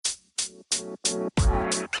Well,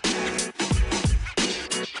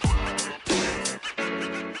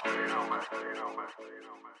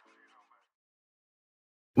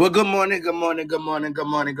 good morning, good morning, good morning, good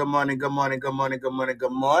morning, good morning, good morning, good morning, good morning,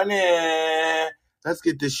 good morning. Let's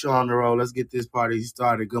get this show on the road. Let's get this party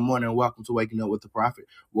started. Good morning and welcome to Waking Up with the Prophet,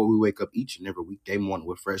 where we wake up each and every weekday morning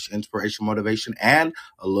with fresh inspiration, motivation, and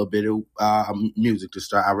a little bit of music to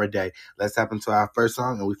start our day. Let's hop into our first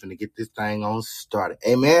song and we're finna get this thing on started.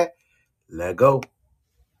 Amen. Let go.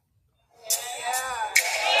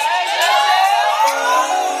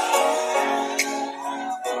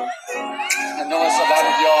 I know it's a lot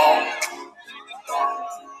of y'all.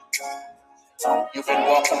 You've been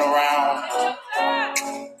walking around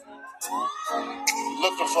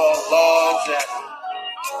looking for love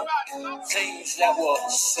things that will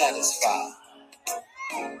satisfy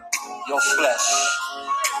your flesh.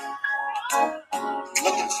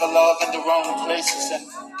 Looking for love in the wrong places and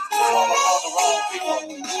all around the wrong people.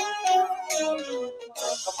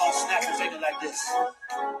 Come on, snap your finger like this.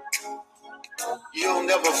 You'll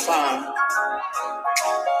never find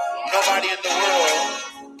nobody in the world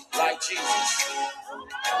like Jesus.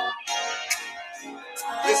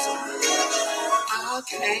 Listen, I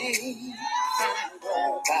can't find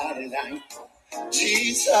nobody like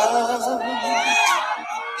Jesus.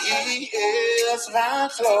 He is my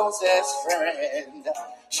closest friend.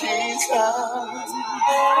 Jesus.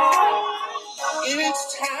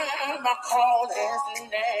 Each time I call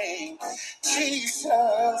his name,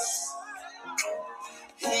 Jesus,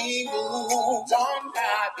 he moves on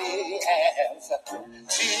my behalf.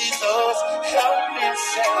 Jesus, help me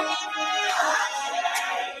say.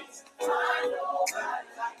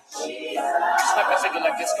 Snap your finger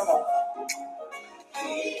like this, come on.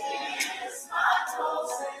 He is my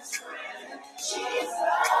closest friend. Jesus.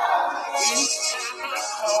 Each time I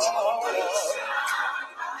call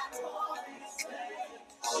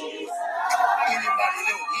anybody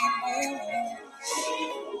know he moves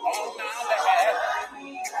on my behalf.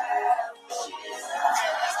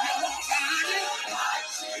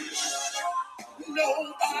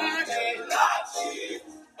 Nobody like Jesus.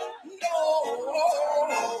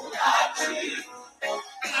 No, like Jesus.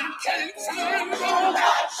 I can't find nobody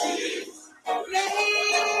like Jesus.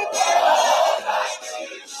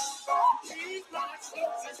 He's my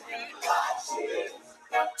closest friend. Like Jesus.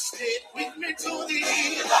 Stick with me to the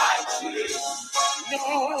end. Like Jesus.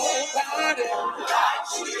 Nobody like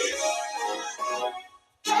Jesus.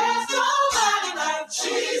 There's nobody like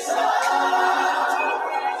Jesus.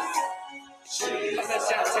 Jesus.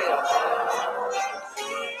 Let's tell.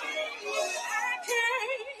 I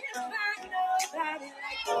can't find nobody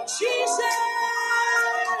like Jesus.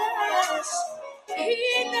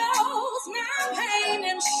 He knows my pain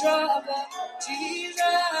and struggle. Jesus. I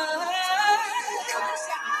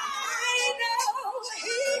know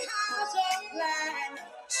he has a plan.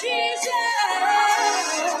 Jesus.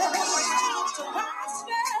 To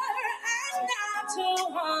prosper and not to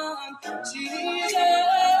harm. Jesus.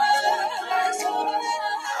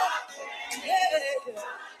 Yeah.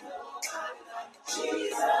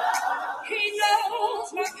 He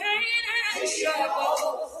knows my pain and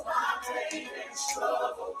struggle.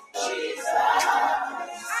 Jesus.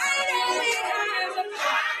 I know he has a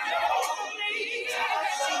plan for me.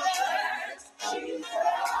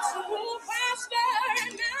 To prosper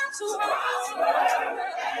and not to harm.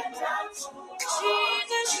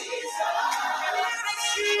 Jesus.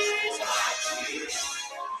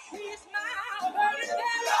 He's my burden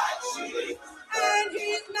and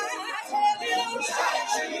he's my heavy load.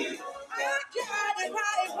 I got it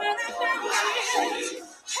right when I found it.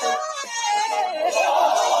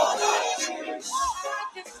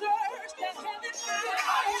 I can search the heaven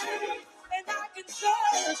high, and I can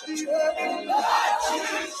search the earth.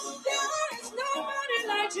 There is nobody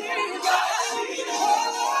like Jesus.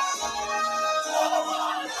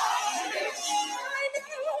 I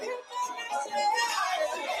know him for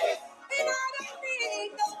myself, and I don't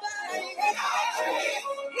need nobody.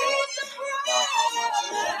 He's the provider.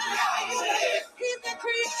 He's the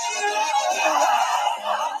creator.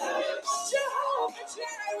 Jehovah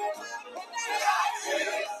Jireh, my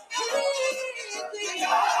provider. He's the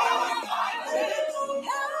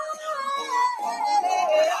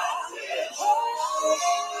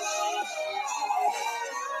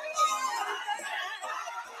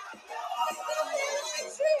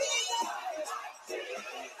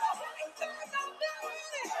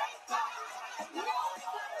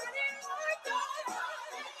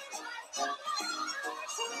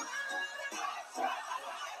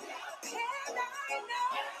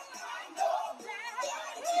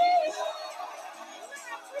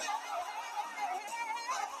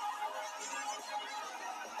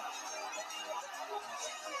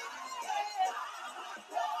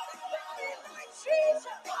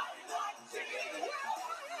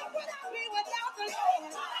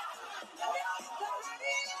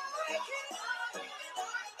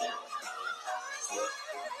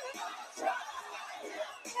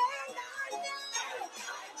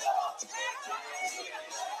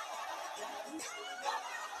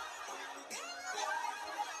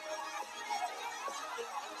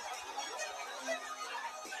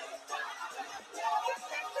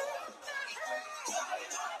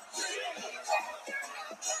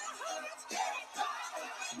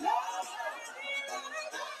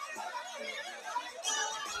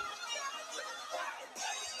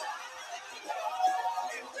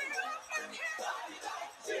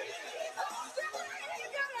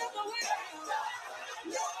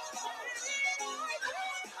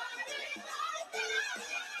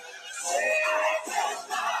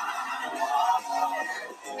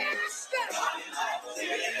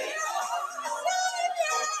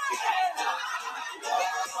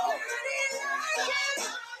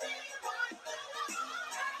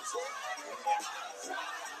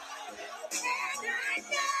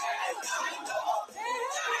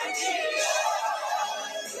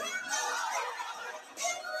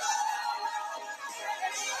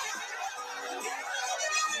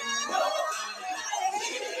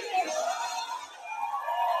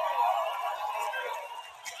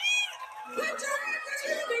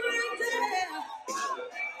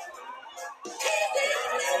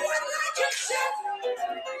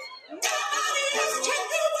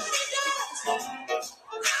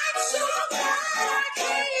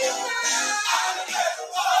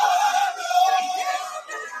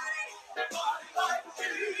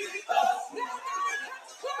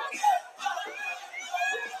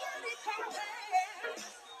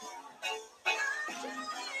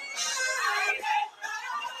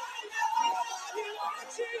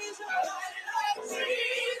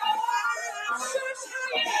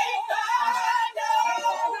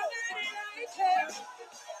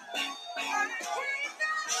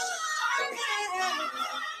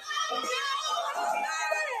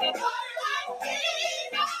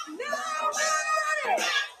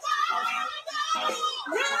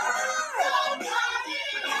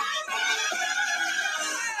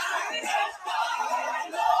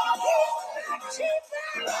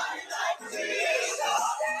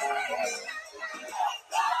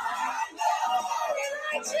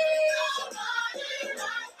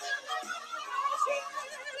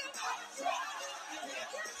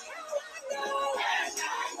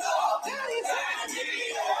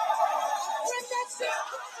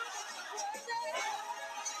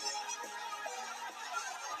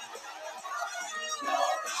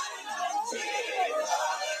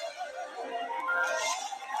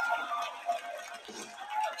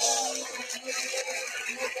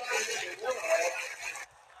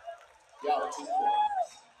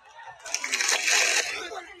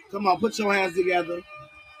Come on, put your hands together.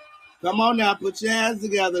 Come on now, put your hands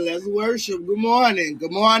together. Let's worship. Good morning.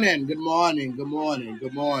 Good morning. Good morning. Good morning.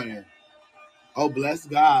 Good morning. Oh, bless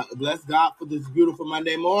God. Bless God for this beautiful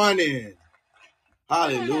Monday morning.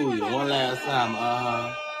 Hallelujah. One last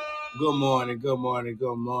time. Good morning, good morning,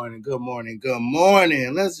 good morning, good morning, good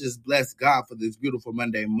morning. Let's just bless God for this beautiful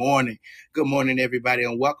Monday morning. Good morning, everybody,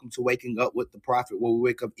 and welcome to Waking Up with the Prophet, where we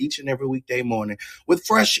wake up each and every weekday morning with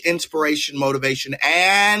fresh inspiration, motivation,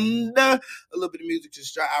 and a little bit of music to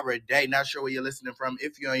start our day. Not sure where you're listening from.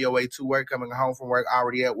 If you're on your way to work, coming home from work,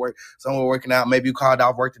 already at work, somewhere working out, maybe you called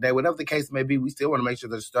off work today, whatever the case may be, we still want to make sure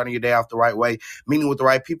that you're starting your day off the right way, meaning with the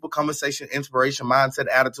right people, conversation, inspiration, mindset,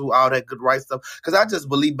 attitude, all that good right stuff. Because I just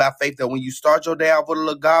believe by faith that when you start your day off with a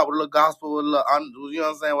little God, with a little gospel, with a little, you know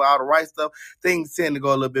what I'm saying, with all the right stuff, things tend to go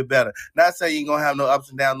a little bit better. Not saying you ain't gonna have no ups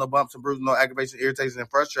and downs, no bumps and bruises, no aggravation, irritation, and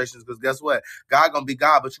frustrations, because guess what? God gonna be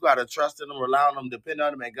God, but you gotta trust in him, rely on him, depend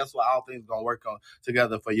on him, and guess what? All things gonna work on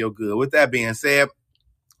together for your good. With that being said,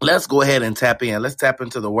 let's go ahead and tap in. Let's tap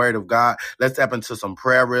into the word of God. Let's tap into some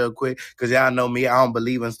prayer real quick. Because y'all know me, I don't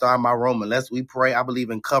believe in starting my room unless we pray. I believe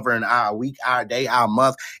in covering our week, our day, our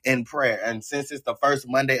month in prayer. And since it's the first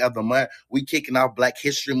Monday of the month, we kicking off Black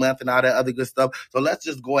History Month and all that other good stuff. So let's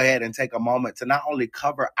just go ahead and take a moment to not only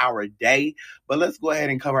cover our day, but let's go ahead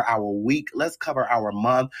and cover our week. Let's cover our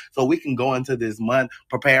month so we can go into this month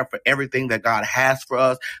prepared for everything that God has for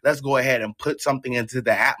us. Let's go ahead and put something into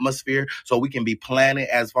the atmosphere so we can be planning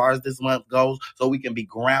as far as this month goes, so we can be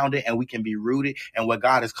grounded and we can be rooted in what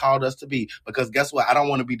God has called us to be. Because guess what? I don't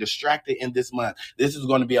want to be distracted in this month. This is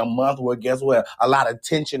going to be a month where, guess what? A lot of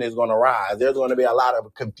tension is going to rise. There's going to be a lot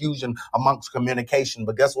of confusion amongst communication.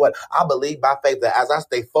 But guess what? I believe by faith that as I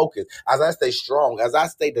stay focused, as I stay strong, as I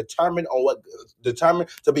stay determined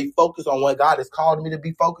to be focused on what God has called me to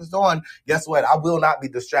be focused on, guess what? I will not be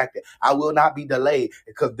distracted. I will not be delayed,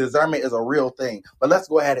 because discernment is a real thing. But let's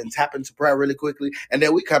go ahead and tap into prayer really quickly, and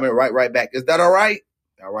then we coming right back. Is that all right?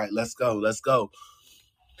 All right, let's go.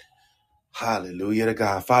 Hallelujah to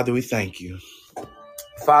God. Father, we thank you.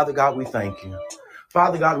 Father God, we thank you.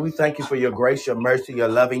 Father God, we thank you for your grace, your mercy, your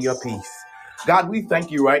love, and your peace. God, we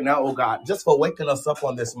thank you right now, oh God, just for waking us up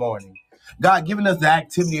on this morning. God, giving us the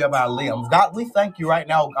activity of our limbs. God, we thank you right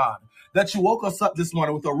now, oh God, that you woke us up this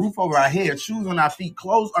morning with a roof over our head, shoes on our feet,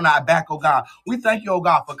 clothes on our back, oh God. We thank you, oh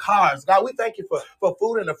God, for cars. God, we thank you for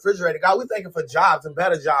food in the refrigerator. God, we thank you for jobs and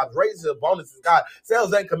better jobs, raises and bonuses, God,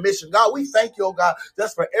 sales and commission. God, we thank you, oh God,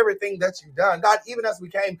 just for everything that you've done. God, even as we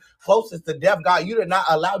came closest to death, God, you did not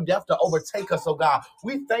allow death to overtake us, oh God.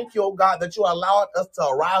 We thank you, oh God, that you allowed us to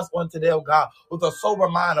arise on today, oh God, with a sober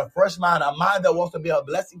mind, a fresh mind, a mind that wants to be a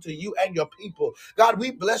blessing to you and your people. God,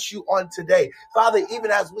 we bless you on today. Father,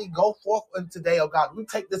 even as we go forth on today, oh God, we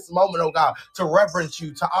take this moment, oh God, to reverence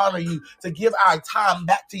you, to honor you, to give our time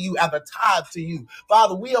back to you as a tithe to you.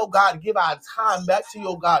 Father, we, oh God, give our time back to you,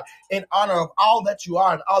 oh God, in honor of all that you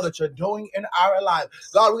are and all that you're doing in our life.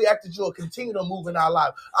 God, we ask that you will continue to move in our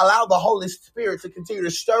life. Allow the Holy Spirit to continue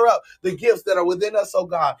to stir up the gifts that are within us, oh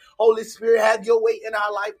God. Holy Spirit, have your way in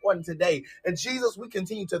our life on today. And Jesus, we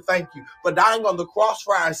continue to thank you for dying on the cross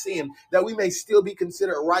for our sin, that we may still be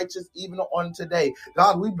considered righteous even on today.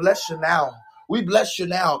 God, we bless you now. We bless you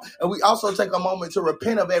now. And we also take a moment to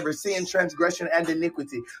repent of every sin, transgression, and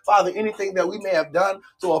iniquity. Father, anything that we may have done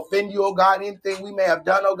to offend you, oh God, anything we may have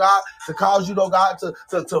done, oh God, to cause you, oh God,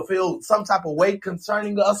 to feel some type of weight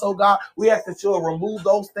concerning us, oh God, we ask that you'll remove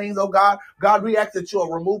those things, oh God. God, we ask that you'll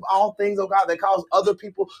remove all things, oh God, that cause other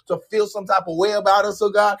people to feel some type of way about us,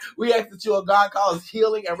 oh God. We ask that you, oh God, cause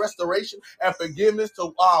healing and restoration and forgiveness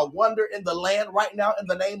to wander in the land right now in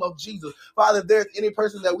the name of Jesus. Father, if there's any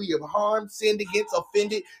person that we have harmed, sinned against,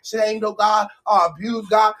 offended, shamed, oh God,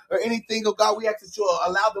 abused, God, or anything, oh God, we ask that you'll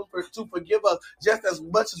allow them to forgive us just as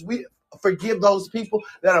much as we forgive those people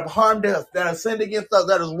that have harmed us, that have sinned against us,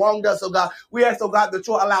 that has wronged us, oh God. We ask, oh God, that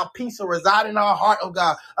you'll allow peace to reside in our heart, oh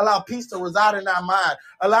God. Allow peace to reside in our mind.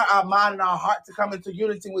 Allow our mind and our heart to come into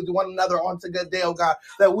unity with one another on today, oh God.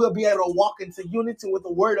 That we'll be able to walk into unity with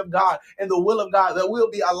the word of God and the will of God. That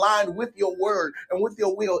we'll be aligned with your word and with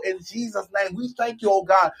your will. In Jesus' name, we thank you, oh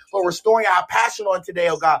God, for restoring our passion on today,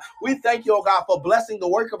 oh God. We thank you, oh God, for blessing the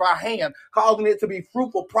work of our hand, causing it to be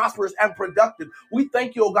fruitful, prosperous, and productive. We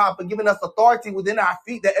thank you, oh God, for giving us authority within our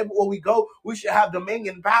feet, that everywhere we go, we should have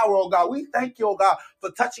dominion and power, oh God. We thank you, oh God, for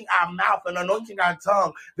touching our mouth and anointing our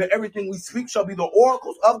tongue, that everything we speak shall be the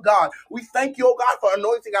oracles of God. We thank you, oh God, for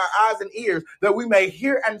anointing our eyes and ears, that we may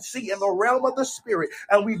hear and see in the realm of the Spirit.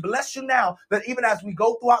 And we bless you now, that even as we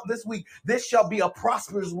go throughout this week, this shall be a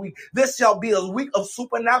prosperous week. This shall be a week of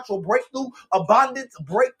supernatural breakthrough, abundance,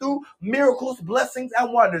 breakthrough, miracles, blessings,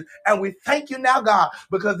 and wonders. And we thank you now, God,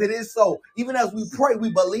 because it is so. Even as we pray,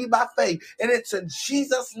 we believe by faith. And it's in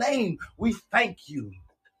Jesus' name we thank you.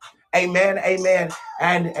 Amen, amen,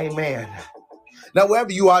 and amen. Now,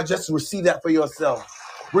 wherever you are, just receive that for yourself.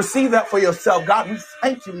 Receive that for yourself. God, we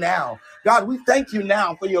thank you now. God, we thank you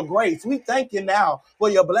now for your grace. We thank you now for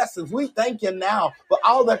your blessings. We thank you now for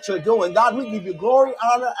all that you're doing. God, we give you glory,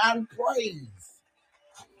 honor, and praise.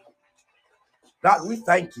 God, we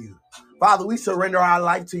thank you. Father, we surrender our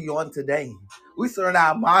life to you on today. We surrender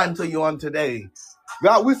our mind to you on today.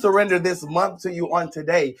 God, we surrender this month to you on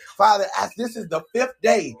today. Father, as this is the 5th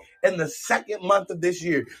day in the 2nd month of this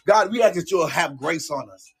year, God, we ask that you'll have grace on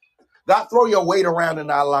us. God, throw your weight around in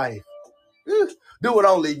our life. Do what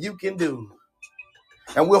only you can do.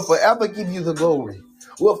 And we'll forever give you the glory.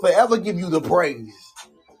 We'll forever give you the praise.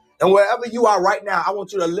 And wherever you are right now, I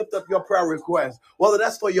want you to lift up your prayer request, whether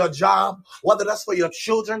that's for your job, whether that's for your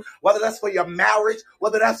children, whether that's for your marriage,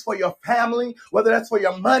 whether that's for your family, whether that's for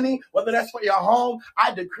your money, whether that's for your home.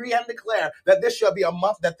 I decree and declare that this shall be a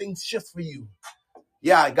month that things shift for you.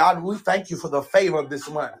 Yeah, God, we thank you for the favor of this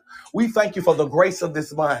month. We thank you for the grace of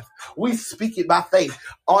this month. We speak it by faith.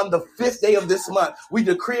 On the 5th day of this month, we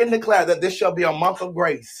decree and declare that this shall be a month of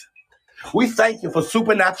grace. We thank you for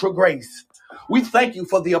supernatural grace. We thank you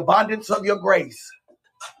for the abundance of your grace.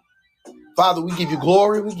 Father, we give you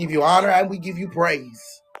glory, we give you honor, and we give you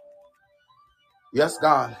praise. Yes,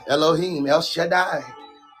 God. Elohim, El Shaddai.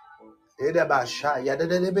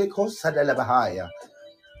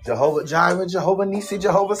 Jehovah Jireh, Jehovah Nisi,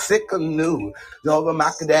 Jehovah Sikkenu, Jehovah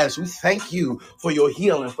Makadash. We thank you for your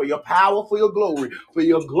healing, for your power, for your glory,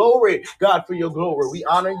 God, for your glory. We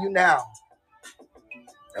honor you now.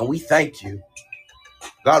 And we thank you.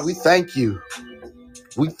 God, we thank you.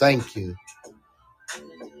 We thank you.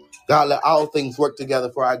 God, let all things work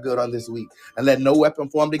together for our good on this week. And let no weapon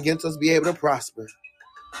formed against us be able to prosper.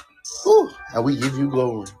 Whew, and we give you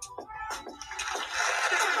glory.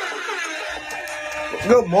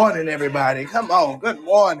 Good morning, everybody. Come on. Good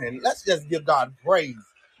morning. Let's just give God praise.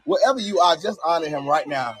 Wherever you are, just honor him right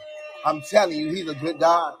now. I'm telling you, he's a good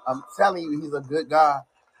God. I'm telling you, he's a good God.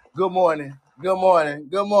 Good morning. Good morning,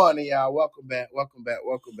 y'all. Welcome back. Welcome back.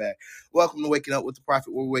 Welcome back. Welcome to Waking Up with the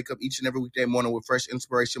Prophet, where we wake up each and every weekday morning with fresh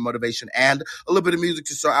inspiration, motivation, and a little bit of music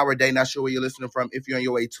to start our day. Not sure where you're listening from. If you're on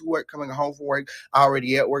your way to work, coming home from work,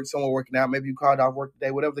 already at work, somewhere working out, maybe you called off work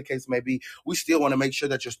today, whatever the case may be, we still want to make sure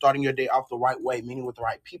that you're starting your day off the right way, meaning with the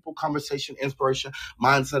right people, conversation, inspiration,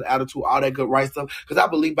 mindset, attitude, all that good right stuff. Because I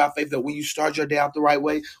believe by faith that when you start your day out the right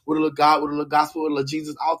way, with a little God, with a little gospel, with a little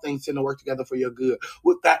Jesus, all things tend to work together for your good.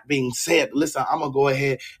 With that being said, listen, I'm going to go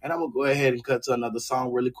ahead and cut to another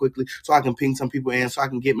song really quickly so I can ping some people in, so I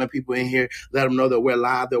can get my people in here, let them know that we're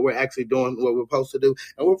live, that we're actually doing what we're supposed to do,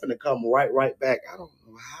 and we're going to come right back. I don't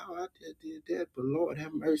know how I did that, but Lord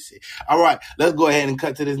have mercy. All right, let's go ahead and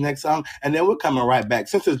cut to this next song, and then we're coming right back.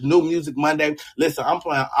 Since it's New Music Monday, listen, I'm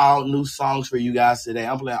playing all new songs for you guys today.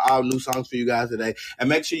 And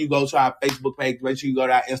make sure you go to our Facebook page, make sure you go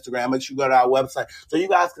to our Instagram, make sure you go to our website, so you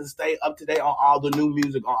guys can stay up to date on all the new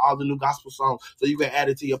music, on all the new gospel songs, so you can add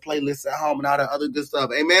it to your playlist at home and all that other good stuff.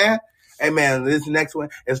 Amen? Amen. This next one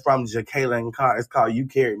is from Jacayla and Carr. It's called You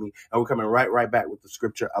Carried Me. And we're coming right back with the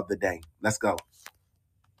scripture of the day. Let's go.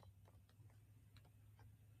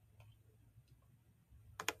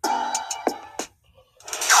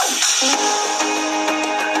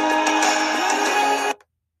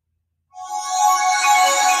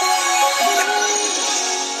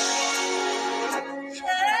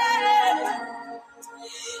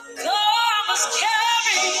 God was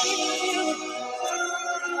carrying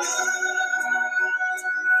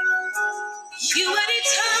you at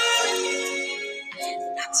eternity,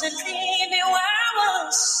 not to leave me where I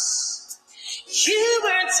was. You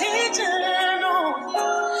were intentional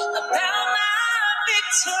about my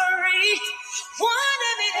victory.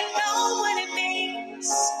 Wanted me to know what it means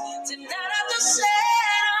to not have to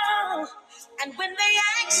settle. And when they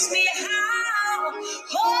ask me how,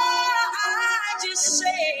 oh, I just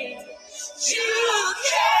say, you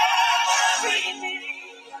carry me.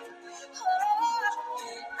 Oh,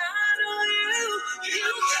 I know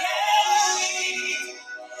you carry me.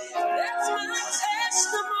 That's my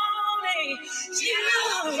testimony. You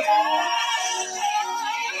carry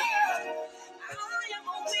me. I am a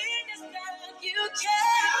witness that you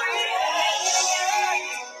carry me.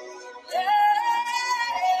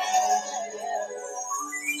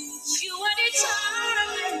 You are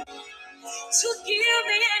determined to give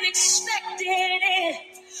me an expected end.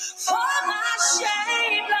 For my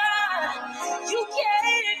shame, Lord, you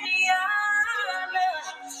gave me honor.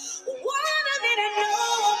 Wanted me to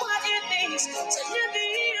know what it means to live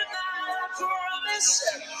in my promise.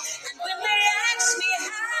 And when they ask me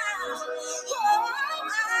how, oh,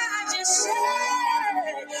 I just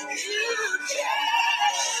said, you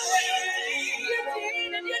carry me. You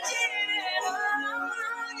did and you did.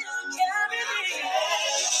 Oh, you carry me.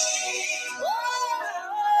 Oh,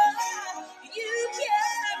 you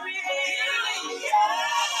carry me.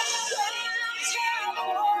 I'll tell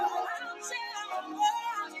the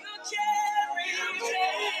world you carry me.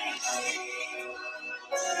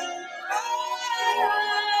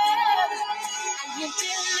 And you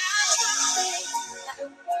did not drop me.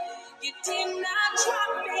 You did not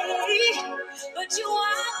drop me, but you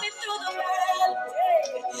walked me through the valley,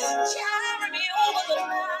 carried me over the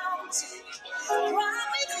mountain, brought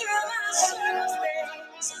me through my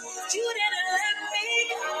circumstance. You didn't let me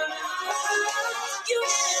go. You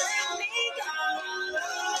didn't let me go.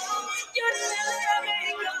 You didn't let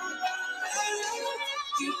me go.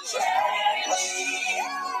 You carried me.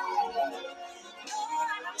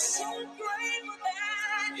 Lord, I'm so grateful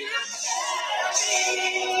that you carry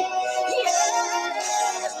me.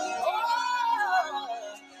 Yes. Oh,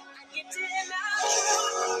 and you did not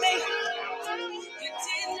drop me. You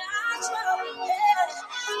did not drop me.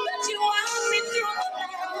 But you walked me through the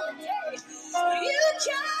valley. You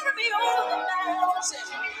carried me over the mountain.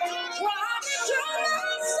 Brought me through my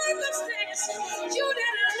circumstances. You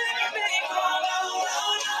didn't let me go.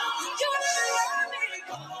 You didn't let me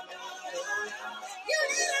go. You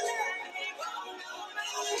didn't let me go.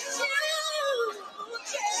 You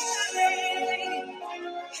carry me.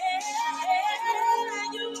 Hey,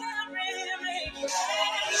 you carry me.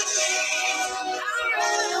 I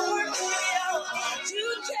really work for you. You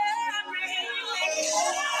carry me.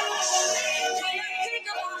 When I think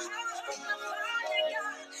about how I finally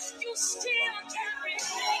got, you still carry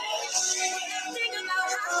me. When I think about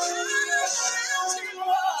how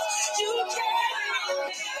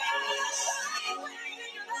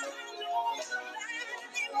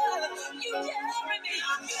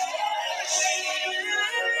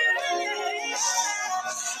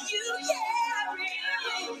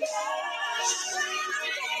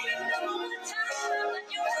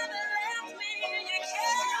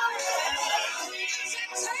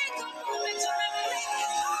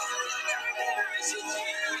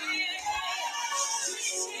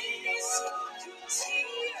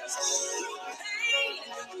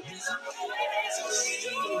Because I have plans for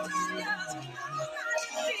you. I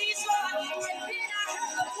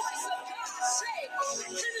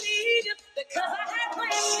believe because I have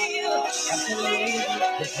plans for you. I believe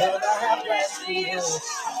because I have plans for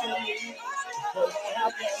you.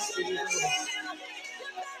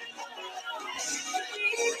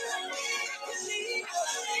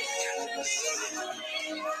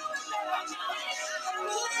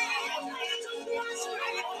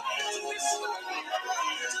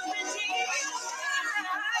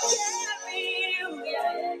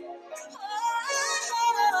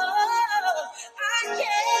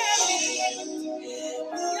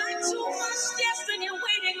 Got too much destiny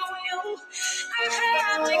waiting on you. I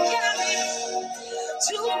have to carry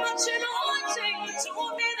too much anointing, too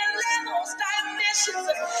many levels, dimensions. I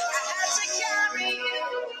have to carry you.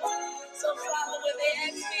 So, Father, when they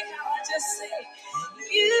ask me how, I just say,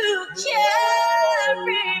 you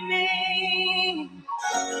carry me.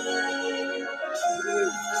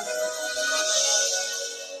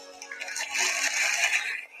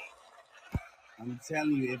 I'm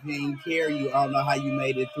telling you, if he ain't carry you, I don't know how you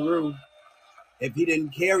made it through. If he didn't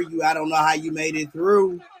carry you, I don't know how you made it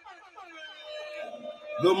through.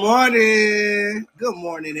 Good morning. Good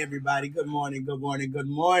morning, everybody. Good morning, good morning, good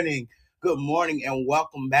morning. Good morning, and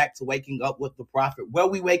welcome back to Waking Up with the Prophet, where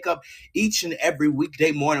we wake up each and every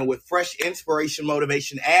weekday morning with fresh inspiration,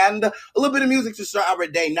 motivation, and a little bit of music to start our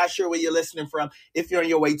day. Not sure where you're listening from. If you're on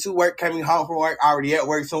your way to work, coming home from work, already at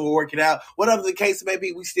work, somewhere working out, whatever the case may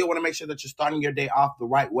be, we still want to make sure that you're starting your day off the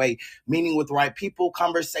right way, meaning with the right people,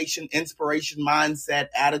 conversation, inspiration, mindset,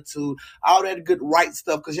 attitude, all that good right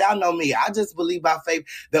stuff. Because y'all know me, I just believe by faith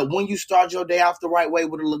that when you start your day off the right way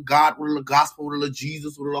with a little God, with a little gospel, with a little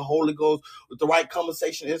Jesus, with a little Holy Ghost, with the right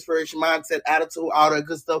conversation, inspiration, mindset, attitude, all that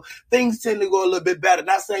good stuff, things tend to go a little bit better.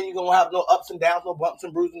 Not saying you're going to have no ups and downs, no bumps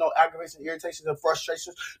and bruises, no aggravations, irritations, and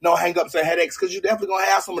frustrations, no hang-ups and headaches, because you're definitely going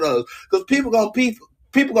to have some of those. Because people going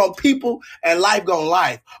people and life gonna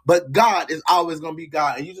life. But God is always gonna be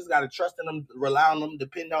God. And you just gotta trust in him, rely on him,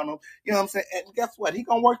 depend on him. You know what I'm saying? And guess what? He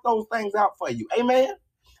gonna work those things out for you. Amen.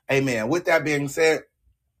 Amen. With that being said,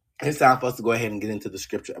 it's time for us to go ahead and get into the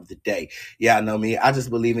scripture of the day. Yeah, I know me. I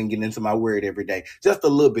just believe in getting into my word every day. Just a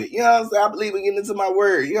little bit. You know what I'm saying? I believe in getting into my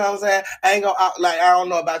word. You know what I'm saying? I ain't gonna, I don't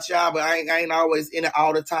know about y'all, but I ain't always in it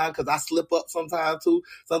all the time because I slip up sometimes too.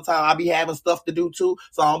 Sometimes I be having stuff to do too.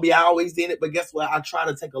 So I don't be always in it. But guess what? I try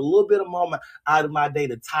to take a little bit of moment out of my day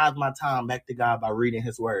to tithe my time back to God by reading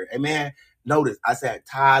his word. Amen. Notice I said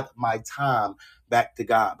tithe my time back to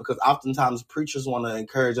God, because oftentimes preachers want to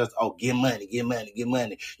encourage us, oh, get money, get money, get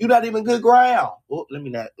money. You're not even good ground. Oh, let me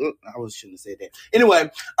not, I shouldn't have said that.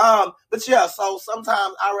 Anyway, but yeah, so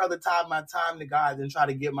sometimes I'd rather tie my time to God than try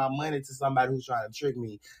to give my money to somebody who's trying to trick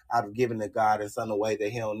me out of giving to God in some way that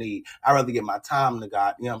he don't need. I'd rather give my time to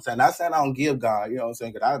God. You know what I'm saying? Not saying I don't give God, you know what I'm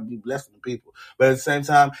saying? Because I be blessing the people. But at the same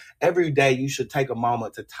time, every day you should take a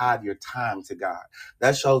moment to tithe your time to God.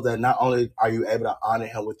 That shows that not only are you able to honor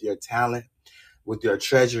him with your talent, with your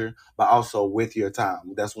treasure, but also with your time.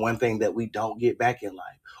 That's one thing that we don't get back in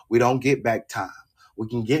life. We don't get back time. We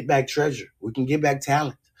can get back treasure. We can get back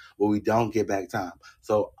talent, but we don't get back time.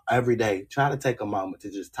 So every day, try to take a moment to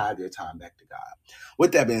just tithe your time back to God.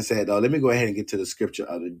 With that being said, though, let me go ahead and get to the scripture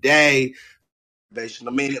of the day.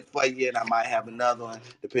 A minute for you, and I might have another one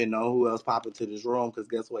depending on who else pop into this room. Because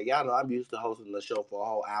guess what, y'all know I'm used to hosting the show for a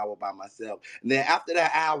whole hour by myself, and then after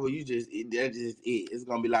that hour, that's just it. It's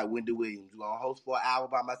gonna be like Wendy Williams. We're gonna host for an hour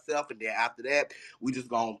by myself, and then after that, we just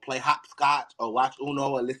gonna play hopscotch or watch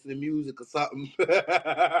Uno or listen to music or something.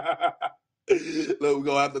 Look, we're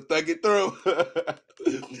gonna have to thug it through.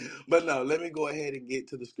 But no, let me go ahead and get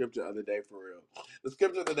to the scripture of the day for real. The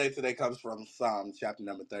scripture of the day today comes from Psalms chapter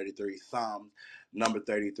number 33. Psalms number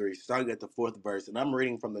 33, starting at the 4th verse, and I'm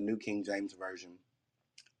reading from the New King James Version.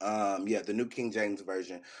 The New King James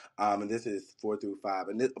Version, and this is 4 through 5,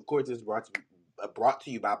 and this, of course, this is brought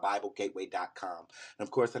to you by BibleGateway.com. And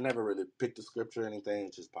of course, I never really picked the scripture or anything;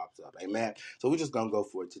 it just pops up. Amen. So we're just gonna go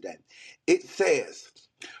for it today. It says,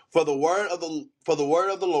 "For the word of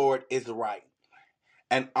the Lord is right,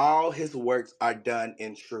 and all his works are done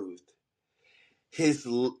in truth.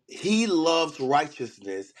 He loves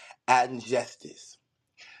righteousness and justice.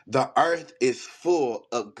 The earth is full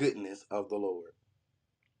of goodness of the Lord."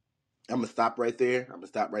 I'm gonna stop right there.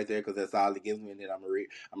 Because that's all it gives me, and then I'm gonna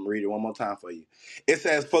read it one more time for you. It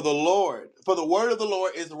says, for the word of the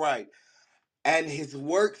Lord is right, and his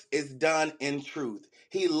works is done in truth.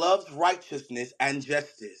 He loves righteousness and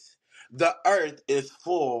justice. The earth is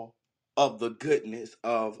full of the goodness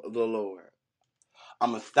of the Lord.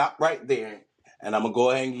 I'm going to stop right there. And I'm going to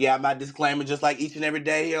go ahead and give out my disclaimer just like each and every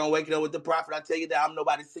day here on Waking Up with the Prophet. I tell you that I'm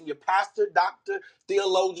nobody's senior pastor, doctor,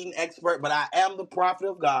 theologian, expert, but I am the prophet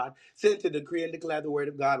of God, sent to decree and declare the word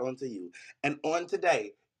of God unto you. And on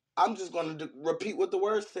today, I'm just going to repeat what the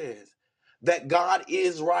word says. That God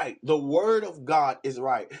is right. The word of God is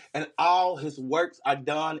right. And all his works are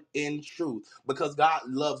done in truth. Because God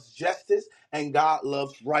loves justice and God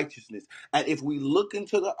loves righteousness. And if we look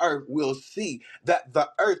into the earth, we'll see that the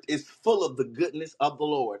earth is full of the goodness of the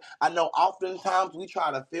Lord. I know oftentimes we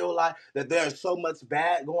try to feel like that there's so much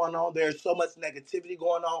bad going on, there's so much negativity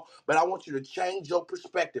going on, but I want you to change your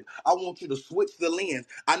perspective. I want you to switch the lens.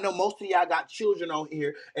 I know most of y'all got children on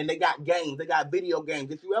here and they got games, they got video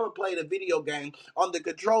games. If you ever played a video game, on the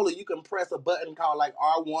controller, you can press a button called like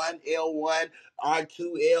R1, L1, R2,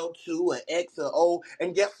 L2, or X or O.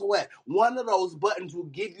 And guess what? One of those buttons will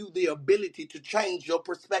give you the ability to change your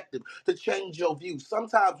perspective, to change your view.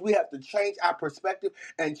 Sometimes we have to change our perspective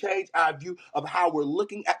and change our view of how we're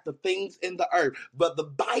looking at the things in the earth. But the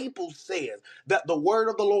Bible says that the word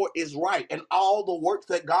of the Lord is right, and all the works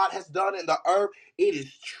that God has done in the earth, it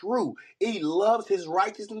is true. He loves his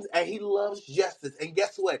righteousness and he loves justice. And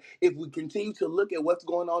guess what? If we continue to look at what's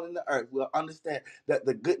going on in the earth, we'll understand that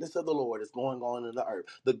the goodness of the Lord is going on in the earth.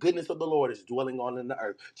 The goodness of the Lord is dwelling on in the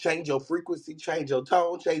earth. Change your frequency, change your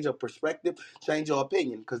tone, change your perspective, change your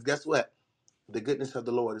opinion. Because guess what? The goodness of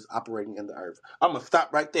the Lord is operating in the earth. I'm going to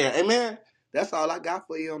stop right there. Amen. That's all I got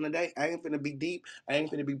for you on the day. I ain't finna be deep. I ain't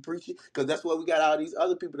finna be preachy. Because that's what we got all these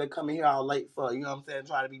other people that come in here all late for. You know what I'm saying?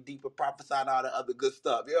 Trying to be deep and prophesy and all the other good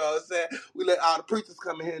stuff. You know what I'm saying? We let all the preachers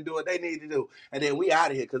come in here and do what they need to do. And then we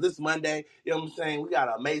out of here. Because it's Monday. You know what I'm saying? We got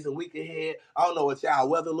an amazing week ahead. I don't know what y'all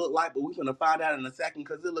weather look like, but we're going to find out in a second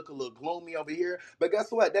because it look a little gloomy over here. But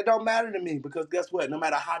guess what? That don't matter to me. Because guess what? No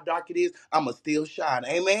matter how dark it is, I'm going to still shine.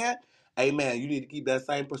 Amen? Amen. You need to keep that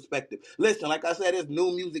same perspective. Listen, like I said, it's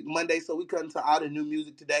New Music Monday, so we cut into all the new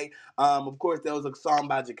music today. Of course, there was a song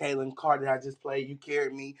by Jacqueline Carter that I just played, You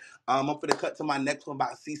Carried Me. I'm finna cut to my next one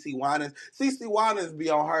by CC Winans. CC Winans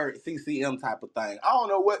be on her CCM type of thing. I don't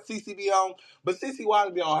know what CC be on, but CC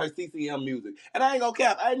Winans be on her CCM music. And I ain't gonna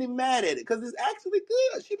cap, I ain't even mad at it, because it's actually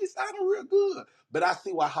good. She be sounding real good. But I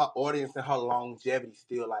see why her audience and her longevity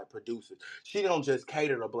still like produces. She don't just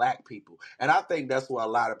cater to black people. And I think that's what a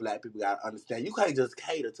lot of black people got to understand. You can't just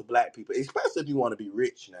cater to black people, especially if you want to be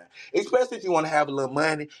rich now. Especially if you want to have a little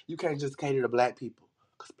money, you can't just cater to black people.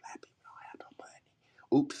 Because black people don't have no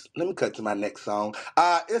money. Oops, let me cut to my next song.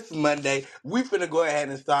 It's Monday. We finna go ahead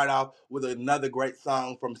and start off with another great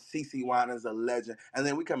song from CC Winans, a legend. And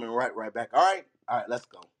then we coming right back. All right? All right, let's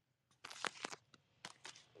go.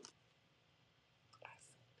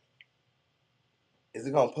 Is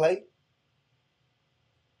it gonna play?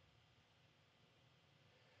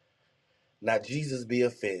 Now Jesus be a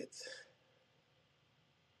fence.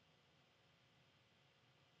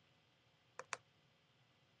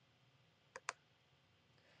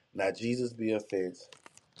 Now Jesus be a fence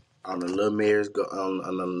on the little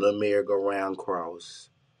merry-go-round cross.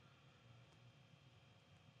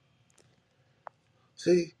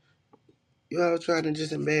 See, you all trying to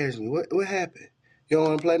just embarrass me. What happened? You don't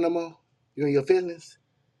want to play no more? You in your feelings?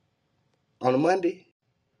 On a Monday?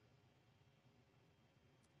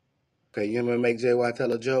 Okay, you want me to make JY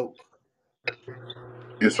tell a joke?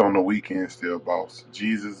 It's on the weekend still, boss.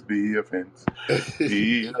 Jesus be offense. Look,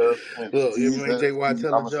 Be offense. you want me to make Jesus JY be.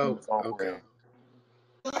 tell a I'ma sing the joke? song for Okay. him.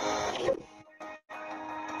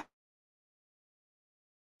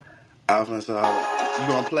 Alfonso, you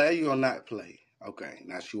gonna play or you gonna not play? Okay,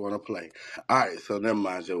 now she wanna play. All right, so never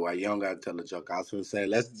mind, JY. You don't gotta tell a joke. I was gonna say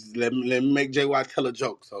let me make JY tell a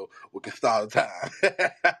joke so we can start the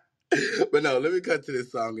time. But no, let me cut to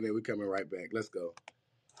this song and then we coming right back. Let's go.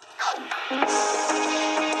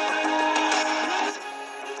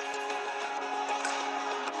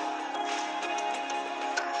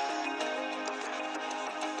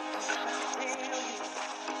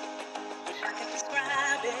 Wish I could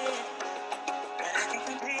describe it, but I can't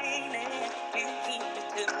contain it. Can't keep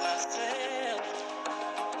it to myself.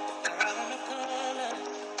 There are no colors,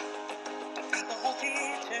 paint the whole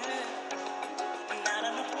picture. Not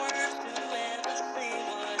enough words to ever say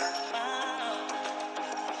what I found.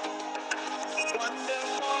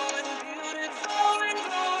 Wonderful and beautiful and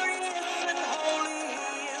glorious and holy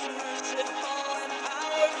and merciful and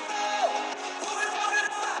powerful. Who is talking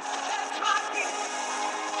about? That's my King.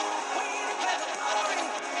 We give him the glory,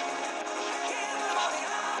 give him all the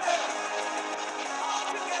honor.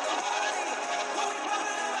 Altogether worthy. Who is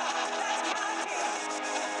talking about? That's my King.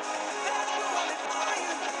 That's who I'm for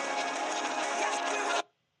you. Yes, we will.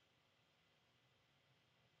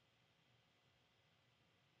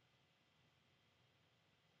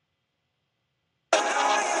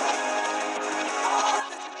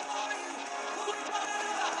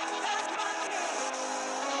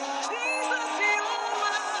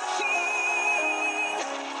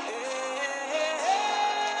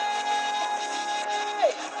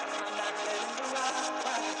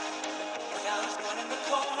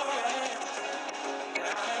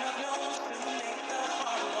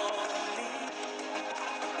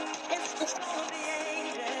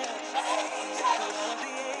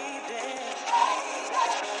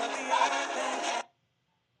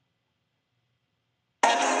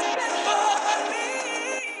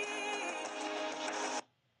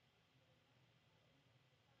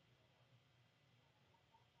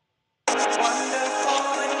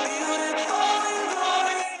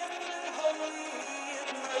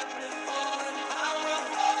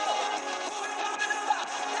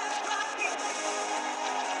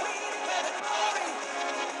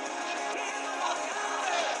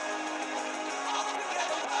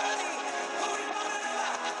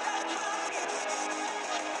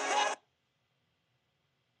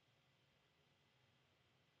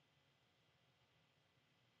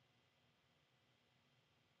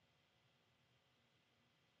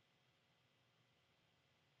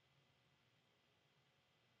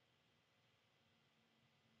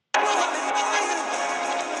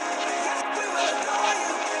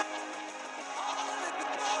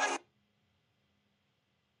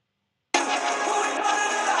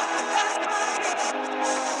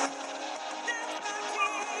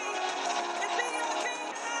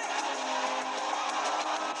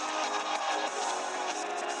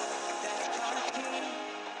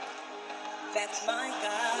 That's my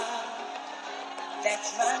God,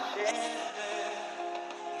 that's my shepherd,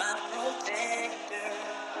 my protector,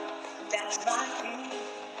 that's my king,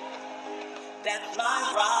 that's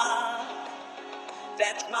my rock,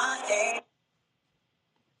 that's my aim.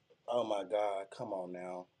 Oh my God, come on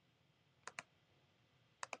now.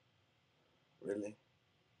 Really?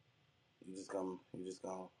 You just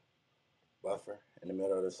gonna buffer in the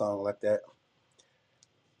middle of the song like that?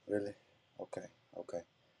 Really? Okay.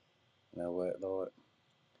 You know what, Lord?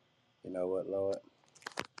 Lord?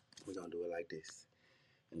 We're gonna do it like this.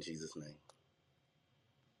 In Jesus' name.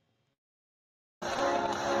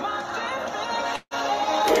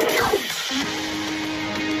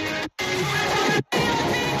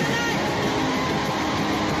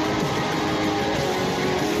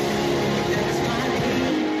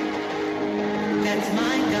 That's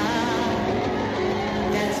my God,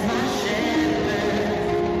 that's my shepherd,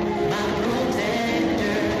 my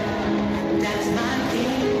protector, that's my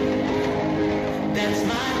king, that's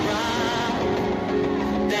my rock,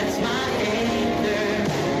 that's my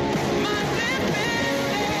anchor, my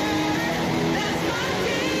defender, that's my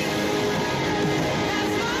king,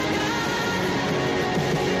 that's my God,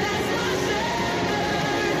 that's my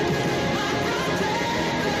shepherd, my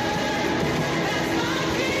protector, that's my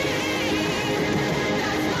king,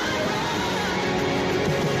 that's my rock,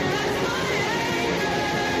 that's my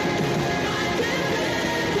anchor, my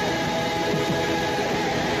defender.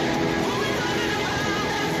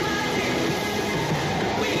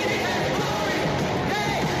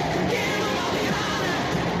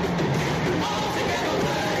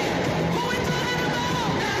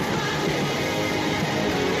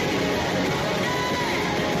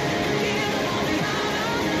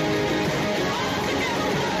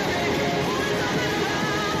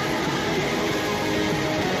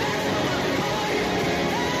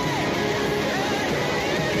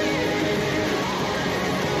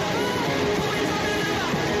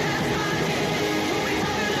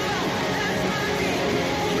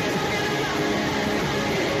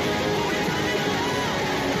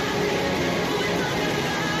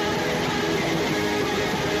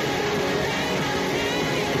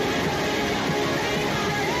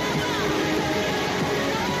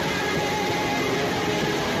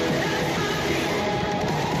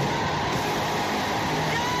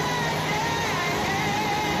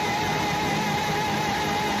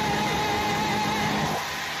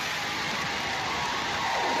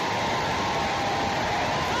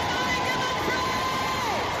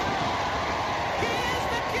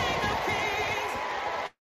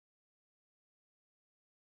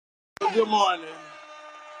 Good morning.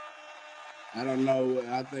 I don't know.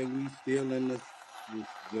 I think we still in the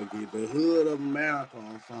hood of America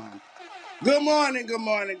or something. Good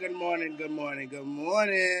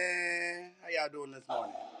morning. How y'all doing this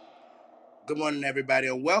morning? Good morning, everybody,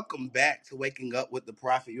 and welcome back to Waking Up with the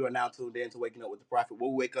Prophet. You are now tuned in to Waking Up with the Prophet,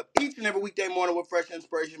 where we wake up each and every weekday morning with fresh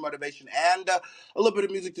inspiration, motivation, and a little bit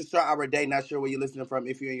of music to start our day. Not sure where you're listening from.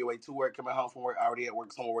 If you're on your way to work, coming home from work, already at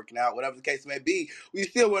work, somewhere working out, whatever the case may be, we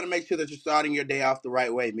still want to make sure that you're starting your day off the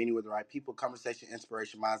right way, meaning with the right people, conversation,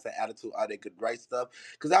 inspiration, mindset, attitude, all that good, right stuff.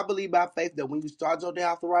 Because I believe by faith that when you start your day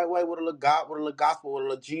off the right way, with a little God, with a little gospel, with a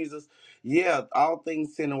little Jesus, yeah, all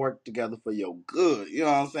things tend to work together for your good. You know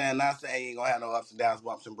what I'm saying? Not saying you ain't gonna have no ups and downs,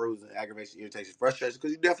 bumps and bruises, aggravation, irritation, frustration,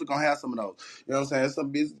 because you definitely gonna have some of those. You know what I'm saying?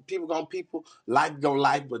 Some people gonna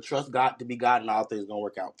life, but trust God to be God, and all things gonna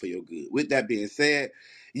work out for your good. With that being said,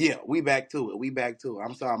 Yeah, we back to it. We back to it.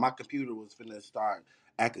 I'm sorry, my computer was finna start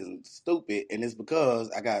acting stupid, and it's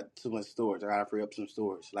because I got too much storage. I gotta free up some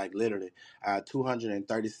storage. Like literally, I had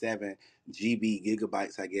 237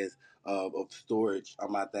 gigabytes, I guess, of storage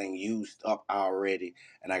on my thing used up already,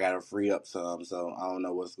 and I gotta free up some. So I don't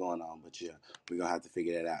know what's going on, but yeah, we're gonna have to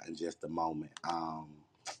figure that out in just a moment.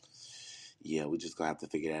 Yeah, we just gonna have to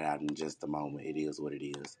figure that out in just a moment. It is what it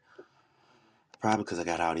is. Probably because I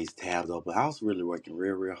got all these tabs open. I was really working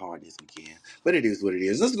real hard this weekend. But it is what it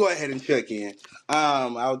is. Let's go ahead and check in. I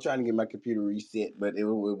was trying to get my computer reset, but it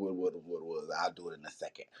was. I'll do it in a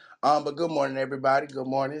second. But good morning, everybody. Good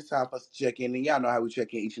morning. It's time for us to check in. And y'all know how we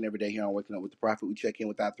check in each and every day here on Waking Up with the Prophet. We check in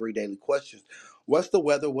with our 3 daily questions. What's the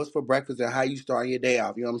weather? What's for breakfast? And how you starting your day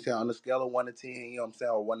off? You know what I'm saying? On a scale of 1 to 10, you know what I'm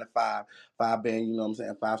saying? Or 1 to 5. 5 being, you know what I'm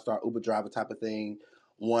saying? 5-star Uber driver type of thing.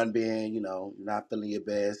 One being, not feeling your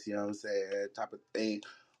best, you know what I'm saying, type of thing.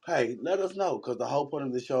 Hey, let us know, because the whole point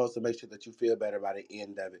of the show is to make sure that you feel better by the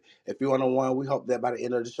end of it. If you're on a 1, we hope that by the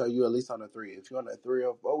end of the show, you're at least on a 3. If you're on a 3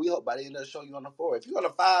 or 4, we hope by the end of the show, you're on a 4. If you're on a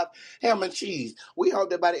 5, ham and cheese, we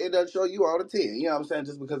hope that by the end of the show, you're on a 10. You know what I'm saying?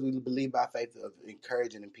 Just because we believe by faith of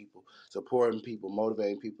encouraging people, supporting people,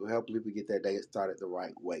 motivating people, helping people get their day started the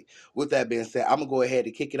right way. With that being said, I'm going to go ahead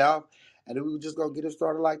and kick it off. And then we were just going to get it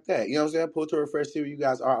started like that. You know what I'm saying? Pull to refresh, see where you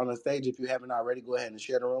guys are on the stage. If you haven't already, go ahead and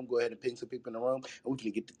share the room. Go ahead and ping some people in the room. And we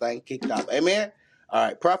can get the thing kicked off. Amen? All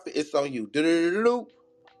right, Prophet, it's on you. Do-do-do-do-do.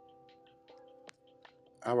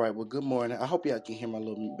 All right, well, good morning. I hope y'all can hear my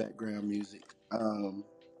little background music. I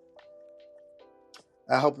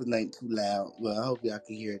hope it ain't too loud. Well, I hope y'all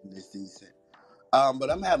can hear it in this season.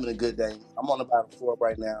 But I'm having a good day. I'm on about 4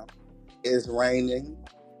 right now. It's raining.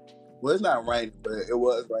 Well, it's not raining, but it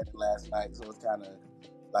was raining last night, so it's kind of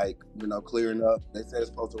like, clearing up. They said it's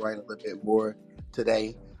supposed to rain a little bit more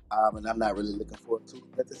today, and I'm not really looking forward to it.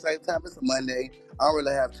 But at the same time, it's a Monday. I don't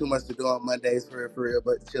really have too much to do on Mondays for real,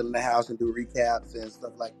 but chill in the house and do recaps and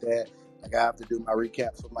stuff like that. Like I have to do my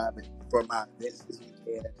recaps for my events this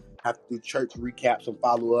weekend. I have to do church recaps and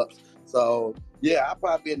follow ups. So yeah, I'll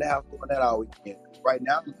probably be in the house doing that all weekend. Right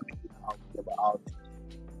now, I'm going to be all weekend, but all day.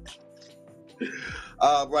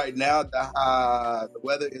 Right now, the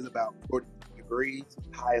weather is about 40 degrees,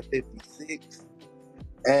 high of 56.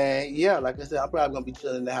 And yeah, like I said, I'm probably gonna be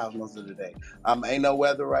chilling in the house most of the day. Ain't no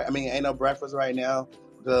weather right. I mean, ain't no breakfast right now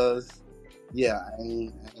because yeah, I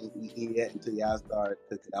ain't eating yet until y'all start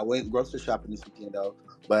cooking. I went grocery shopping this weekend though,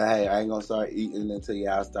 but hey, I ain't gonna start eating until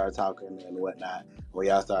y'all start talking and whatnot. When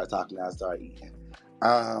y'all start talking, I'll start eating.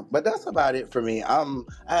 But that's about it for me. I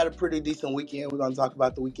had a pretty decent weekend. We're gonna talk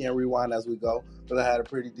about the weekend rewind as we go. But I had a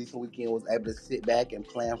pretty decent weekend. Was able to sit back and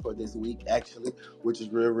plan for this week actually, which is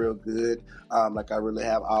real good. Like I really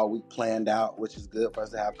have all week planned out, which is good for us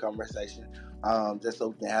to have conversation. Just so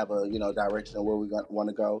we can have a direction of where we want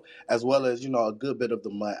to go, as well as a good bit of the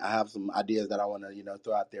month. I have some ideas that I want to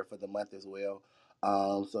throw out there for the month as well.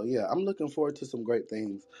 So yeah, I'm looking forward to some great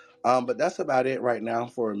things. But that's about it right now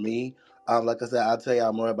for me. Like I said, I'll tell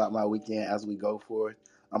y'all more about my weekend as we go forth.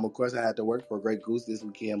 Of course, I had to work for a Great Goose this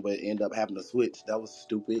weekend, but ended up having to switch. That was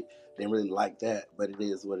stupid. Didn't really like that, but it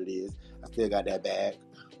is what it is. I still got that bag.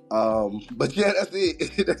 But yeah, that's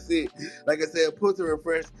it. That's it. Like I said, pull to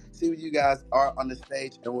refresh, see where you guys are on the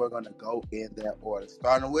stage, and we're gonna go in that order.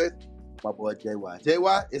 Starting with my boy JY.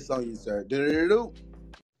 JY, it's on you, sir. Do-do-do-do.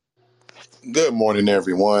 Good morning,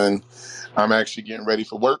 everyone. I'm actually getting ready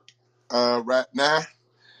for work right now.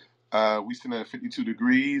 We sitting at 52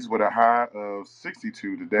 degrees with a high of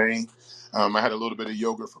 62 today. I had a little bit of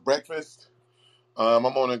yogurt for breakfast. I'm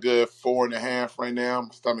on a good 4.5 right now. My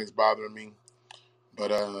stomach's bothering me, but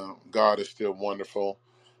God is still wonderful.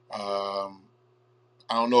 I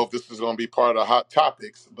don't know if this is going to be part of the hot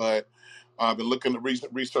topics, but I've been looking at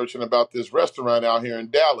researching about this restaurant out here in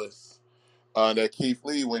Dallas that Keith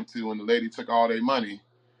Lee went to, and the lady took all their money.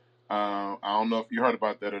 I don't know if you heard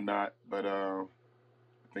about that or not, but I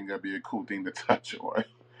think that'd be a cool thing to touch on.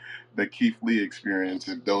 The Keith Lee experience.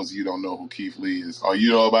 If those of you don't know who Keith Lee is, oh, you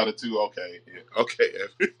know about it too? Okay, yeah. Okay,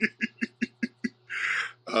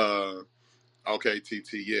 uh, okay,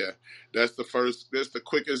 TT. Yeah, that's the first. That's the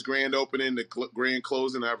quickest grand opening, the grand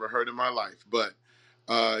closing I ever heard in my life. But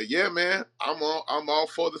yeah, man, I'm all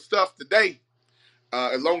for the stuff today.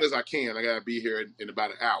 As long as I can, I gotta be here in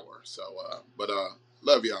about an hour. So, but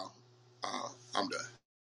love y'all. I'm done.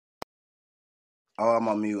 Oh, I'm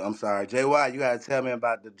on mute. I'm sorry. JY, you gotta tell me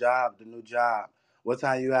about the job, the new job. What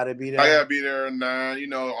time you gotta be I there? gotta be there at 9. You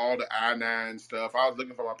know all the I-9 stuff. I was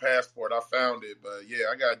looking for my passport. I found it, but yeah,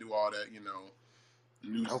 I gotta do all that.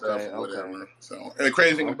 New stuff Okay, or okay, whatever. So, and the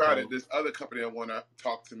crazy thing about okay. it, this other company that want to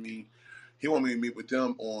talk to me, he want me to meet with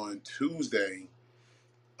them on Tuesday.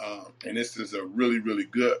 And this is a really, really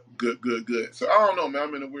good. So I don't know, man.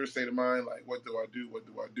 I'm in a weird state of mind. Like, what do I do? What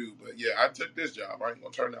do I do? But yeah, I took this job. I ain't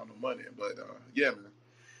gonna turn down the money. But yeah, man.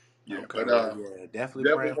 Yeah, Okay, but well, yeah, definitely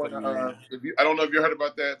definitely praying for want you, to. man. If you, I don't know if you heard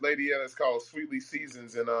about that lady that's called Sweetly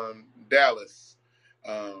Seasons in Dallas.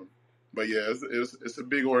 Um, but yeah, it's a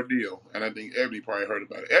big ordeal, and I think Ebony probably heard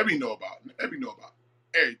about it. Ebony know about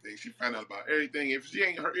everything. She found out about everything. If she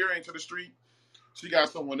ain't her ear ain't to the street, she got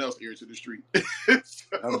someone else ear to the street. I'm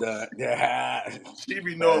So done. Yeah. she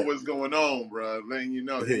be knowing But what's going on, bro. Letting you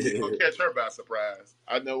know, and you gonna catch her by surprise.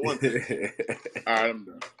 I know one thing. All right, I'm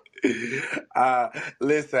done. uh,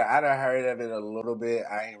 listen, I done heard of it a little bit.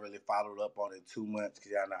 I ain't really followed up on it too much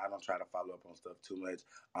because y'all know I don't try to follow up on stuff too much.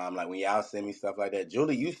 Like when y'all send me stuff like that,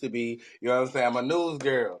 Julie used to be, you know what I'm saying, I'm a news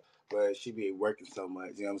girl, but she be working so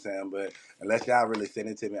much, you know what I'm saying. But unless y'all really send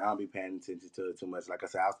it to me, I don't be paying attention to it too much. Like I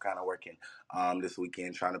said, I was kind of working this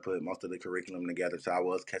weekend trying to put most of the curriculum together, so I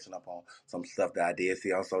was catching up on some stuff that I did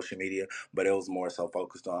see on social media, but it was more so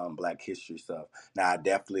focused on Black history stuff. Now, I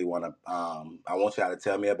definitely want to, I want y'all to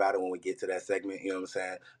tell me about it when we get to that segment, you know what I'm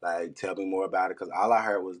saying? Like, tell me more about it, because all I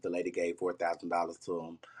heard was the lady gave $4,000 to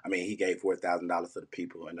him. I mean, he gave $4,000 to the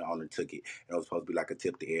people, and the owner took it. And it was supposed to be like a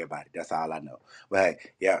tip to everybody. That's all I know. But, hey,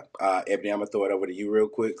 yeah, Ebony, I'm going to throw it over to you real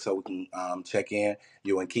quick so we can check in,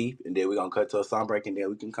 you and Keith, and then we're going to cut to a song break, and then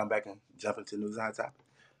we can come back and jump into news on topic.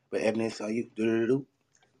 But, Ebony, it's on you. Do-do-do-do.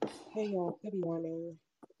 Hey y'all, good morning.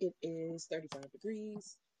 It is 35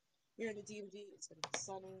 degrees. Here in the DMV, it's going to be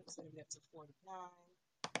sunny. It's going to be up to 49.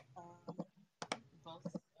 Both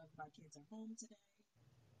of my kids are home today.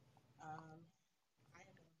 Um, I am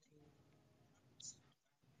on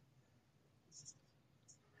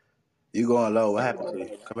a You going low. What so happened to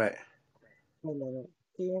you? Come back. wait a minute.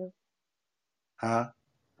 Can you hear me? Huh?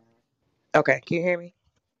 Okay, can you hear me?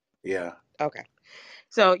 Yeah. Okay.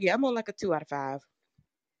 So yeah, I'm on like a 2 out of 5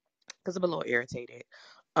 because I'm a little irritated.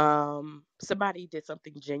 Somebody did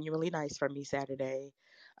something genuinely nice for me Saturday.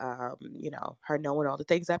 Her knowing all the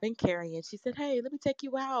things I've been carrying. She said, "Hey, let me take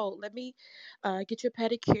you out. Let me get you a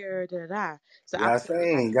pedicure." Da da da. So I Yeah, I was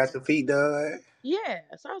thinking, like, seen. Got your feet done. yeah.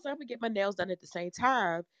 So I was like, I'm gonna get my nails done at the same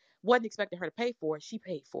time. Wasn't expecting her to pay for it. She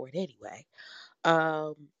paid for it anyway.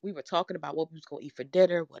 We were talking about what we was gonna eat for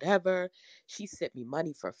dinner, whatever. She sent me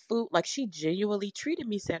money for food. Like she genuinely treated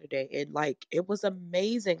me Saturday, and like it was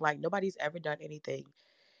amazing. Like nobody's ever done anything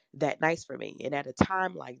that nice for me. And at a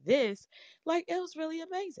time like this, like it was really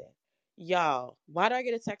amazing. Y'all, why did I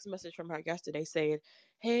get a text message from her yesterday saying,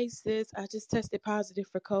 "Hey sis, I just tested positive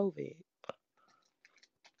for COVID."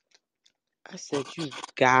 I said, "You've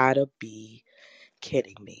gotta be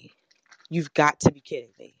kidding me. You've got to be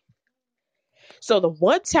kidding me." So the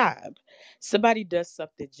one time somebody does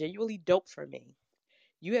something genuinely dope for me,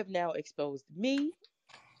 you have now exposed me,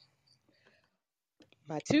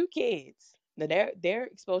 my 2 kids. Now their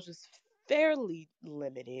exposure is fairly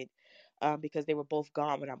limited, because they were both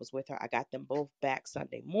gone when I was with her. I got them both back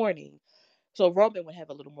Sunday morning. So Roman would have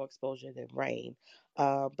a little more exposure than Rain.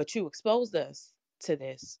 But you exposed us to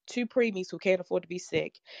this. 2 preemies who can't afford to be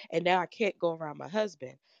sick. And now I can't go around my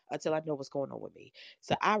husband until I know what's going on with me.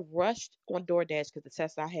 So I rushed on DoorDash because the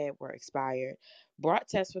tests I had were expired. Brought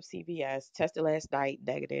tests from CVS. Tested last night,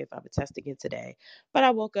 negative. I'm going to test again today. But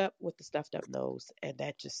I woke up with the stuffed up nose, and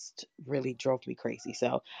that just really drove me crazy.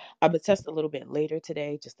 So I'm going to test a little bit later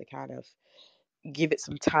today just to kind of give it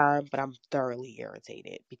some time, but I'm thoroughly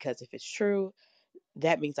irritated because if it's true,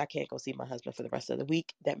 that means I can't go see my husband for the rest of the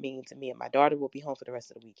week. That means me and my daughter will be home for the rest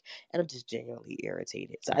of the week. And I'm just genuinely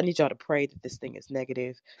irritated. So I need y'all to pray that this thing is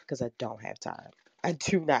negative because I don't have time. I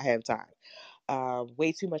do not have time.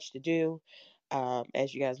 Way too much to do.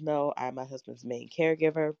 As you guys know, I'm my husband's main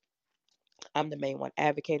caregiver. I'm the main one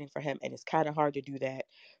advocating for him, and it's kind of hard to do that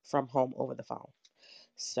from home over the phone.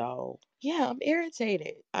 So yeah, I'm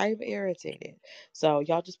irritated. I'm irritated. So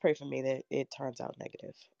y'all just pray for me that it turns out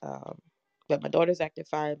negative. But my daughter's acting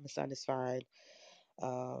fine. My son is fine.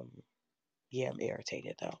 Um, yeah, I'm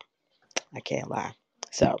irritated though. I can't lie.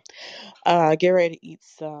 So get ready to eat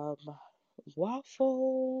some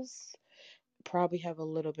waffles. Probably have a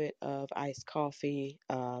little bit of iced coffee.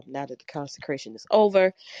 Now that the consecration is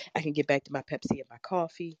over, I can get back to my Pepsi and my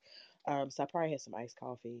coffee. So I probably have some iced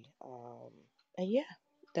coffee. And yeah,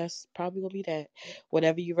 that's probably gonna be that.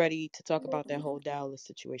 Whenever you're ready to talk about that whole Dallas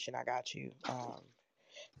situation, I got you.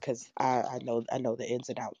 Because I know the ins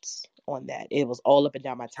and outs on that. It was all up and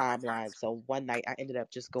down my timeline. So one night I ended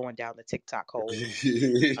up just going down the TikTok hole,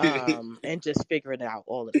 and just figuring out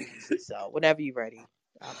all of the pieces. So whenever you're ready,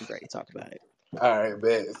 I'll be ready to talk about it. All right,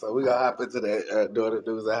 man. So we gonna hop into that daughter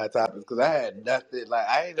news and hot topics because I had nothing. Like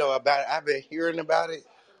I didn't know about it. I've been hearing about it,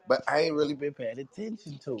 but I ain't really been paying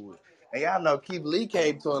attention to it. And y'all know Keith Lee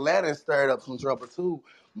came to Atlanta and stirred up some trouble too.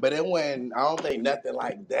 But it went, I don't think nothing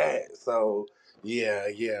like that. So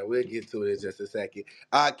yeah, we'll get to it in just a second.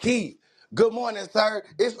 Keith, good morning, sir.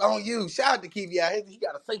 It's on you. Shout out to Keith. Yeah, he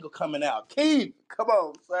got a single coming out. Keith, come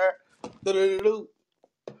on, sir. Do-do-do-do.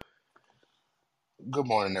 Good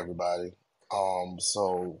morning, everybody.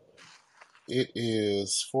 So it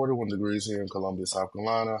is 41 degrees here in Columbia, South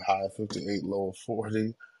Carolina. High 58, low of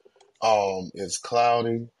 40. It's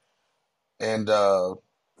cloudy, and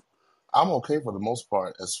I'm okay for the most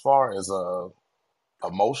part. As far as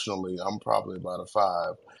emotionally, I'm probably about a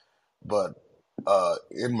 5, but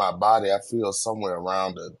in my body, I feel somewhere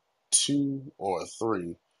around a 2 or a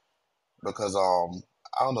 3 because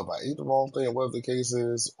I don't know if I ate the wrong thing, whatever the case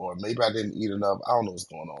is, or maybe I didn't eat enough. I don't know what's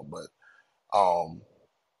going on, but. Um,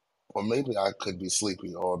 or maybe I could be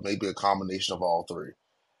sleepy, or maybe a combination of all three.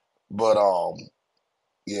 But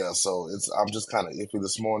yeah. So I'm just kind of iffy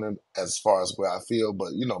this morning as far as where I feel,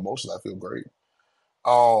 but mostly I feel great.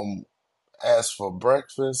 Um, as for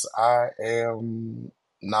breakfast, I am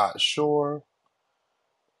not sure.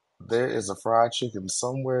 There is a fried chicken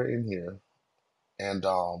somewhere in here, and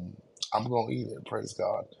I'm gonna eat it. Praise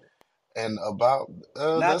God. And about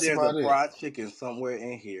Now that's there's a about it. fried chicken somewhere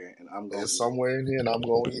in here, and I'm gonna It's eat it. somewhere in here, and I'm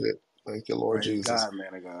gonna eat it. Thank you, Lord Praise Jesus. God,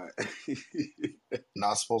 man of God.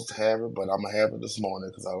 Not supposed to have it, but I'm gonna have it this morning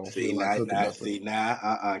because I don't see feel like now, cooking now, nothing. see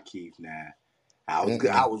now, Keith. Now, I was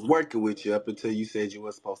good. I Mm-mm. was working with you up until you said you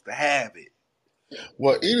were supposed to have it.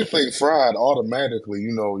 Well, anything fried automatically,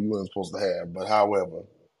 you weren't supposed to have. But however,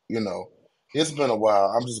 you know, it's been a while.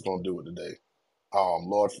 I'm just gonna do it today.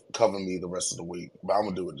 Lord, cover me the rest of the week, but I'm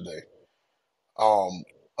gonna do it today. Um,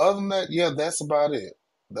 other than that, yeah, that's about it.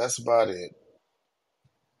 That's about it.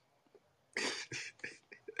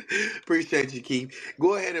 Appreciate you, Keith.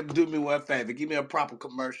 Go ahead and do me one favor. Give me a proper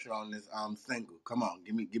commercial on this single. Come on,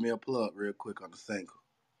 give me a plug real quick on the single.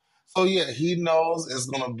 So yeah, he knows it's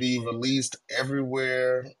gonna be released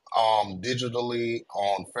everywhere, digitally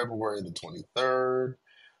on February the 23rd.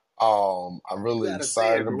 I'm You really gotta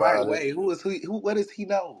say it excited the right about it. way. Who is who? What is he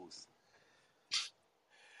knows?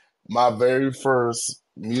 My very first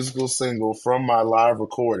musical single from my live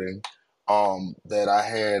recording that I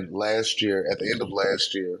had last year at the end of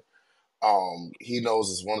last year. He knows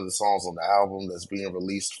is one of the songs on the album that's being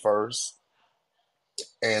released first,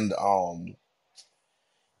 and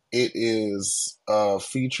it is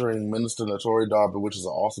featuring Minister Notori Darby, which is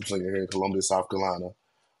an awesome singer here in Columbia, South Carolina,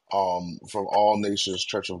 from All Nations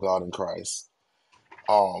Church of God in Christ.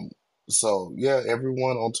 Um, so yeah,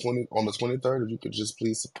 everyone on the 23rd, if you could just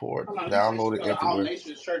please support, Hold on, you said download you it go to All everywhere.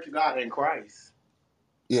 Nations Church of God in Christ.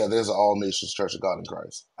 Yeah, there's an All Nations Church of God in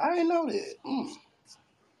Christ. I didn't know that.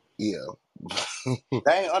 Yeah.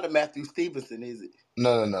 That ain't under Matthew Stevenson, is it?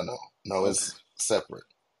 No. Okay. It's separate,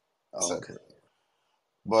 Okay. separate.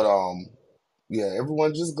 But yeah,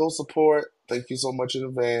 everyone just go support. Thank you so much in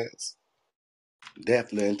advance.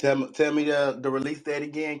 Definitely. And tell me the release date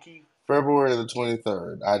again, Keith. February the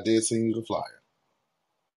 23rd. I did send you the flyer.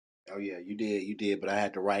 Oh yeah, you did, but I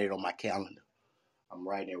had to write it on my calendar. I'm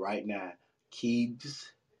writing it right now.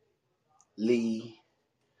 Keith's Lee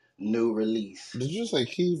new release. Did you say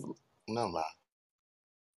Keith? No, man.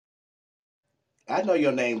 I know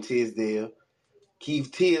your name, Tisdale.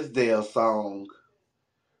 Keith Tisdale song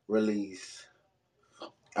release.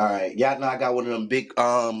 All right, y'all know I got one of them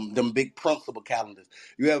big principal calendars.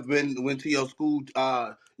 You ever went to your school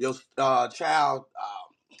your child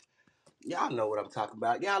y'all know what I'm talking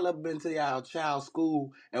about. Y'all ever been to y'all child's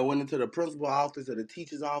school and went into the principal office or the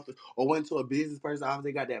teacher's office or went to a business person's office?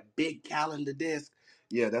 They got that big calendar desk.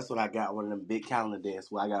 Yeah, that's what I got. One of them big calendar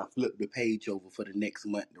desks where I got to flip the page over for the next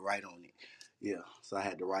month to write on it. Yeah, so I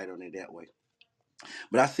had to write on it that way.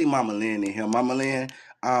 But I see Mama Lynn in here. Mama Lynn,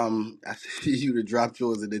 I see you to drop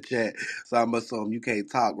yours in the chat. So I'm assuming you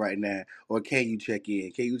can't talk right now. Or can you check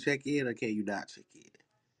in? Can you check in or can you not check in?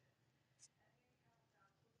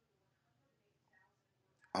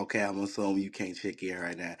 Okay, I'm assuming you can't check in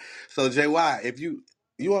right now. So JY, if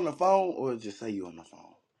you on the phone or just say you on the phone?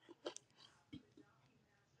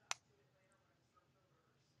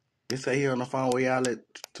 Just say here on the phone where y'all at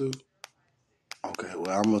too. Okay,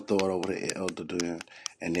 well I'm gonna throw it over to Elder then,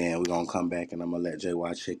 and then we're gonna come back and I'm gonna let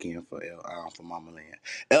JY check in for Mama Lynn.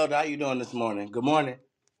 Elder, how you doing this morning? Good morning.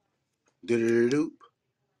 Do.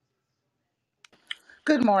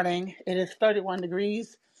 Good morning. It is 31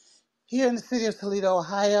 degrees here in the city of Toledo,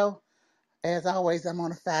 Ohio. As always, I'm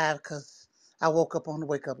on a 5 because I woke up on the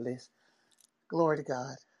wake up list. Glory to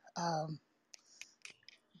God. Um,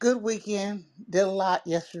 Good weekend. Did a lot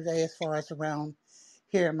yesterday as far as around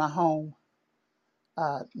here in my home.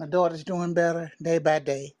 My daughter's doing better day by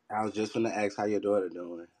day. I was just gonna ask how your daughter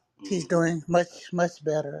doing. She's doing much, much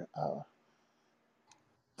better.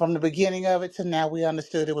 From the beginning of it to now, we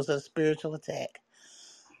understood it was a spiritual attack.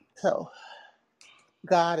 So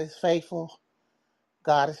God is faithful.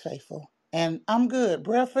 God is faithful. And I'm good.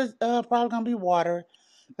 Breakfast probably gonna be water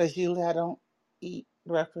because usually I don't eat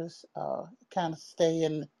breakfast. Kind of stay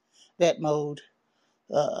in that mode.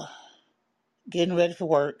 Uh, Getting ready for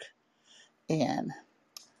work, and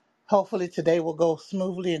hopefully today will go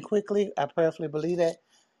smoothly and quickly. I prayerfully believe that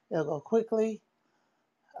it'll go quickly.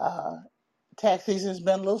 Uh, Tax season's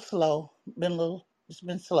been a little slow. It's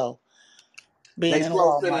been slow being They in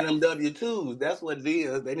slow sending Walmart. them W-2s. That's what it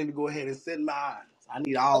is. They need to go ahead and send mine. I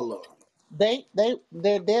need all of them.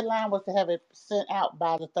 Their deadline was to have it sent out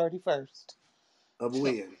by the 31st. Of So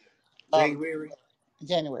when? of January?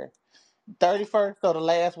 January. 31st, so the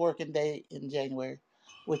last working day in January,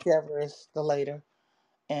 whichever is the later.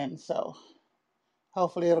 And so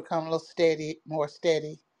hopefully it'll come a little steady, more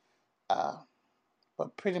steady. Uh,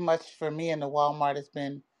 but pretty much for me in the Walmart, it's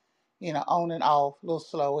been, on and off, a little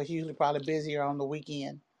slow. It's usually probably busier on the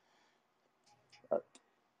weekend. But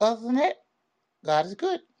other than that, God is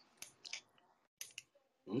good.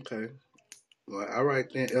 Okay. Well, all right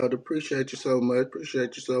then, Elder. Appreciate you so much.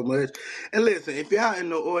 Appreciate you so much. And listen, if y'all in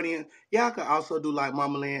the audience, y'all can also do like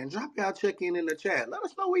Mama Land. Drop y'all check-in the chat. Let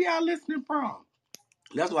us know where y'all listening from.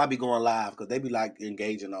 That's why I be going live, because they be like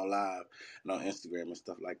engaging on live and on Instagram and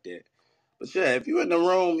stuff like that. But yeah, if you in the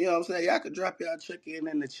room, you know what I'm saying, y'all can drop y'all check-in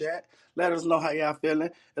the chat. Let us know how y'all feeling.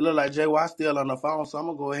 It look like JY still on the phone, so I'm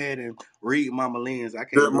going to go ahead and read Mama Lynn's. I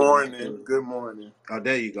can't Good do it like morning. that. Good morning. Oh,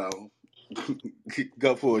 there you go.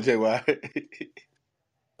 Go for it, JY.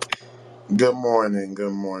 Good morning.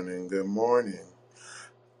 Good morning. Good morning.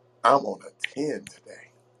 I'm on a 10 today.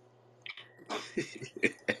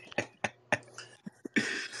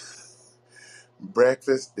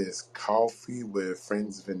 Breakfast is coffee with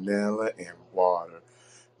Friends vanilla and water.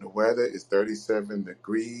 The weather is 37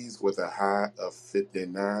 degrees with a high of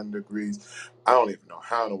 59 degrees. I don't even know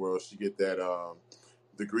how in the world she get that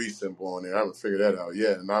degree symbol on there. I haven't figured that out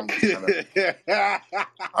yet. And I'm just kind of,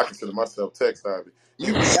 I consider myself tech savvy.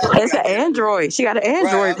 You forgot you It's got an Android. Android. She got an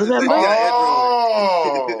Right, I Android. was just say Remember? she got Android.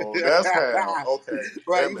 Oh, that's how. Okay,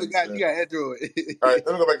 Right, that you makes forgot you sense. got Android. All right,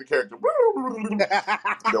 let me go back to character.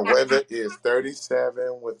 The weather is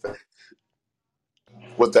 37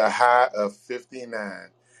 with a high of 59.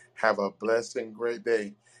 Have a blessed and great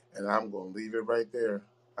day. And I'm going to leave it right there.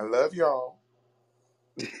 I love y'all.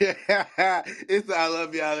 It's I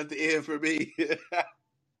love y'all at the end for me.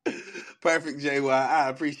 Perfect, JY. I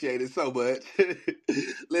appreciate it so much.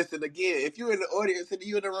 Listen, again, if you're in the audience and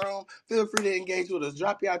you're in the room, feel free to engage with us.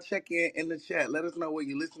 Drop y'all check-in in the chat. Let us know where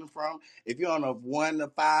you're listening from. If you're on a 1 to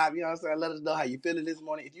 5, you know what I'm saying? Let us know how you feeling this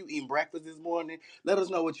morning. If you eating breakfast this morning, let us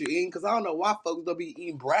know what you're eating. Because I don't know why folks don't be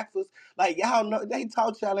eating breakfast. Like, y'all know, they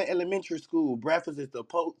taught y'all in elementary school, breakfast is the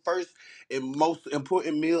first and most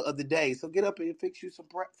important meal of the day. So get up and fix you some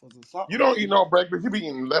breakfast or You something. don't eat no breakfast. You be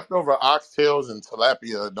eating leftover oxtails and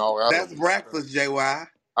tilapia, dog. I don't That's be. breakfast, JY.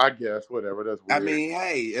 I guess, whatever. That's I weird. mean,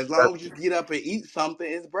 hey, as That's, long as you get up and eat something,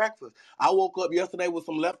 it's breakfast. I woke up yesterday with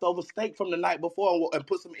some leftover steak from the night before and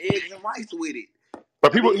put some eggs and rice with it.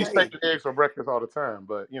 but I people mean, eat steak hey. and eggs for breakfast all the time.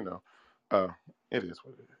 But, uh, it is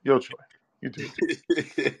what it is. Your choice. You do it.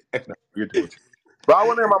 No, you do it. But I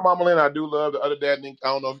want to hear my mama Lynn. I do love the other dad. I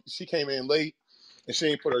don't know if she came in late and she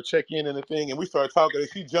ain't put her check in and the thing, and we started talking. And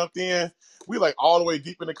she jumped in. We like all the way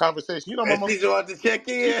deep in the conversation. You know, And mama, she wanted to check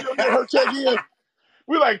she in. still get her check in.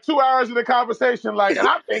 We like 2 hours in the conversation, like, and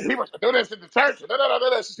I think people should do this in the church. Da, da, da, da,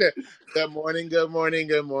 da. She said, "Good morning, good morning,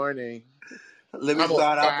 good morning." Let me I'm on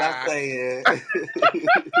start off by fire. saying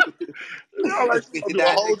You know, like it's she gonna do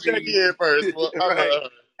a 59 whole check degrees. in first. Well, I Right. love her.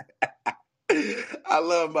 I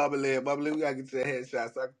love Mama Lynn. Mama Lynn, we gotta get you a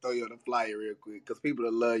headshot so I can throw you on the flyer real quick because people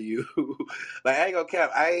will love you. Like I ain't gonna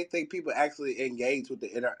cap. I ain't think people actually engage with the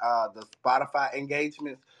Spotify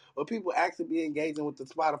engagements, but people actually be engaging with the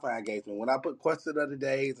Spotify engagement. When I put question of the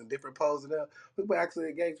days and different posts in there, people actually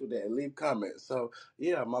engage with that and leave comments. So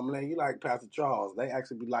yeah, Mama Lynn, you like Pastor Charles. They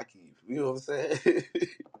actually be liking you. You know what I'm saying?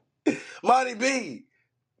 Monty B,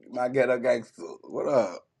 my ghetto gangster. What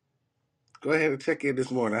up? Go ahead and check in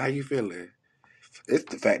this morning. How you feeling? It's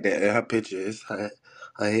the fact that in her picture, it's her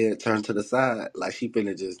head turned to the side, like she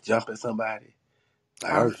finna just jump at somebody.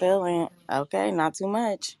 Like I'm her, feeling okay. Not too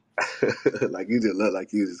much. like you just look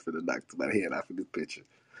like you just finna knock somebody's head off in this picture.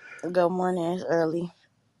 Good morning. It's early.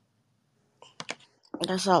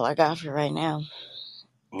 That's all I got for right now.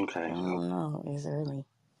 I Okay, don't know. It's early.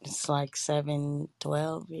 It's like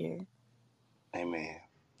 7:12 here. amen.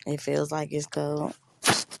 It feels like it's cold.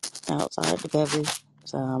 outside the Beverly.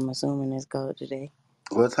 So I'm assuming it's cold today.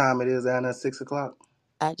 What time it is down at 6 o'clock?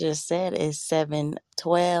 I just said it's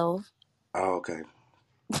 7:12. Oh, okay.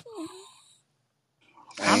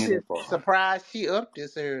 I I'm ain't that just far. surprised she up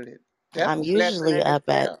this early. That's I'm a blessing usually in up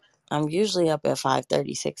at itself. I'm usually up at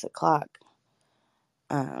 5:30, 6 o'clock.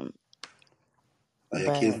 Um, Are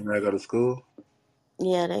your kids but gonna go to school?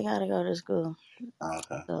 yeah, they gotta go to school. Oh,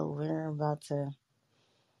 okay. So we're about to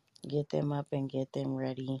get them up and get them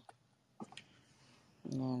ready.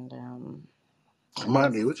 And yeah.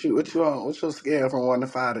 Monday, what you on? What's your scale from 1 to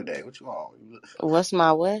 5 today? What you on? What's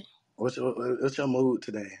my what? What's your mood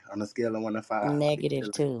today on a scale of 1 to 5? How you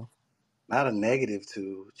feeling? -2. Not a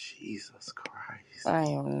 -2. Jesus Christ. I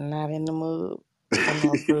am not in the mood for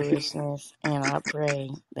no foolishness, and I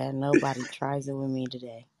pray that nobody tries it with me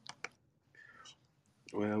today.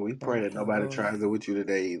 Well, we pray Thank that the nobody Lord. tries it with you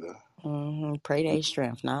today either. Pray their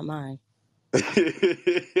strength, not mine,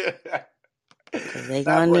 because they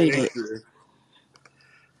Not gonna pray need that it. shit.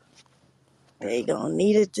 They gonna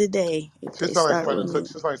need it today if She they sound like start somebody with took. me.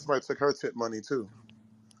 She sound like somebody took her tip money too.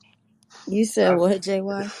 You said what,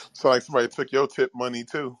 JY? So like somebody took your tip money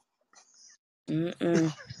too.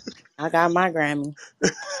 Mm-mm. I got my Grammy.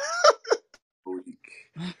 Week.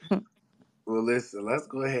 Well, listen, let's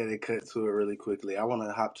go ahead and cut to it really quickly. I want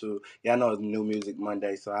to hop to, yeah, I know it's New Music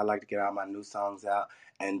Monday, so I like to get all my new songs out.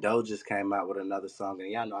 And Doe just came out with another song,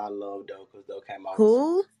 and y'all know I love Doe because Doe came out with a song.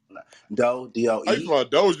 Who? Doe, I used D-O-E. to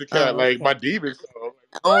want Doja Cat, Oh, like okay. my demon song.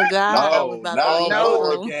 Oh What? God, I was No, about to not Oh leave this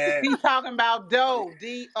Lord. Doja room. Cat. He talking about Doe,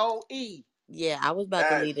 D-O-E. Yeah, I was about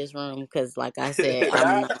to Not, leave this room because, like I said,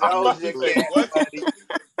 I'm not not I in the thought you Doja say mood. Cat, what? buddy.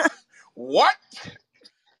 What?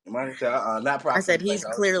 Money said, not I properly said play he's Doja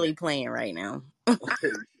clearly playing right now.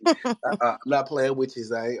 Cat. I'm not playing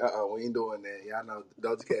witches, eh? We ain't doing that. Y'all know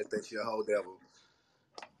Doja Cat thinks she a whole devil.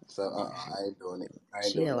 So, I ain't doing it. I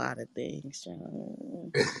ain't She doing a it. lot of things.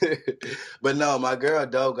 Child. But no, my girl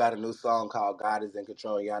Doe got a new song called "God Is in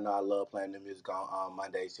Control." Y'all know I love playing the music on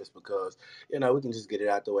Mondays just because we can just get it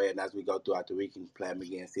out the way, and as we go throughout the week, we can play them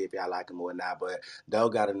again, see if y'all like them or not. But Doe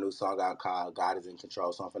got a new song out called "God Is in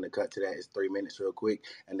Control," so I'm finna cut to that. It's 3 minutes, real quick,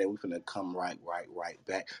 and then we finna come right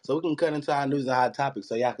back, so we can cut into our news and hot topics,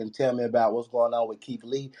 so y'all can tell me about what's going on with Keith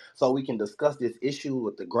Lee, so we can discuss this issue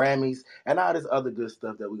with the Grammys and all this other good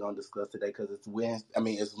stuff that we're gonna discuss today because it's Wednesday. I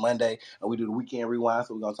mean, it's Monday and we do the weekend rewind.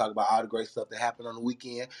 So we're gonna talk about all the great stuff that happened on the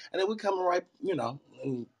weekend, and then we coming right,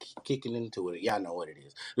 and kicking into it. Y'all know what it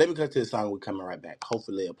is. Let me cut to the song. We're coming right back.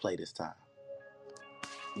 Hopefully, it'll play this time.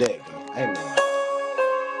 There you go. Amen.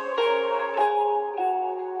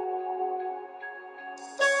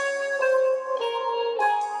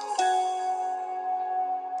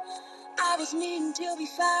 I was needing to be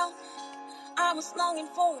found. I was longing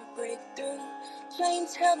for a breakthrough.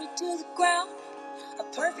 Chains held me to the ground. A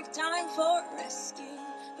perfect time for rescue,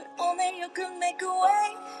 but only you could make a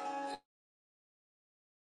way.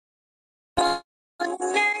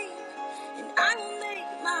 Name, and I will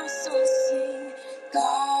make my soul sing.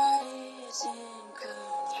 God is in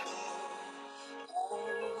control.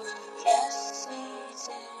 Oh, yes, He's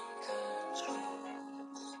in control.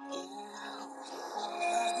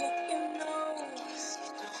 Yeah, you know,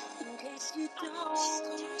 in case you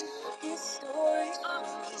don't, His story's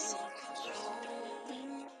always in control.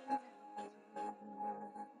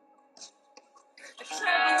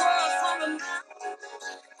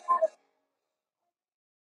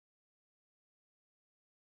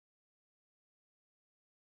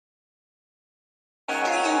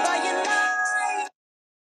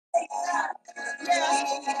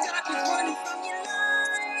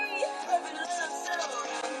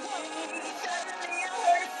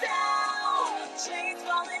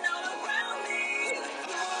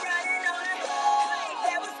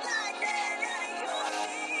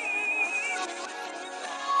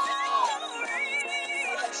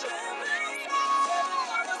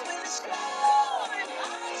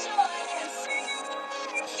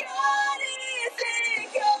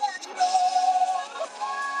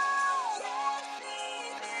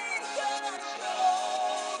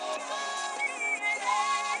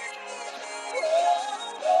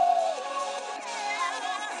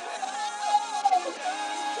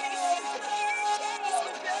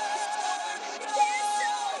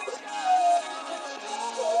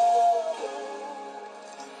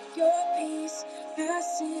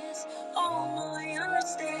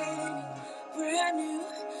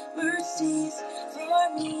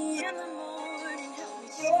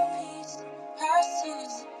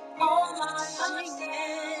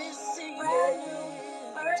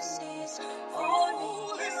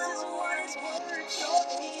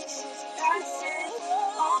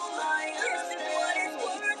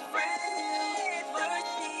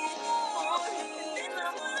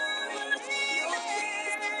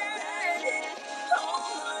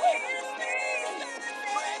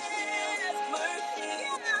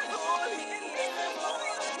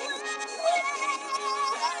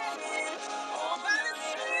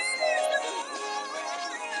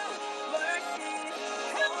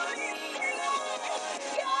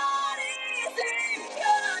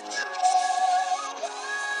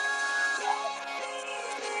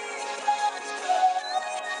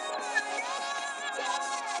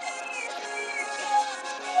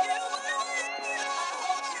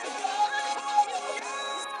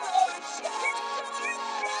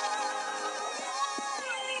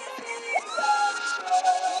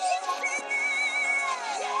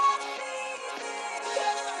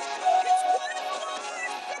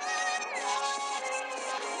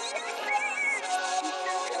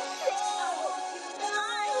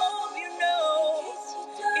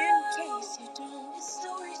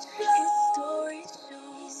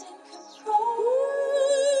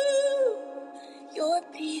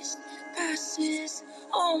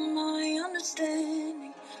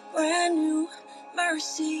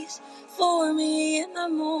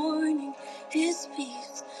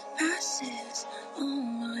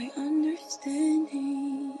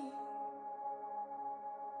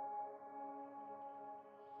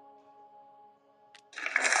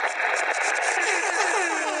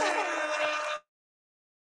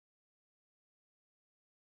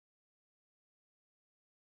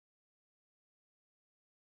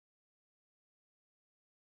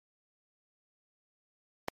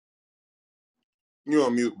 You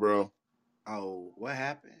on mute, bro. Oh, what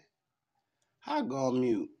happened? How I go on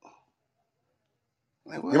mute?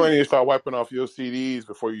 Like You might what? need to start wiping off your CDs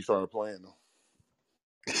before you start playing them.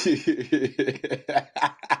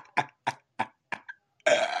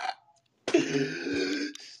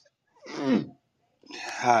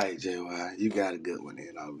 Hi, JY. You got a good one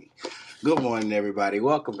in on me. Good morning, everybody.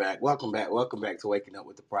 Welcome back. Welcome back. Welcome back to Waking Up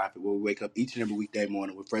with the Prophet, where we wake up each and every weekday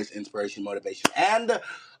morning with fresh inspiration, motivation, and a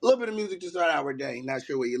little bit of music to start our day. Not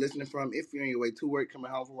sure where you're listening from. If you're on your way to work,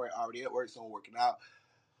 coming home from work, already at work, someone working out.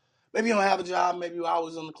 Maybe you don't have a job. Maybe you're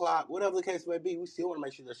always on the clock. Whatever the case may be, we still want to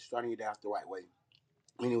make sure that you're starting your day off the right way.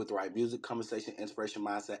 Meaning with the right music, conversation, inspiration,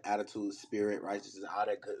 mindset, attitude, spirit, righteousness, all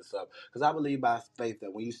that good stuff. Because I believe by faith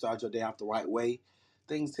that when you start your day off the right way,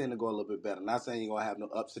 things tend to go a little bit better. Not saying you're going to have no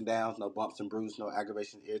ups and downs, no bumps and bruises, no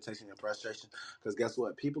aggravation, irritation, and frustration. Because guess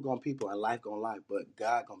what? People going to people and life going to life. But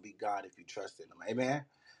God going to be God if you trust in him. Amen?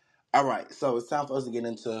 All right. So it's time for us to get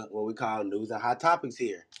into what we call news and hot topics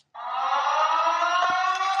here.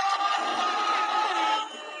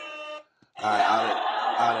 All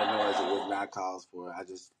that noise it was not cause for. I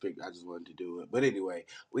just wanted to do it. But anyway,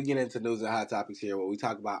 we get into news and hot topics here where we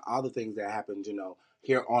talk about all the things that happened,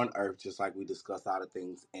 here on earth, just like we discussed all the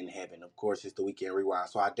things in heaven. Of course, it's the weekend rewind.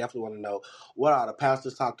 So I definitely want to know what all the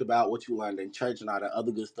pastors talked about, what you learned in church and all that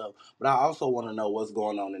other good stuff. But I also want to know what's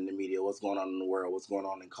going on in the media, what's going on in the world, what's going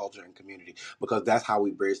on in culture and community, because that's how we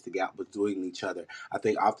bridge the gap between each other. I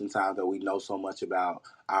think oftentimes that we know so much about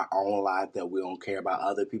our own life that we don't care about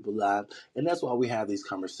other people's lives. And that's why we have these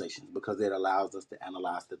conversations, because it allows us to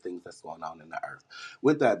analyze the things that's going on in the earth.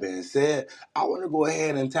 With that being said, I want to go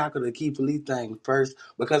ahead and tackle the Keith Lee thing first,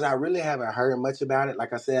 because I really haven't heard much about it.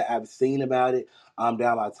 Like I said, I've seen about it down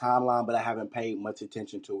my timeline, but I haven't paid much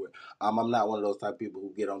attention to it. I'm not one of those type of people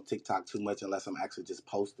who get on TikTok too much unless I'm actually just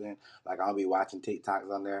posting. Like, I'll be watching TikToks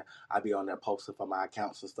on there. I'll be on there posting for my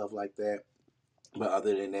accounts and stuff like that. But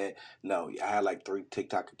other than that, no. I had like 3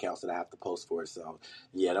 TikTok accounts that I have to post for. So,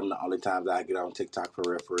 yeah, them the only times I get on TikTok for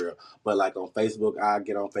real, for real. But like on Facebook, I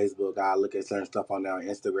get on Facebook. I look at certain stuff on there on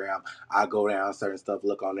Instagram. I go down certain stuff,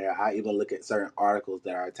 look on there. I even look at certain articles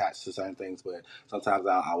that are attached to certain things. But sometimes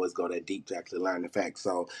I'll always go that deep to actually learn the facts.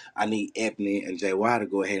 So I need Anthony and JY to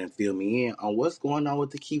go ahead and fill me in on what's going on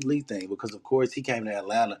with the Keith Lee thing. Because, of course, he came to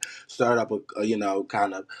Atlanta, started up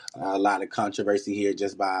kind of a lot of controversy here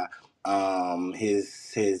just by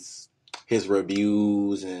his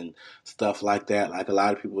reviews and stuff like that. Like, a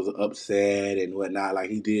lot of people was upset and whatnot. Like,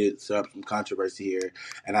 he did stir up some controversy here,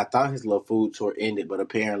 and I thought his little food tour ended, but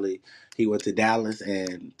apparently he went to Dallas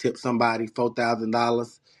and tipped somebody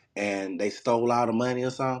 $4,000 and they stole all the money or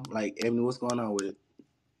something. Like, Ebony, what's going on with it?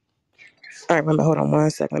 All right, remember, hold on 1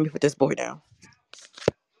 second. Let me put this boy down.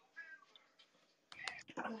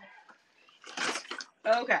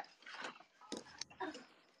 Okay.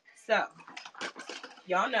 So,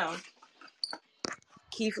 y'all know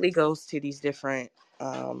Keith Lee goes to these different,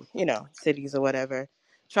 cities or whatever,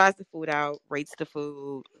 tries the food out, rates the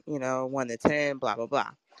food, 1 to 10, blah, blah,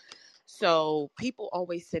 blah. So people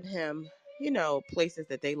always send him, places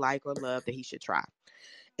that they like or love that he should try.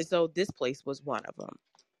 And so this place was one of them.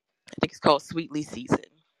 I think it's called Sweetly Seasoned.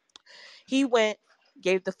 He went,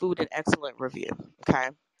 gave the food an excellent review.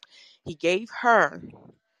 Okay. He gave her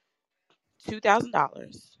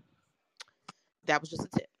 $2,000. That was just a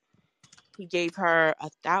tip. He gave her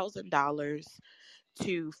 $1,000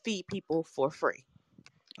 to feed people for free.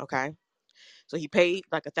 Okay. So he paid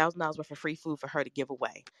like $1,000 worth of free food for her to give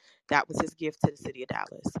away. That was his gift to the city of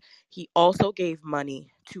Dallas. He also gave money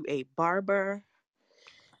to a barber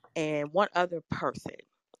and one other person.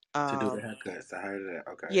 To do the haircuts. I heard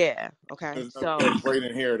that. Okay. Yeah. Okay. So There's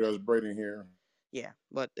braiding hair. There's braiding hair. yeah,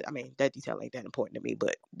 but I mean that detail ain't that important to me.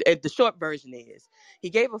 But the short version is he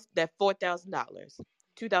gave her that $4,000.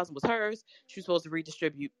 2,000 was hers. She was supposed to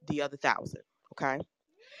redistribute the other 1,000. Okay.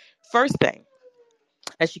 First thing,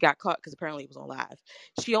 as she got caught because apparently it was on live.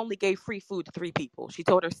 She only gave free food to 3 people. She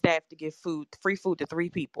told her staff to give free food to 3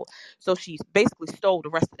 people. So she basically stole the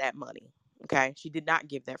rest of that money. Okay. She did not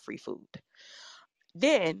give that free food.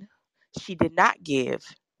 Then she did not give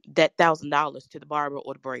that $1,000 to the barber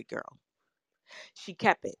or the braid girl. She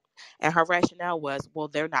kept it. And her rationale was, well,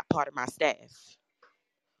 they're not part of my staff.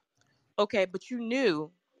 Okay, but you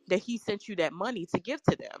knew that he sent you that money to give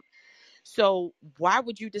to them. So why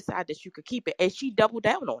would you decide that you could keep it? And she doubled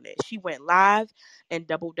down on it. She went live and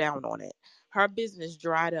doubled down on it. Her business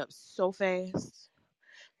dried up so fast.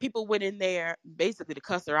 People went in there basically to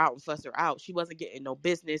cuss her out and fuss her out. She wasn't getting no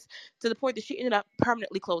business, to the point that she ended up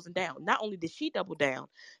permanently closing down. Not only did she double down,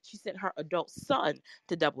 she sent her adult son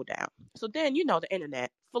to double down. So then, the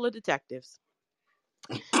internet, full of detectives.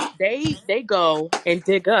 They go and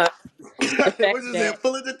dig up the fact We're just here that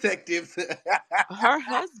full of detectives. her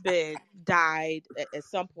husband died at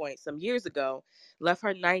some point some years ago, left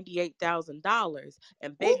her $98,000,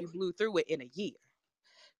 and Whoop, baby blew through it in a year.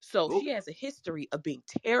 So whoop. she has a history of being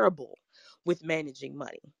terrible with managing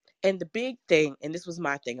money. And the big thing, and this was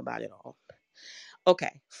my thing about it all.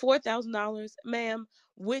 Okay, $4,000, ma'am,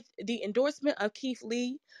 with the endorsement of Keith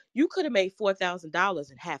Lee, you could have made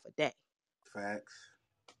 $4,000 in half a day. Facts.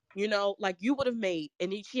 You know, like you would have made,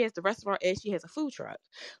 and then she has the restaurant and she has a food truck.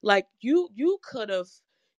 Like you could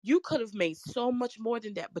have made so much more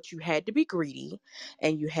than that, but you had to be greedy,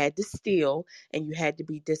 and you had to steal, and you had to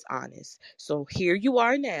be dishonest. So here you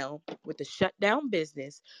are now with the shutdown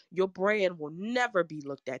business. Your brand will never be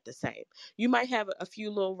looked at the same. You might have a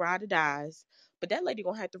few little ride or dies, but that lady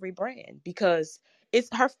gonna have to rebrand because it's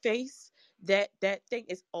her face. That thing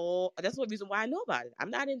is all. That's the reason why I know about it. I'm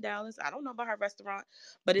not in Dallas. I don't know about her restaurant,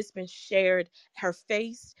 but it's been shared. Her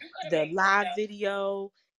face, the live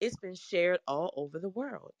video, it's been shared all over the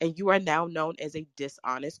world. And you are now known as a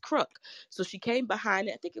dishonest crook. So she came behind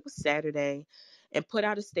it, I think it was Saturday, and put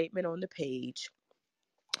out a statement on the page.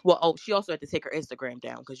 Well, oh, she also had to take her Instagram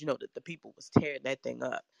down because you know that the people was tearing that thing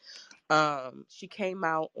up. She came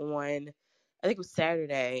out on, I think it was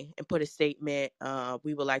Saturday, and put a statement.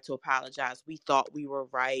 We would like to apologize. We thought we were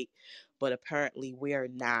right, but apparently we're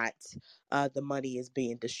not. The money is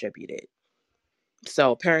being distributed.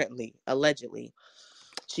 So apparently, allegedly,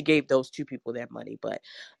 she gave those two people their money, but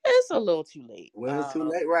it's a little too late. Well, it's too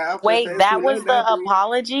late, right? I was just Wait, saying it's too that was late now, the Bree.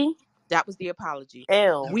 apology? That was the apology.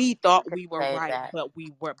 Ew. We She thought could we were say right, that. but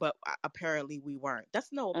we were, but apparently we weren't.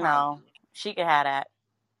 That's no No, apology. she could have that.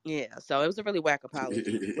 Yeah, so it was a really whack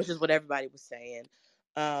apology, which is what everybody was saying.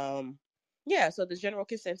 Um, yeah, so the general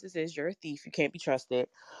consensus is you're a thief, you can't be trusted,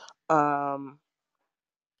 um,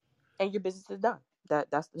 and your business is done.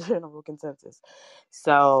 That's the general consensus.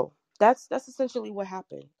 So that's essentially what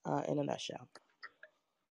happened in a nutshell.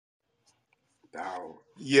 Dog.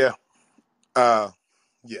 Yeah. Uh,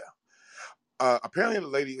 yeah. Apparently, the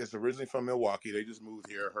lady is originally from Milwaukee. They just moved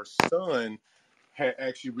here. Her son had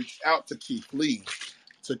actually reached out to Keith Lee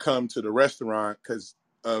to come to the restaurant because,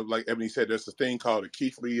 like Ebony said, there's a thing called a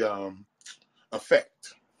Keith Lee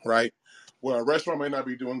effect, right? Where a restaurant may not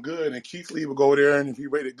be doing good, and Keith Lee will go there, and if he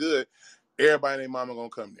rated good, everybody and their mama gonna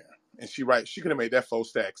come there. And she could have made that 4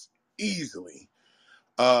 stacks easily.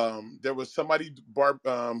 There was somebody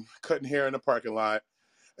cutting hair in the parking lot,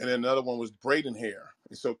 and then another one was braiding hair.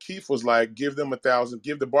 And so Keith was like, give them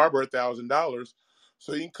give the barber $1,000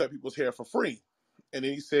 so he can cut people's hair for free. And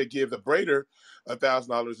then he said, give the braider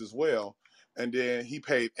 $1,000 as well. And then he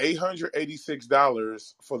paid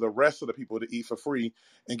 $886 for the rest of the people to eat for free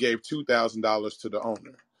and gave $2,000 to the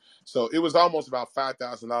owner. So it was almost about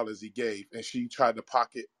 $5,000 he gave, and she tried to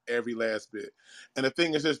pocket every last bit. And the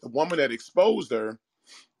thing is this, the woman that exposed her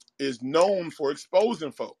is known for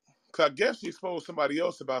exposing folk. Cause I guess she exposed somebody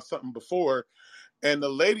else about something before, and the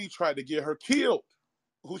lady tried to get her killed,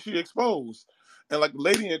 who she exposed. And like the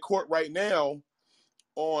lady in court right now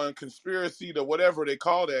on conspiracy to whatever they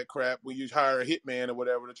call that crap when you hire a hitman or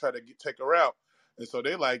whatever to try to take her out. And so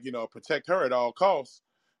they like, protect her at all costs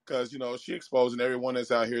because, she exposing everyone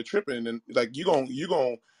that's out here tripping. And like, you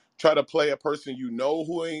gonna try to play a person,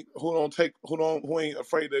 who ain't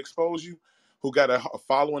afraid to expose you, who got a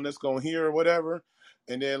following that's gonna hear or whatever.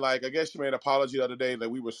 And then like, I guess she made an apology the other day that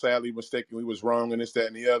we were sadly mistaken. We was wrong and this, that,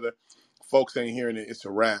 and the other. Folks ain't hearing it. It's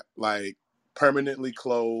a wrap. Like permanently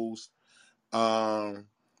closed,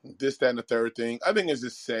 this, that, and the third thing. I think it's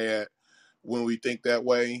just sad when we think that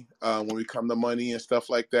way, when we come to money and stuff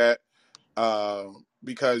like that,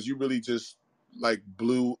 because you really just like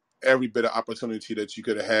blew every bit of opportunity that you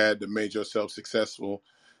could have had to make yourself successful,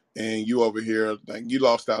 and you over here like you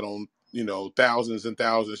lost out on thousands and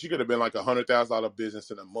thousands. You could have been like $100,000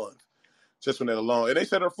 business in a month just from that alone. And they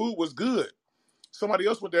said her food was good. Somebody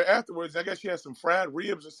else went there afterwards. I guess she had some fried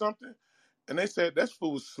ribs or something, and they said that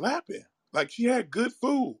food was slapping. Like she had good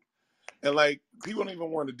food. And like people don't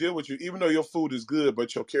even want to deal with you, even though your food is good,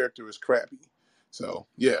 but your character is crappy. So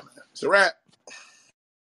yeah, man, it's a wrap.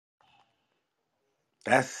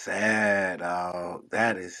 That's sad, dog.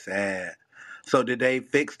 That is sad. So did they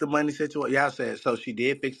fix the money situation? Y'all said so. She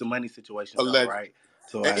did fix the money situation, though, Allegedly. right?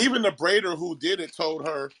 So And I even the braider who did it told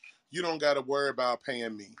her, "You don't got to worry about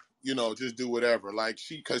paying me. Just do whatever." Like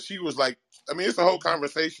because she was like, I mean, it's a whole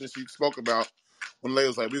conversation she spoke about when the lady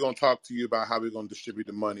was like, we're going to talk to you about how we're going to distribute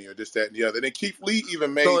the money or this, that, and the other. And then Keith Lee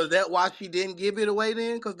even So made, is that why she didn't give it away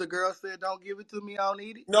then? Because the girl said, "Don't give it to me. I don't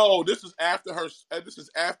need it." no, this is after her, this is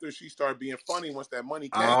after she started being funny once that money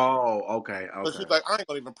came. Oh, okay, So okay. she's like, I ain't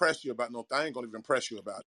going to even press you about no, I ain't going to even press you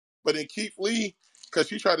about it. But then Keith Lee, because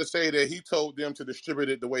she tried to say that he told them to distribute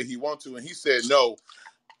it the way he wanted to, and he said no.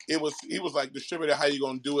 He was like, distribute it how you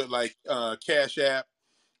gonna do it, like Cash App,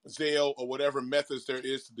 Zelle, or whatever methods there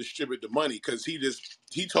is to distribute the money. Because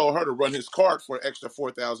he told her to run his card for an extra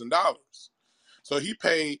 $4,000. So he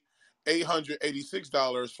paid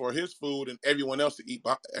 $886 for his food and everyone else to eat.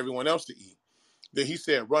 Then he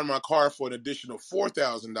said, run my card for an additional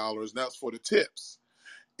 $4,000, and that's for the tips.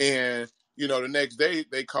 And the next day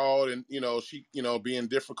they called, and she being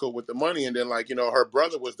difficult with the money, and then like her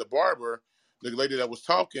brother was the barber, the lady that was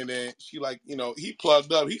talking, and she like he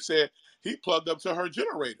plugged up. He said he plugged up to her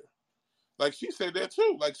generator. Like she said that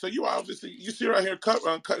too. Like, so you obviously you see her out here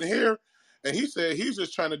cutting hair, and he said he's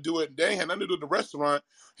just trying to do it. They had nothing to do with the restaurant.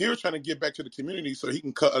 He was trying to give back to the community so he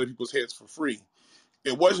can cut other people's heads for free.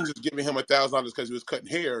 It wasn't just giving him $1,000 because he was cutting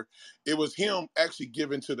hair. It was him actually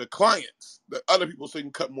giving to the clients, the other people, so he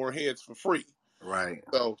can cut more heads for free. Right.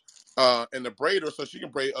 So, and the braider, so she can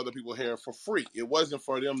braid other people's hair for free. It wasn't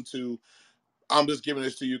for them to, I'm just giving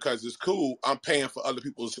this to you because it's cool. I'm paying for other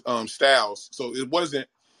people's styles. So it wasn't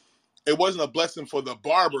a blessing for the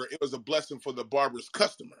barber. It was a blessing for the barber's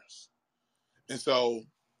customers. And so,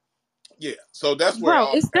 yeah. So that's where Bro,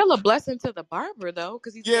 all it's that. still a blessing to the barber though,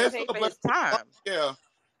 because he's Yeah, getting it's still paid a for blessing his for the barber. time. Yeah,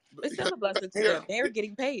 It's because still a blessing to hair. them. They're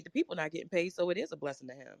getting paid. The people not getting paid, so it is a blessing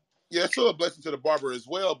to him. Yeah, it's still a blessing to the barber as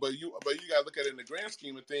well, but you gotta look at it in the grand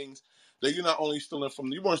scheme of things. That you're not only stealing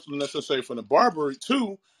from, you weren't stealing necessarily from the barber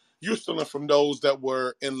too. You're stealing from those that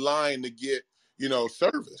were in line to get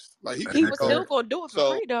service. Like He was still gonna do it for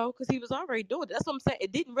so free though, because he was already doing it. That's what I'm saying.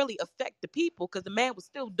 It didn't really affect the people because the man was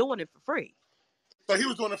still doing it for free. so he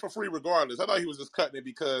was doing it for free regardless. I thought he was just cutting it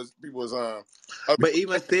because people was other But people.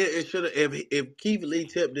 even still, it should have. If Keith Lee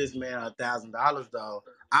tipped this man $1,000 though,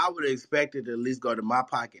 I would have expected to at least go to my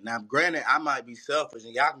pocket. Now, granted, I might be selfish,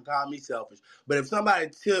 and y'all can call me selfish. But if somebody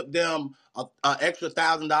tipped them a extra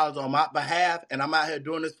 $1,000 on my behalf, and I'm out here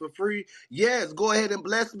doing this for free, yes, go ahead and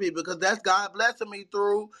bless me because that's God blessing me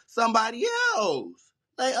through somebody else.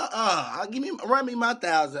 Like, run me my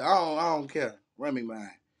 1,000. I don't care. Run me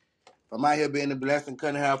mine. If I'm out here being a blessing,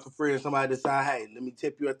 cutting hair for free, and somebody decide, hey, let me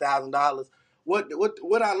tip you $1,000.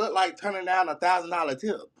 What I look like turning down $1,000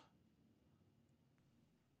 tip?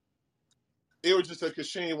 It was just because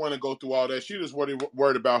she didn't want to go through all that. She was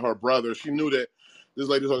worried about her brother. She knew that this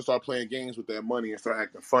lady was going to start playing games with that money and start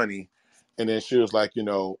acting funny. And then she was like,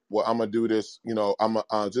 well, I'm going to do this. I'm going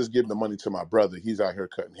to just give the money to my brother. He's out here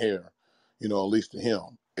cutting hair, at least to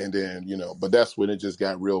him. And then, but that's when it just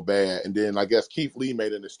got real bad. And then I guess Keith Lee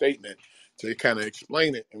made a statement to kind of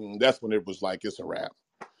explain it. And that's when it was like, it's a wrap.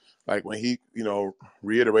 Like when he,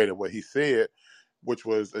 reiterated what he said, which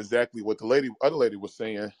was exactly what the other lady was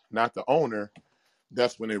saying, not the owner.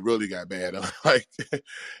 That's when it really got bad. Like,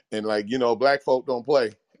 and like black folk don't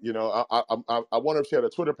play. I wonder if she had a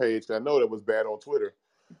Twitter page. 'Cause I know that was bad on Twitter.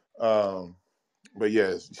 But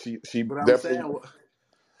yes, she But I'm definitely. saying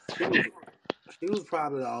she was she was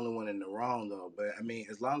probably the only one in the wrong though. But I mean,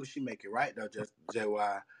 as long as she make it right though, just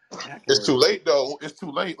JY, I can't It's wait too to see. late though. It's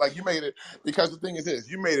too late. Like you made it because the thing is this: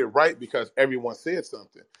 you made it right because everyone said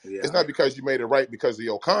something. It's Yeah, not because you made it right because of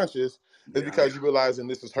your conscience. It's yeah, because you realizing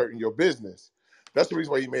this is hurting your business. That's the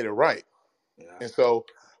reason why you made it right. yeah, And so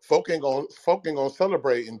folk ain't gonna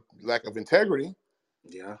celebrate in lack of integrity.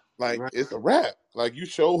 yeah. You're Like right. it's a rap. Like you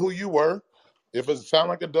show who you were. If it sound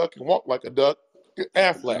like a duck and walk like a duck, get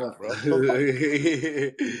Aflac, bro.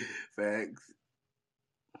 Somebody. Facts.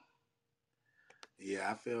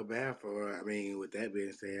 Yeah, I feel bad for her. I mean, with that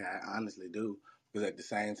being said, I honestly do. Because at the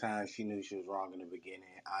same time, she knew she was wrong in the beginning.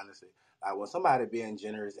 Honestly, like when somebody being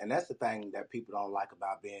generous, and that's the thing that people don't like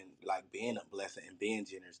about being a blessing and being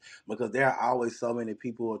generous. Because there are always so many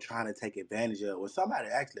people who are trying to take advantage of. When somebody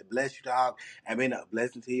actually bless you, dog, and being a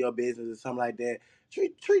blessing to your business or something like that,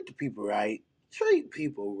 treat the people right. Treat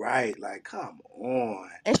people right. Like, come on.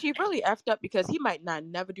 And she really effed up because he might not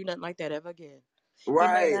never do nothing like that ever again. He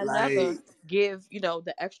might Right. not never Like, give,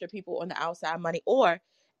 the extra people on the outside money. Or,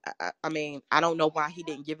 I mean, I don't know why he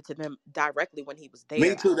didn't give it to them directly when he was me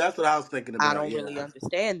there. too. That's what I was thinking I about. don't really Yeah.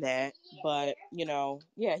 understand that. But,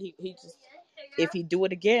 yeah, he just, if he do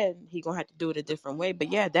it again, he going to have to do it a different way.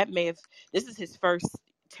 But yeah, this is his first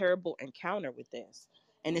terrible encounter with this.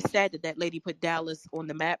 And it's sad that lady put Dallas on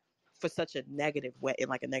the map for such a negative way, in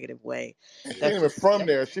like a negative way. And she ain't That's even just from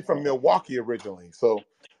there. She from Milwaukee originally. So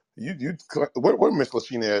Where Miss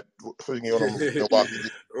Lashina at so you can get on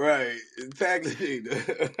Milwaukee? Right, exactly.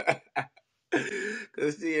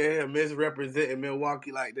 Cause she in here misrepresenting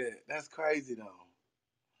Milwaukee like that. That's crazy though.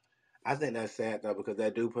 I think that's sad though because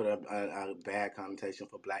that do put a bad connotation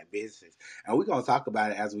for black businesses, and we're gonna talk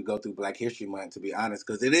about it as we go through Black History Month. To be honest,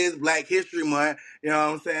 because it is Black History Month. You know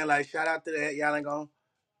what I'm saying? Like shout out to that. Y'all ain't gonna.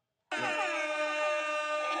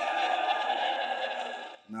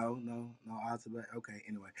 No, Alphabet. Okay,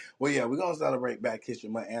 anyway. Well, yeah, we're gonna celebrate Black History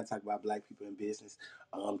Month and talk about Black people in business,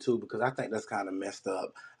 too, because I think that's kind of messed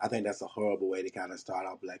up. I think that's a horrible way to kind of start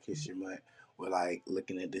off Black History Month with like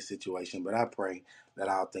looking at this situation. But I pray that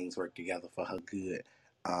all things work together for her good.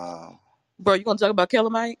 Um, Bro, you gonna talk about Killer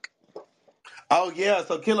Mike? Oh yeah,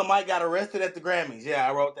 so Killer Mike got arrested at the Grammys. Yeah,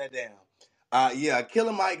 I wrote that down. Yeah,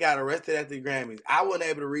 Killer Mike got arrested at the Grammys. I wasn't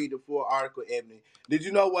able to read the full article, Ebony. Did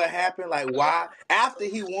you know what happened? Like why? After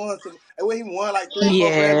he won some, when he won like 3 or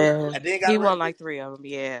 4 Grammys, Yeah, and then got he won arrested. like three of them.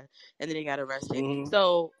 Yeah, and then he got arrested. Mm-hmm.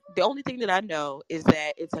 So the only thing that I know is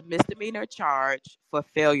that it's a misdemeanor charge for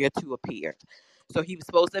failure to appear. So he was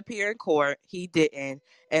supposed to appear in court, he didn't,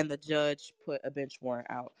 and the judge put a bench warrant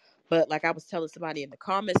out. But like I was telling somebody in the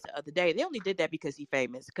comments the other day, they only did that because he's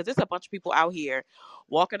famous. Because there's a bunch of people out here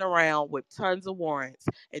walking around with tons of warrants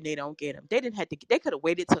and they don't get them. They didn't have to. They could have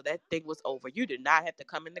waited till that thing was over. You did not have to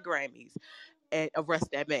come in the Grammys and arrest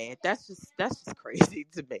that man. That's just crazy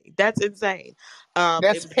to me. That's insane. It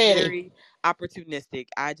That's was petty. very opportunistic.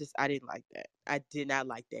 I didn't like that. I did not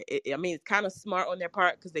like that. I mean, it's kind of smart on their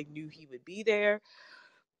part because they knew he would be there,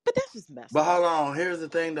 but that's just But messed hold up. on, here's the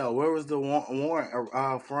thing though. Where was the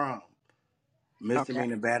warrant from? Okay,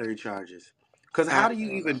 Misdemeanor battery charges. Because I how do you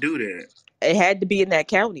don't know. even do that? It had to be in that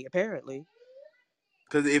county apparently.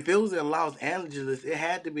 Because if it was in Los Angeles, it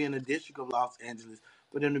had to be in the District of Los Angeles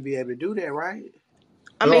for them to be able to do that, right?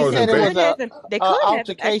 I No, mean, it They was they in said it was could Vegas. have him. They a could have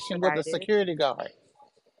him altercation with a extradited. security guard.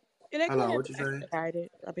 Yeah, they Hold could on, have what him you say? extradited.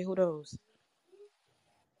 I mean, who knows?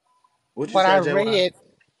 What you What I say, Jay? read,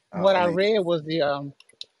 Oh, what I I mean, read was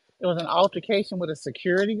it was an altercation with a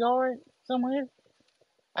security guard somewhere.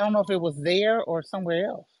 I don't know if it was there or somewhere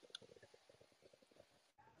else.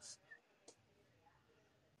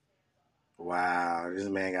 wow, this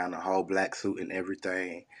man got in a whole black suit and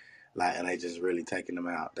everything, like, and they just really taking him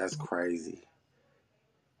out. That's crazy.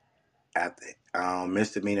 After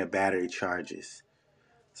misdemeanor battery charges.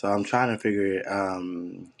 So I'm trying to figure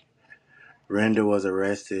it. Render was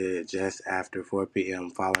arrested just after 4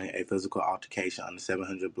 p.m. following a physical altercation on the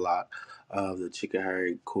 700 block of the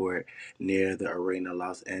Chickahurry Court near the arena,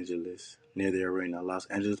 Los Angeles. Near the arena, Los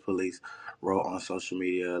Angeles police wrote on social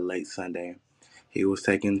media late Sunday. He was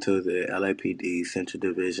taken to the LAPD Central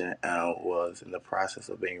Division and was in the process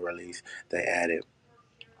of being released. They added.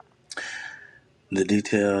 The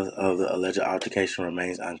details of the alleged altercation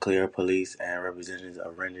remains unclear. Police and representatives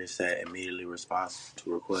of Render said immediately response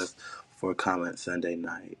to requests for comment Sunday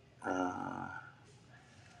night.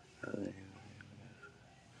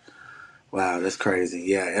 Wow, that's crazy.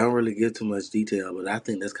 Yeah, I don't really give too much detail, but I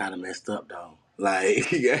think that's kind of messed up, though.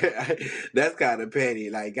 Like, yeah, that's kind of petty.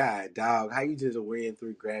 Like, God, dog, how you just win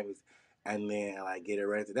 3 Grammys and then like get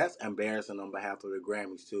arrested? That's embarrassing on behalf of the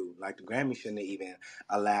Grammys too. Like, the Grammys shouldn't have even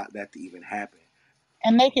allowed that to even happen.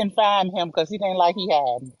 And they can find him because it ain't like he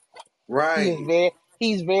had. Right.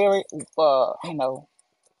 He's very, you know,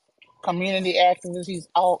 community activist. He's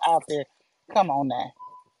all out there. Come on now,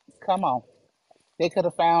 come on. They could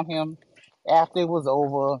have found him after it was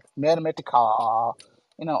over, met him at the car,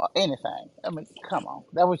 you know, anything. I mean, come on.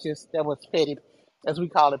 That was petty, as we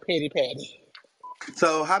call it, petty patty.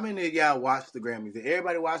 So, how many of y'all watched the Grammys? Did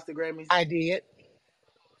everybody watch the Grammys? I did.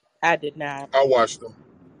 I did not. I watched them.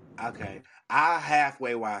 Okay. I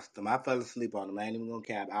halfway watched them. I fell asleep on them. I ain't even gonna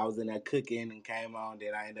cap. I was in there cooking and came on,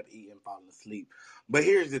 then I ended up eating and falling asleep. But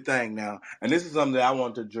here's the thing now, and this is something that I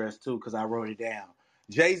want to address too, because I wrote it down.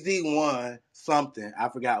 Jay-Z won something. I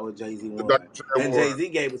forgot what Jay-Z The won. Dr. Dre And Award. Jay-Z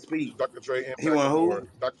gave a speech. Dr. Dre He Impact won who? Award.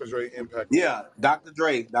 Dr. Dre Impact Award. Yeah, Dr.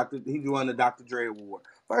 Dre. He won the Dr. Dre Award.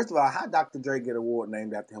 First of all, how Dr. Dre get an award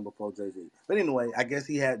named after him before Jay-Z? But anyway, I guess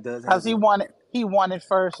does have Because his own. he won it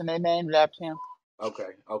first and they named it after him.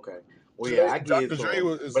 Okay. Well, yeah, Dre, I give Dr. it to Dre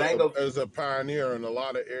him. But I ain't gonna. is a pioneer in a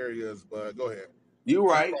lot of areas, but go ahead. You He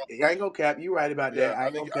right. brought, I ain't gonna cap. You right about yeah, that. I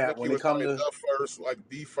ain't gonna I cap. think he When it was come probably to the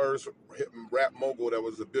first rap mogul that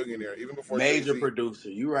was a billionaire, even before Jay major Z. producer,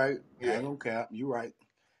 you right. I Yeah, ain't gonna cap. You right.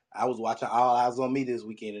 I was watching All Eyes on Me this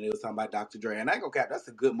weekend, and it was talking about Dr. Dre. And I ain't gonna cap, that's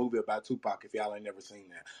a good movie about Tupac. If y'all ain't never seen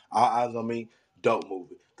that, All Eyes on Me, dope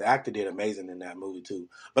movie. The actor did amazing in that movie too.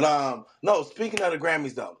 But no, speaking of the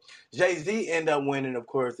Grammys though, Jay-Z ended up winning, of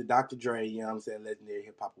course, the Dr. Dre, you know what I'm saying, legendary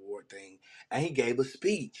hip hop award thing, and he gave a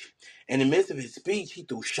speech. In the midst of his speech, he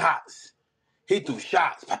threw shots. He threw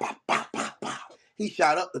shots. Pop, pop, pop, pop, pop. He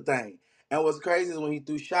shot up the thing. And what's crazy is when he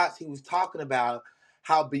threw shots, he was talking about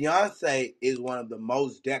how Beyonce is one of the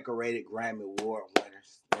most decorated Grammy Award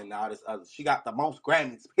winners and all this other. She got the most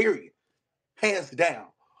Grammys, period. Hands down.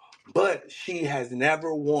 But she has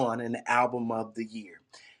never won an album of the year.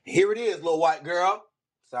 Here it is, little white girl.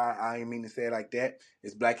 Sorry, I didn't mean to say it like that.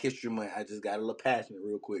 It's Black History Month. I just got a little passionate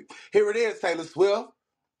real quick. Here it is, Taylor Swift.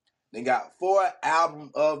 They got 4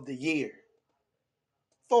 album of the year.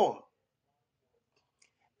 4.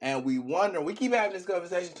 And we keep having this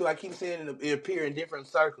conversation too. I keep seeing it appear in different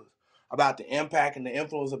circles about the impact and the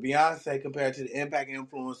influence of Beyonce compared to the impact and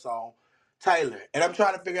influence on Taylor. And I'm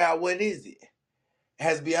trying to figure out what is it.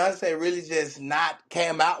 Has Beyonce really just not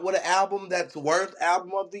came out with an album that's worth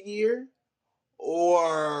album of the year?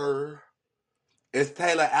 Or is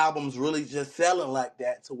Taylor albums really just selling like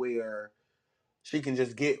that to where she can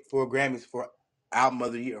just get 4 Grammys for album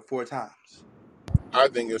of the year 4 times? I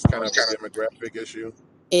think it's kind of a demographic issue,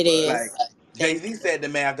 It but Like is. Thank Jay-Z you. said the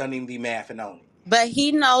math don't even be mathing on it. But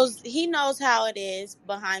he knows how it is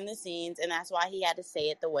behind the scenes, and that's why he had to say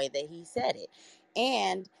it the way that he said it.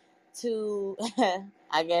 And to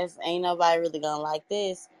I guess ain't nobody really gonna like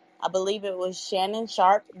this. I believe it was Shannon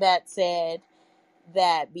Sharp that said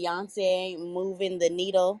that Beyonce ain't moving the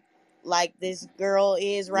needle like this girl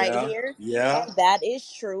is right Yeah, here. yeah. And that is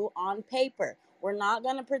true on paper. We're not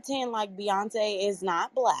gonna pretend like Beyonce is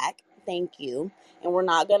not black. Thank you. And we're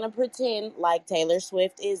not gonna pretend like Taylor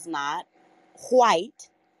Swift is not white.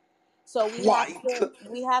 So White.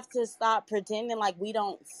 we have to stop pretending like we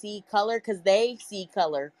don't see color, because they see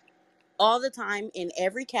color all the time in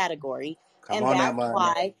every category. Come And on now, that's money.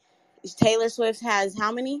 why Taylor Swift has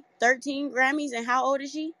how many? 13 Grammys, and how old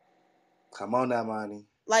is she? Come on now, money.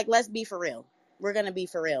 Like, let's be for real. We're gonna be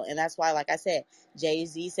for real. And that's why, like I said,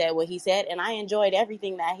 Jay-Z said what he said, and I enjoyed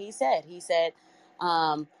everything that he said. He said,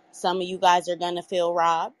 some of you guys are gonna feel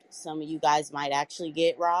robbed, some of you guys might actually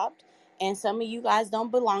get robbed, and some of you guys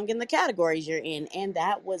don't belong in the categories you're in. And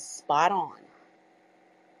that was spot on.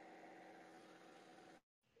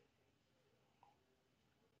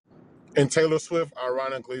 and Taylor Swift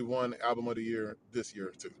ironically won album of the year this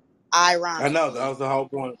year too. I know that Ironically. was the whole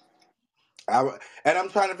point. And I'm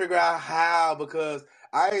trying to figure out how because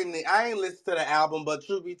I ain't listened to the album, but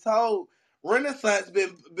truth be told, Renaissance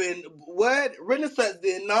been what? Renaissance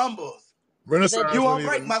did numbers. The You Renaissance wasn't won't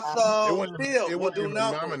break even my soul. it Still will wasn't do even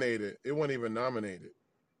numbers. nominated. It wasn't even nominated.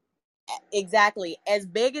 exactly, as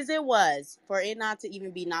big as it was, for it not to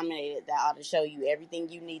even be nominated, that ought to show you everything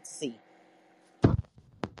you need to see.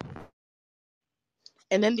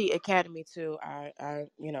 And then the Academy too.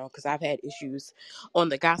 Because I've had issues on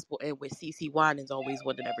the gospel end with CC Winans always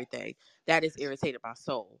winning everything. That has irritated my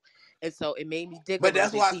soul, and so it made me dig a But little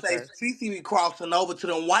that's bit why I say deeper. Cece be crossing over to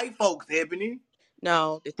them white folks, Ebony.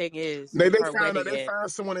 No, the thing is, They with they her found out winning they it,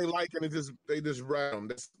 find someone they like and they just write them.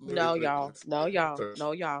 That's literally no, what it y'all, is. no, y'all, So,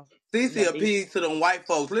 no, y'all. Cece Let me appeals to them white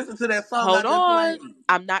folks. Listen to that song I hold just on. played.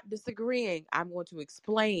 I'm not disagreeing. I'm going to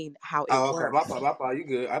explain how it Oh, okay. My works. fault, my fault. You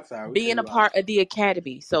good. I'm sorry. We cut Being a you off. part of the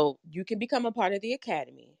Academy, so you can become a part of the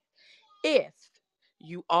Academy if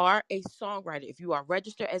you are a songwriter, if you are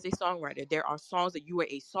registered as a songwriter. There are songs that you are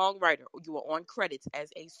a songwriter or you are on credits as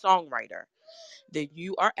a songwriter, then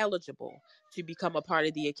you are eligible to become a part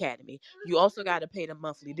of the Academy. You also got to pay the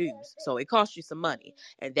monthly dues, so it costs you some money,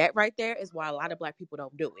 and that right there is why a lot of black people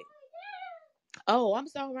don't do it. Oh, I'm a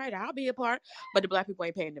songwriter, I'll be a part, but the black people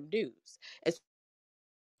ain't paying them dues.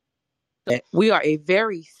 We are a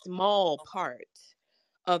very small part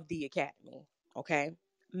of the Academy, okay?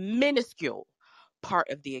 Minuscule part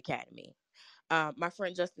of the Academy. My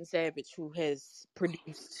friend Justin Savage, who has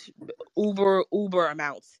produced uber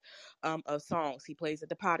amounts of songs. He plays at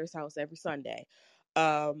the Potter's House every Sunday.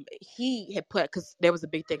 He had put, because there was a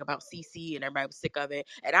big thing about CC and everybody was sick of it,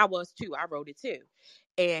 and I was too. I wrote it too,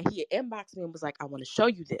 and he had inboxed me and was like, "I want to show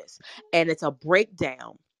you this," and it's a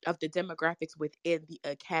breakdown of the demographics within the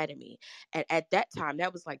Academy. And at that time,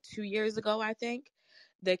 that was like 2 years ago, I think.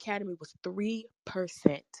 The Academy was 3%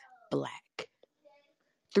 black.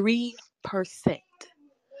 3%.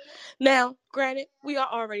 Now, granted, we are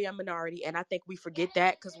already a minority, and I think we forget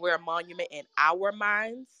that because we're a monument in our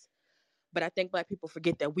minds. But I think black people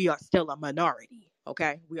forget that we are still a minority.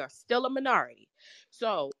 Okay, we are still a minority.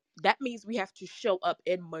 So that means we have to show up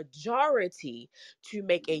in majority to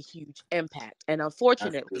make a huge impact. And That's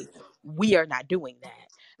unfortunately, good. we are not doing that.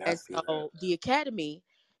 And That's good. so the academy,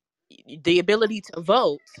 the ability to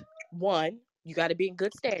vote, one, you got to be in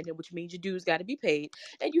good standing, which means your dues got to be paid,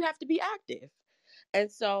 and you have to be active. And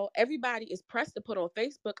so everybody is pressed to put on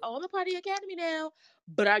Facebook, "Oh, I'm a part of the academy now."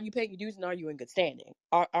 But are you paying your dues and are you in good standing?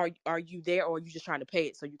 Are you there, or are you just trying to pay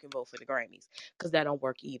it so you can vote for the Grammys? Because that don't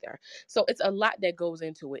work either. So it's a lot that goes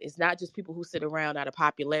into it. It's not just people who sit around out of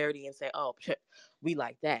popularity and say, "Oh, we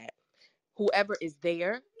like that." Whoever is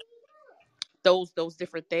there, those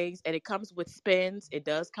different things, and it comes with spins, it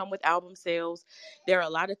does come with album sales. There are a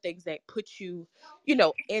lot of things that put you, in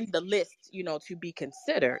the list, to be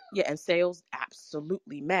considered. Yeah, and sales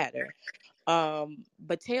absolutely matter.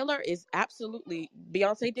 But Taylor is absolutely,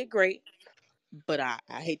 Beyonce did great, but I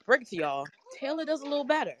hate to break it to y'all, Taylor does a little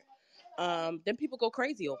better. Then people go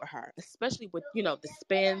crazy over her, especially with the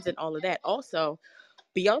spins and all of that. Also,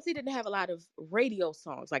 Beyonce didn't have a lot of radio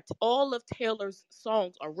songs. Like, all of Taylor's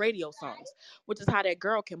songs are radio songs, which is how that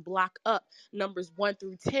girl can block up numbers 1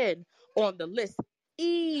 through 10 on the list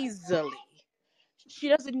easily. She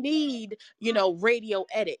doesn't need, radio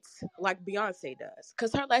edits like Beyonce does,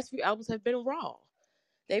 because her last few albums have been raw.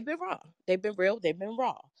 They've been raw. They've been real. They've been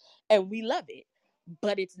raw. And we love it.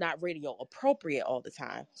 But it's not radio appropriate all the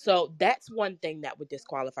time. So that's one thing that would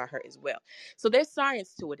disqualify her as well. So there's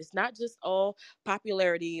science to it. It's not just all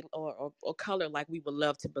popularity or color like we would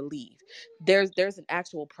love to believe. There's an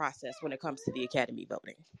actual process when it comes to the Academy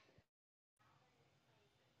voting.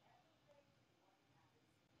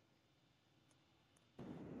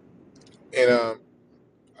 And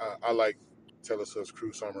I like Taylor Swift's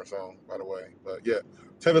 "Cruel Summer" song, by the way. But yeah,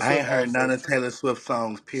 Taylor I Swift ain't heard also none of Taylor Swift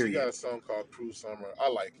songs, she got period. a song called "Cruel Summer." I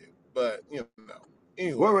like it, but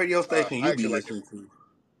anyway, What radio I station you be actually like it. listening to?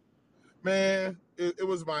 Man, it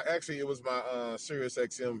was my Sirius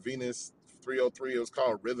XM Venus 303. It was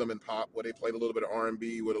called Rhythm and Pop, where they played a little bit of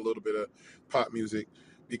R&B with a little bit of pop music.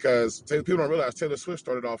 Because people don't realize Taylor Swift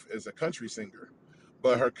started off as a country singer,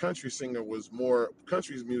 but her country's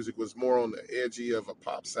music was more on the edgy of a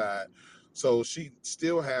pop side. So she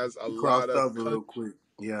still has a You lot crossed of over real quick.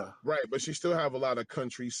 Yeah. right, but she still have a lot of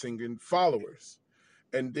country singing followers.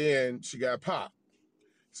 And then she got pop.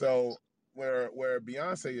 So where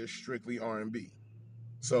Beyonce is strictly R&B.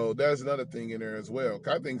 So there's another thing in there as well.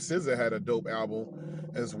 I think SZA had a dope album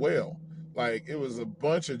as well. Like, it was a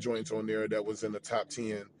bunch of joints on there that was in the top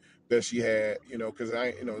 10 that she had, because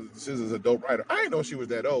SZA's a dope writer. I didn't know she was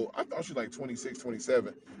that old. I thought she was like 26,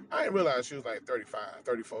 27. I didn't realize she was like 35,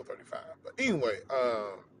 34, 35. But anyway,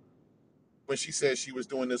 when she said she was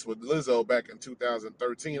doing this with Lizzo back in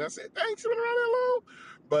 2013, I said, dang, she been around that long?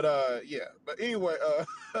 But yeah. But anyway,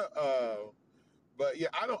 but yeah,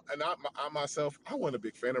 I don't, and I myself, I wasn't a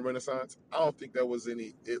big fan of Renaissance. I don't think there was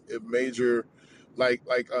any major, like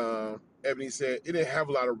Ebony said, it didn't have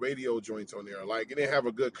a lot of radio joints on there. Like, it didn't have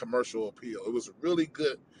a good commercial appeal. It was really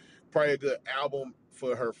good, probably a good album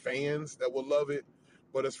for her fans that will love it.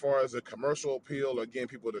 But as far as a commercial appeal, or getting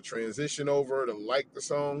people to transition over to like the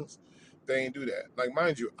songs, they ain't do that. Like,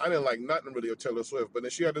 mind you, I didn't like nothing really of Taylor Swift, but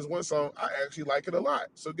then she had this one song, I actually like it a lot.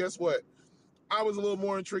 So guess what? I was a little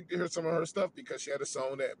more intrigued to hear some of her stuff because she had a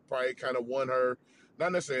song that probably kind of won her,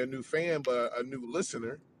 not necessarily a new fan, but a new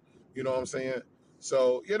listener. You know what I'm saying?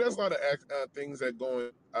 So yeah, there's a lot of things that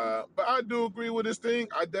going. But I do agree with this thing.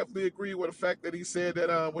 I definitely agree with the fact that he said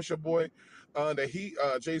that what's your boy, that he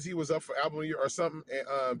Jay-Z was up for album of the year or something,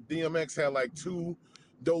 and DMX had like two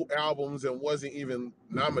dope albums and wasn't even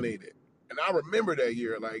nominated. And I remember that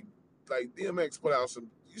year, like DMX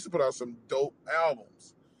used to put out some dope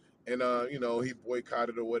albums, and he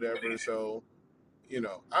boycotted or whatever. So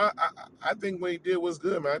I think what he did was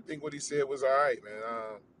good, man. I think what he said was all right, man.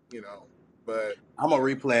 You know, but I'm gonna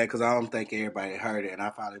replay it because I don't think everybody heard it, and I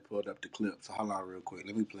finally pulled up the clip. So hold on, real quick.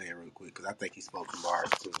 Let me play it real quick because I think he spoke some bars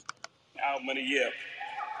too. Album of the year.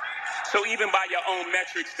 So even by your own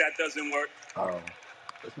metrics, that doesn't work. Oh,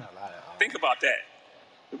 it's not loud at all. Think about that.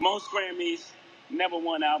 The most Grammys, never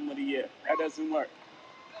won album of the year. That doesn't work.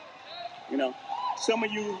 You know, some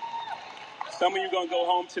of you, gonna go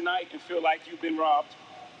home tonight and feel like you've been robbed.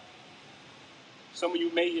 Some of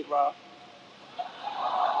you may get robbed.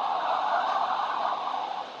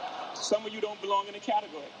 Some of you don't belong in the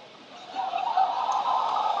category. All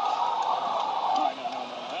right, no,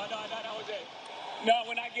 that was it. No,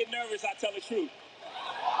 when I get nervous, I tell the truth.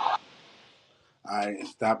 All right,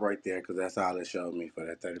 stop right there because that's all it showed me for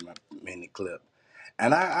that 30-minute clip.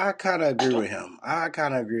 And I kind of agree with him. I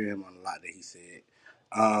kind of agree with him on a lot that he said.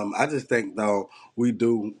 I just think, though, we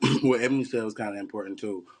do, what Emily said was kind of important,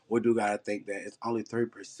 too. we do gotta think that it's only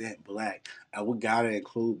 3% black, and we gotta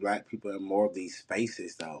include black people in more of these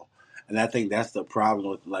spaces, though. And I think that's the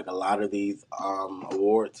problem with like a lot of these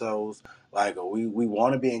award shows. Like we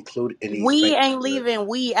want to be included in these We spaces. ain't leaving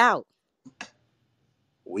we out.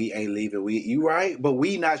 We ain't leaving. We you right, but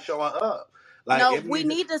we not showing up. Like No, it we means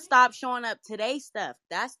need to stop showing up today's stuff.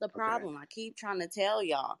 That's the okay. problem. I keep trying to tell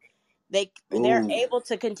y'all. They're Ooh, able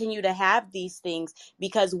to continue to have these things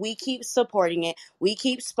because we keep supporting it. We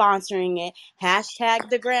keep sponsoring it. Hashtag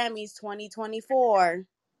the Grammys 2024.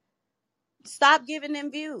 Stop giving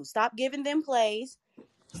them views. Stop giving them plays.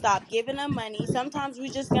 Stop giving them money. Sometimes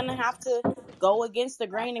we're just gonna have to go against the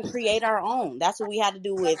grain and create our own. That's what we had to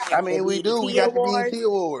do with I the mean we do. We BET got the BET Awards.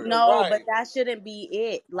 Awards, No, but right? that shouldn't be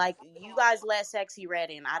it. Like, you guys let Sexy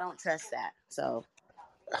Red in. I don't trust that. So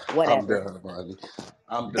I'm whatever. done, buddy.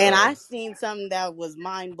 I'm And I done. seen something that was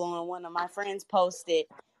mind blowing. One of my friends posted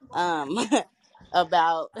um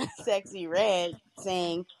about Sexy Red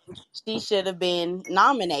saying she should have been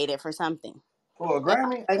nominated for something. For a And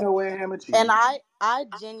Grammy, ain't no way in ham and and cheese. I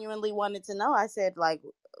genuinely wanted to know. I said, like,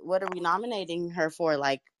 what are we nominating her for?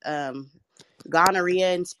 Like,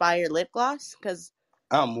 gonorrhea inspired lip gloss?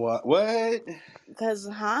 I'm what? What?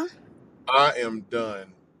 Huh? I am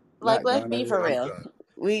done. Like, Not let's be for I'm gonorrhea. real. done.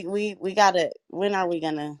 We gotta. When are we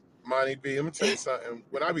gonna Monty B, let me tell you something.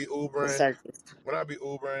 the circus? When I be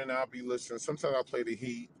Ubering, I'll be listening. Sometimes I play the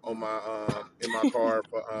Heat on my in my car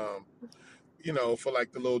for for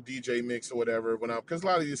like the little DJ mix or whatever. When I because a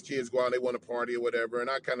lot of these kids go out, they want to party or whatever, and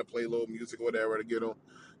I kind of play a little music or whatever to get them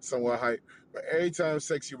somewhat hype. But every time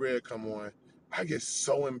Sexy Red come on, I get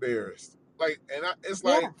so embarrassed. Like, and it's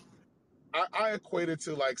Yeah. like I equate it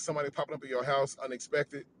to like somebody popping up at your house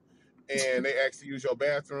unexpected, and they ask to use your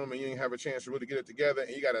bathroom, and you didn't have a chance to really get it together,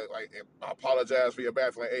 and you gotta like apologize for your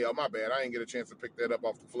bathroom. Like, hey, oh my bad, I didn't get a chance to pick that up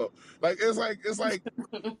off the floor. Like it's like that's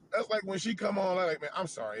like when she come on, like, man, I'm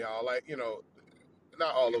sorry, y'all. Like,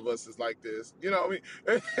 not all of us is like this. You know what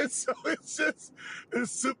I mean? And so it's just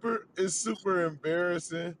it's super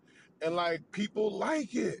embarrassing, and like people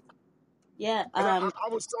like it. Yeah. And I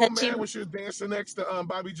was so 'Cause mad when she was dancing next to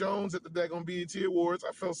Bobby Jones at the daggone BET Awards.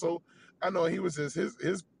 I felt so. I know he was just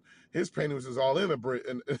his painting was just all in a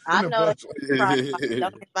I in a know that. bunch. Probably like,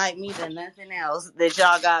 don't invite me to nothing else that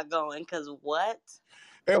y'all got going. Cause what?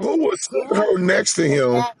 And who was sitting Who her next to is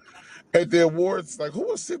him that? at the awards? Like, who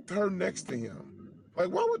was sitting her next to him? Like,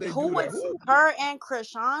 why would they Who do that? was Who? her and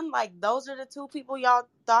Krishan? Like, those are the two people y'all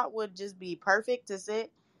thought would just be perfect to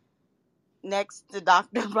sit next to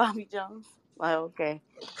Dr. Bobby Jones. Like, okay,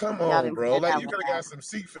 Come y'all on, didn't bro. plan Like, that you one could have out. got some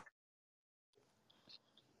seat.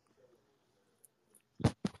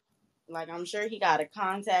 Like, I'm sure he got a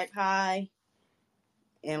contact high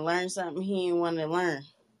and learned something he didn't want to learn.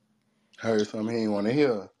 Heard something he ain't want to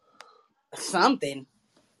hear. Something.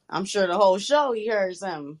 I'm sure the whole show he heard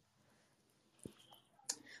something.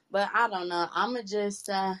 But I don't know. I'ma just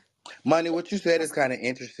Money, what you said is kind of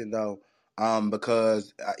interesting though,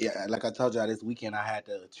 because yeah, like I told y'all this weekend, I had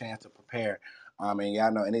the chance to prepare. And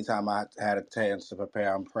y'all know, anytime I had a chance to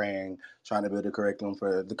prepare, I'm praying, trying to build a curriculum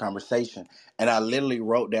for the conversation, and I literally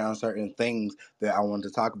wrote down certain things that I wanted to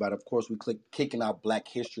talk about. Of course, we kicking out Black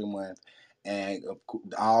History Month. And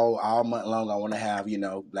all month long, I want to have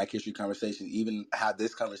Black History conversations. Even how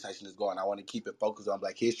this conversation is going, I want to keep it focused on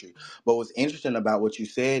Black history. But what's interesting about what you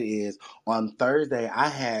said is on Thursday, I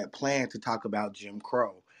had planned to talk about Jim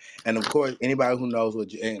Crow. And of course, anybody who knows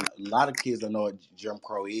and a lot of kids don't know what Jim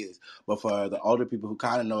Crow is, but for the older people who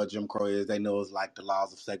kind of know what Jim Crow is, they know it's like the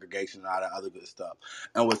laws of segregation and all that other good stuff.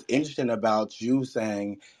 And what's interesting about you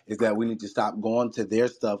saying is that we need to stop going to their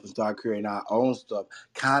stuff and start creating our own stuff,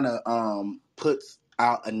 kind of puts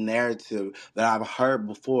out a narrative that I've heard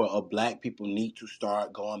before of Black people need to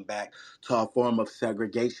start going back to a form of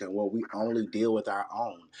segregation where we only deal with our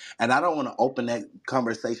own. And I don't want to open that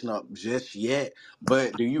conversation up just yet,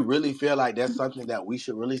 but do you really feel like that's something that we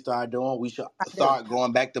should really start doing? We should I do. start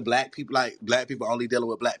going back to Black people, like Black people only dealing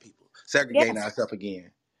with Black people, segregating Yes, ourselves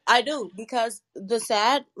again. I do. Because the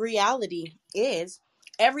sad reality is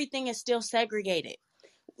everything is still segregated.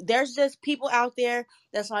 There's just people out there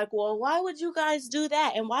that's like, well, why would you guys do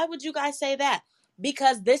that? And why would you guys say that?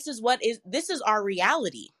 Because this is our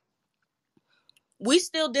reality. We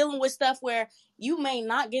still dealing with stuff where you may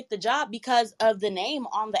not get the job because of the name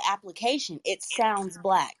on the application. It sounds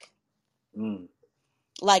Black. Mm.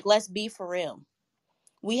 Like, let's be for real.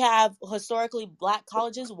 We have historically Black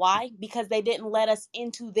colleges. Why? Because they didn't let us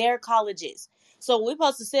into their colleges. So we're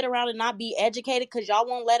supposed to sit around and not be educated because y'all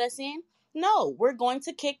won't let us in? No, we're going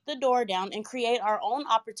to kick the door down and create our own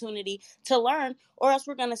opportunity to learn, or else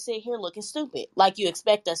we're going to sit here looking stupid like you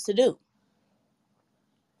expect us to do.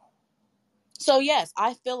 So yes,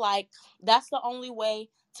 I feel like that's the only way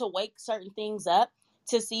to wake certain things up,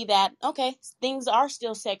 to see that okay, things are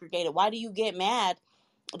still segregated. Why do you get mad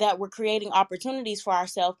that we're creating opportunities for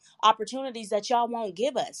ourselves, opportunities that y'all won't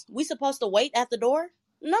give us? We supposed to wait at the door?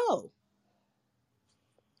 No.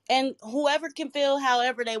 And whoever can feel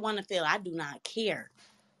however they want to feel, I do not care.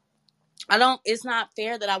 I don't, it's not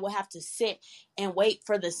fair that I will have to sit and wait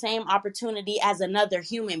for the same opportunity as another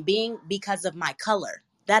human being because of my color.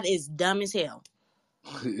 That is dumb as hell.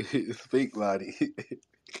 Speak, Lottie.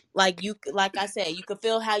 Like you, like I said, you can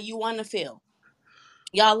feel how you want to feel.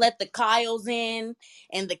 Y'all let the Kyles in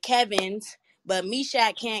and the Kevins, but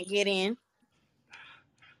Meshack can't get in.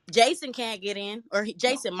 Jason can't get in, or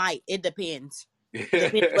Jason might. It depends.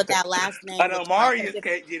 Depends what that last I name know looks like. Marius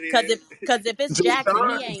can't get Cause in. if cause if it's Jay Jackson,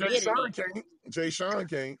 Sean, he ain't Jay getting in. Sean can't. Jay Sean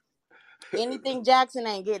can't. Anything Jackson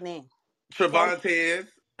ain't getting in. Okay, Trevontes.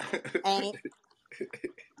 ain't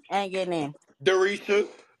ain't getting in. Derisha.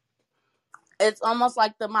 It's almost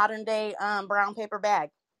like the modern day brown paper bag.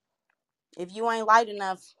 If you ain't light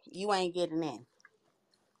enough, you ain't getting in.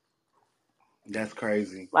 That's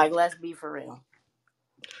crazy. Like, let's be for real.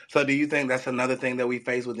 So do you think that's another thing that we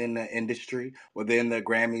face within the industry, within the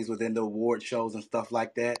Grammys, within the award shows and stuff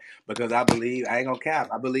like that? Because I believe, I ain't gonna cap,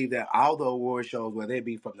 I believe that all the award shows, whether it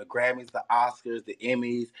be from the Grammys, the Oscars, the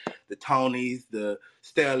Emmys, the Tonys, the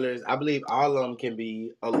Stellars, I believe all of them can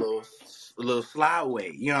be a little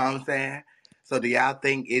slideway. You know what I'm saying? So do y'all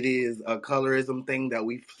think it is a colorism thing that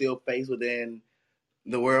we still face within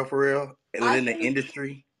the world for real, I within the think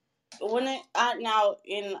industry? when it now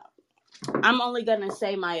in I'm only gonna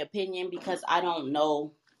say my opinion because I don't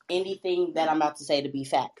know anything that I'm about to say to be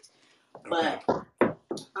fact. Okay. But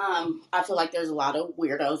I feel like there's a lot of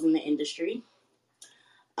weirdos in the industry.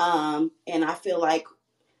 And I feel like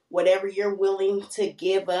whatever you're willing to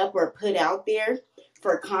give up or put out there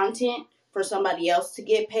for content for somebody else to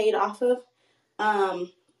get paid off of,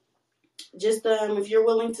 um, just if you're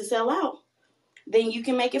willing to sell out, then you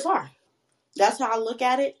can make it far. That's how I look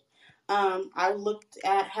at it. I looked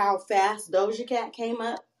at how fast Doja Cat came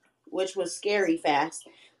up, which was scary fast.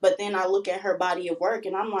 But then I look at her body of work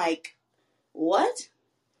and I'm like, what?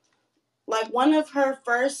 Like one of her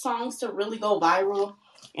first songs to really go viral,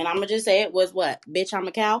 and I'm gonna just say it was what? Bitch, I'm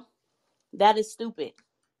a cow. That is stupid.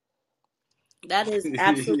 That is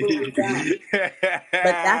absolutely dumb.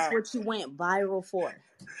 But that's what you went viral for.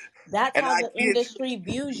 That's and how I the kids industry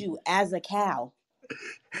views you, as a cow.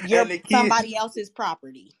 and You're the kids. somebody else's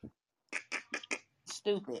property.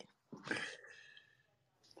 Stupid.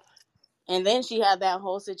 And then she had that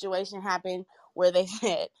whole situation happen where they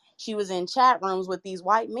said she was in chat rooms with these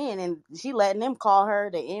white men and she letting them call her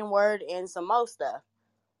the N word and some more stuff.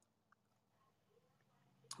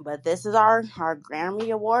 But this is our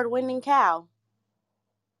Grammy Award winning cow.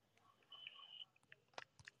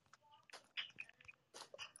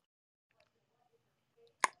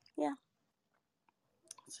 Yeah.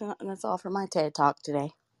 So that's all for my TED Talk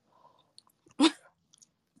today.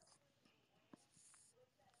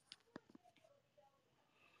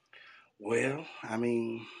 Well, I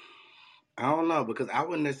mean, I don't know because I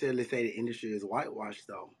wouldn't necessarily say the industry is whitewashed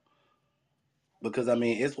though. Because I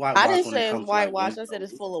mean, it's I whitewashed didn't when it say it's comes to like whitewash. women. I said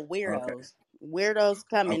it's full of Okay, weirdos. Weirdos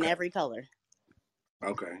come in okay, every color.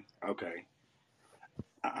 okay.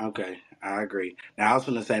 Okay, I agree. Now I was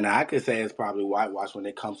gonna say, now I could say it's probably whitewashed when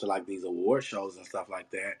it comes to like these award shows and stuff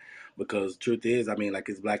like that. Because truth is, I mean, like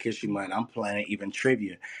it's Black History Month. I'm planning even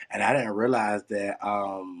trivia, and I didn't realize that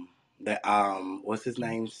what's his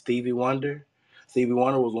name, Stevie Wonder. Stevie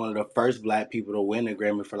Wonder was one of the first Black people to win a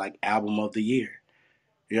Grammy for like Album of the Year.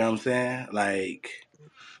 You know what I'm saying? Like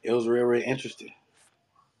it was real, real interesting.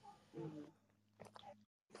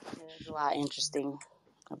 There's a lot interesting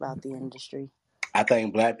about the industry. I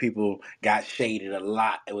think Black people got shaded a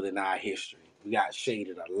lot within our history. We got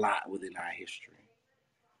shaded a lot within our history.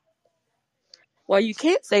 Well, you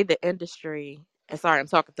can't say the industry. And sorry, I'm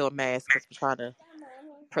talking through a mask because I'm trying to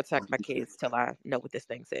protect my kids till I know what this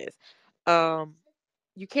thing says. Um,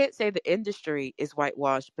 you can't say the industry is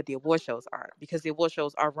whitewashed, but the award shows aren't because the award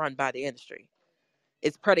shows are run by the industry.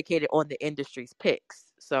 It's predicated on the industry's picks,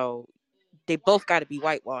 so they both got to be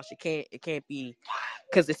whitewashed. It can't be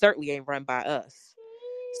because it certainly ain't run by us.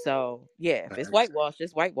 So yeah, if it's whitewashed,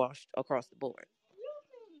 it's whitewashed across the board.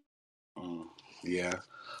 Mm, yeah.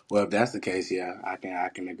 Well, if that's the case, yeah, I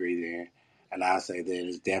can agree there, and I say that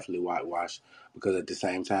it's definitely whitewashed because at the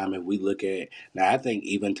same time, if we look at now, I think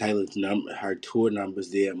even Taylor's her tour numbers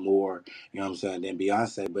did more, you know what I'm saying, than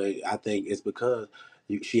Beyonce, but I think it's because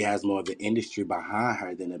she has more of the industry behind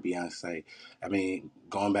her than a Beyonce. I mean,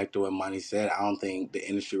 going back to what Money said, I don't think the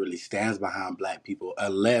industry really stands behind black people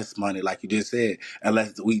unless Money, like you just said,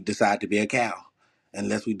 unless we decide to be a cow,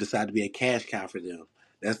 unless we decide to be a cash cow for them.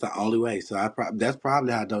 That's the only way. So that's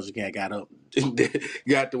probably how Doja Cat got up,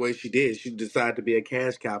 got the way she did. She decided to be a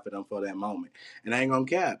cash cow for them for that moment. And I ain't gonna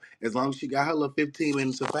cap. As long as she got her little 15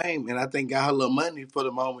 minutes of fame, and I think got her little money for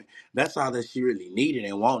the moment, that's all that she really needed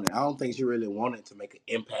and wanted. I don't think she really wanted to make an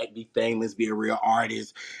impact, be famous, be a real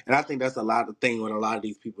artist. And I think that's a lot of thing with a lot of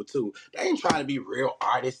these people too. They ain't trying to be real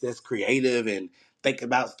artists that's creative and think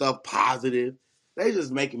about stuff positive. They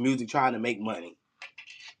just making music trying to make money.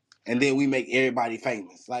 And then we make everybody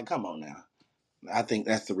famous. Like, come on now. I think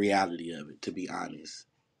that's the reality of it, to be honest.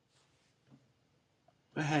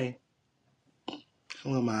 But hey,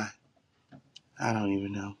 who am I? I don't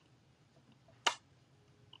even know.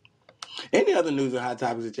 Any other news or hot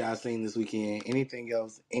topics that y'all seen this weekend? Anything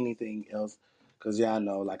else? Anything else? Because y'all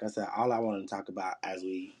know, like I said, all I want to talk about as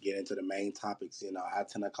we get into the main topics, our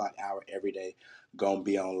 10 o'clock hour every day gonna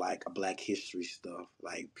be on like Black History stuff,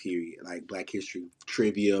 like period, like Black History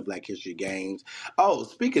trivia, Black History games. Oh,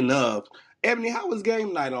 speaking of, Ebony, how was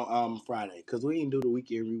game night on Friday? Because we didn't do the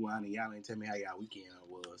weekend rewind, and y'all ain't tell me how y'all weekend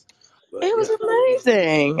was. But It was yeah,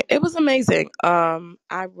 amazing. It was amazing.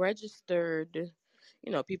 I registered.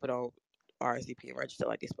 People don't RSVP and register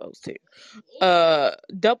like they're supposed to.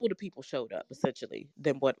 Double the people showed up essentially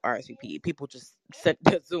than what RSVP. People just sent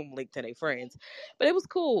the Zoom link to their friends, but it was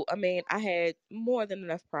cool. I mean, I had more than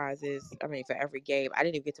enough prizes. I mean, for every game, I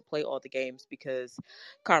didn't even get to play all the games because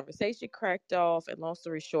conversation cracked off. And long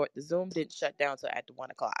story short, the Zoom didn't shut down till after 1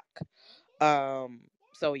 o'clock.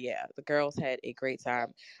 So yeah, the girls had a great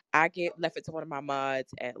time. I get left it to one of my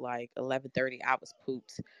mods at like 11:30. I was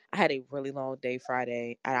pooped. I had a really long day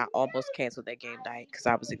Friday, and I almost canceled that game night because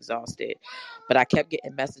I was exhausted. But I kept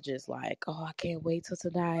getting messages like, "Oh, I can't wait till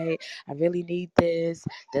tonight. I really need this."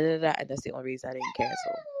 Da da da. And that's the only reason I didn't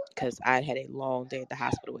cancel because I had a long day at the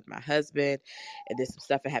hospital with my husband, and then some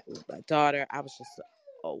stuff that happened with my daughter. I was just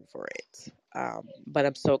over it. But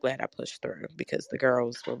I'm so glad I pushed through because the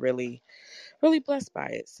girls were really really blessed by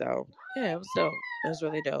it. So yeah, it was dope. It was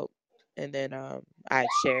really dope. And then I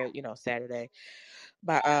shared, Saturday.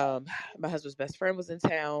 My husband's best friend was in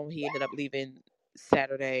town. He ended up leaving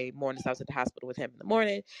Saturday morning. So I was at the hospital with him in the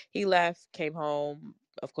morning. He left, came home.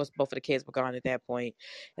 Of course, both of the kids were gone at that point.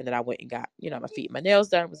 And then I went and got, my feet and my nails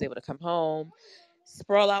done, was able to come home,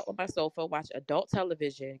 sprawl out on my sofa, watch adult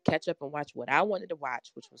television, catch up and watch what I wanted to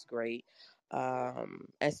watch, which was great.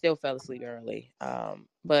 And still fell asleep early.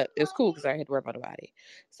 But it was cool because I had to work on the body.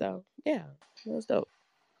 So yeah, it was dope.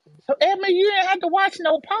 So, Emma, you didn't have to watch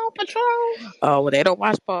no Paw Patrol? Oh, well, they don't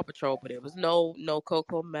watch Paw Patrol, but it was no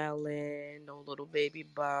Coco Melon, no Little Baby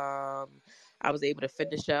Bum. I was able to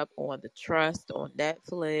finish up on The Trust on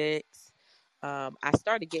Netflix. I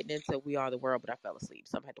started getting into We Are the World, but I fell asleep,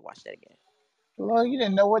 so I had to watch that again. Lord, you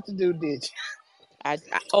didn't know what to do, did you? I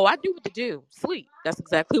do what to do. Sleep. That's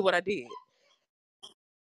exactly what I did.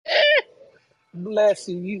 Bless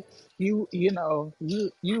you. You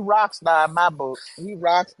rock star in my book. You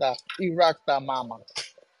rock star. You rock star mama.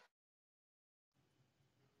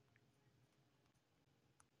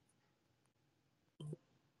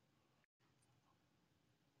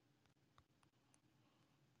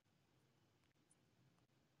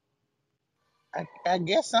 I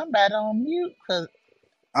guess somebody on mute because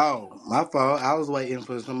oh, my fault. I was waiting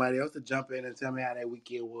for somebody else to jump in and tell me how that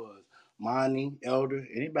weekend was. Monty, Elder,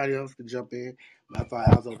 anybody else could jump in. My fault.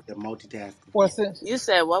 I was over there multitasking. well since You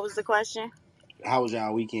said what was the question? How was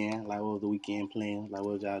y'all weekend? Like, what was the weekend plans? Like,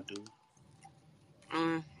 what did y'all do?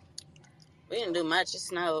 Mm, we didn't do much. It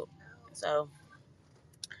snowed, so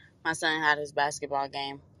my son had his basketball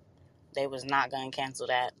game. They was not gonna cancel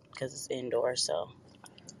that because it's indoor. So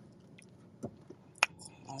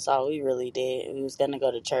that's all we really did. We was gonna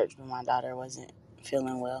go to church, but my daughter wasn't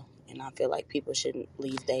feeling well, and I feel like people shouldn't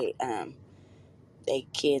leave they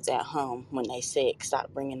kids at home when they sick.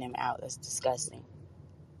 Stop bringing them out. That's disgusting.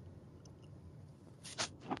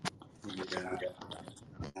 Yeah.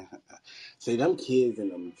 See, them kids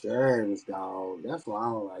and them germs, dog. That's why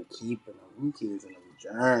I don't like keeping them. Them kids and them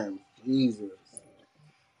germs. Jesus.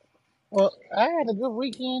 well I had a good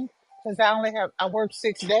weekend because I worked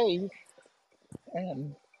 6 days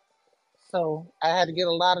and so I had to get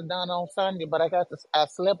a lot of done on Sunday, but I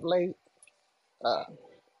slept late. Uh,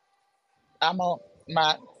 I'm on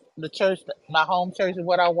my the church, my home church is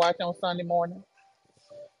what I watch on Sunday morning.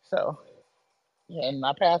 So yeah, and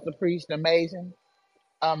my pastor preached amazing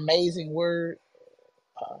word,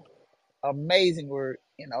 uh, amazing word.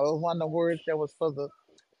 It was one of the words that was for the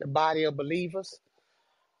body of believers.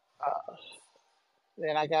 Uh,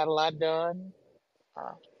 then I got a lot done.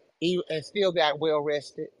 Uh, and still got well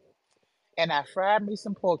rested. And I fried me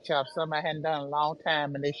some pork chops, something I hadn't done in a long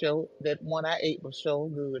time, and they showed that one I ate was so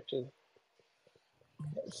good too.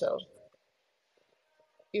 So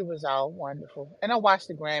it was all wonderful. And I watched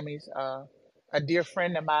the Grammys. A dear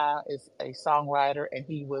friend of mine is a songwriter, and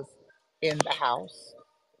he was in the house.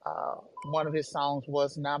 Uh, one of his songs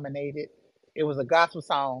was nominated. It was a gospel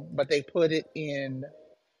song, but they put it in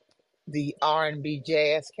the R&B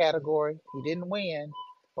jazz category. He didn't win,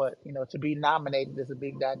 but to be nominated is a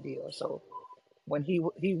big deal. So when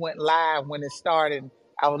he went live when it started,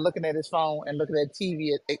 I was looking at his phone and looking at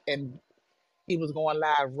TV, and he was going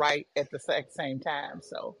live right at the exact same time.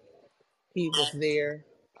 So he was there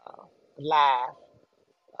live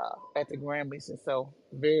at the Grammys, and so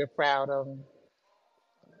very proud of him.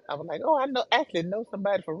 I was like, oh, I actually know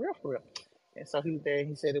somebody for real, for real. And so he was there. And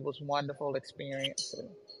he said it was a wonderful experience and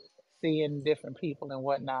seeing different people and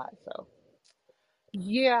whatnot. So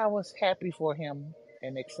yeah, I was happy for him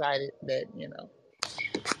and excited that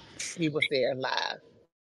he was there live.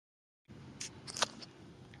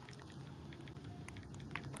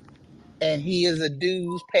 And he is a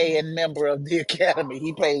dues paying member of the academy.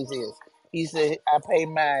 He pays his. He said, I pay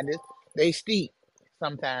mine. They steep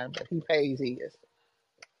sometimes, but he pays his.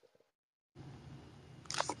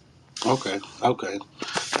 Okay, okay.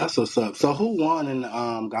 That's what's up. So who won in the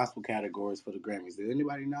gospel categories for the Grammys? Did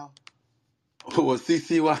anybody know? Was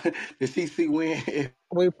CC won? Did CC win?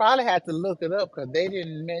 We probably had to look it up because they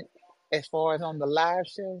didn't as far as on the live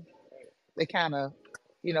show, they kind of,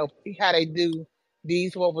 how they do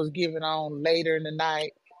these, what was given on later in the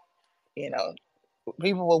night, you know,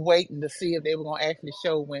 people were waiting to see if they were going to actually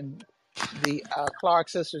show when the Clark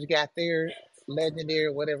sisters got their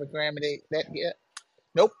legendary, whatever Grammy that get.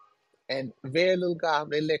 Nope. And very little golf.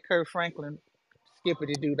 They let Kurt Franklin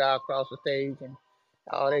Skippity doo dah across the stage and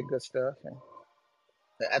all that good stuff. And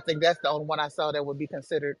I think that's the only one I saw that would be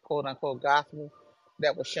considered quote unquote gospel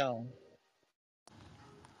that was shown.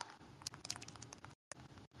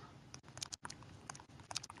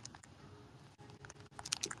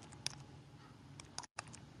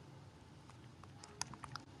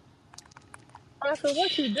 I said,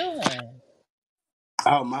 what you doing?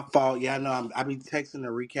 Oh, my fault. Yeah, I know. I be texting and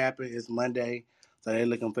recapping. It's Monday, so they're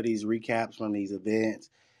looking for these recaps from these events,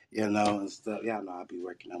 and stuff. Yeah, I know I be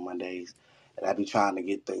working on Mondays, and I be trying to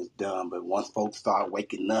get things done. But once folks start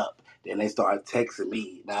waking up, then they start texting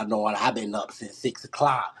me. Now knowing I've been up since 6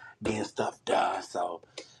 o'clock getting stuff done. So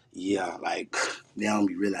yeah, like they don't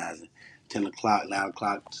be realizing 10 o'clock, 9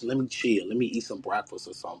 o'clock. So let me chill. Let me eat some breakfast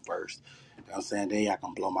or something first. You know what I'm saying? Then I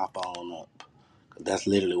can blow my phone up. That's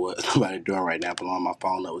literally what somebody doing right now, blowing my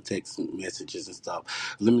phone up with text messages and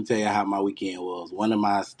stuff. Let me tell you how my weekend was. One of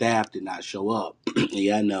my staff did not show up.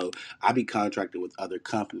 Yeah, I know. I be contracted with other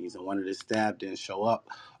companies, and one of the staff didn't show up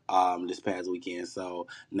this past weekend. So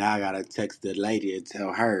now I gotta text the lady and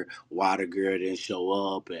tell her why the girl didn't show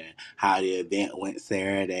up and how the event went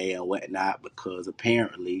Saturday and whatnot. Because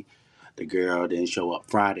apparently the girl didn't show up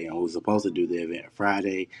Friday, and we were supposed to do the event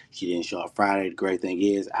Friday. She didn't show up Friday. The great thing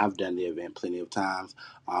is, I've done the event plenty of times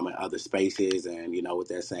in other spaces, and with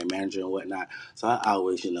that same manager and whatnot. So I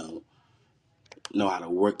always, know how to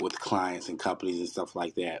work with clients and companies and stuff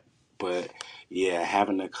like that. But yeah,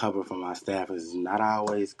 having to cover for my staff is not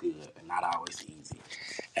always good and not always easy.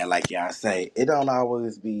 And like y'all say, it don't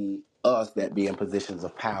always be us that be in positions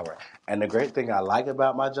of power. And the great thing I like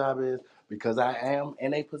about my job is because I am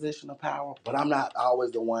in a position of power, but I'm not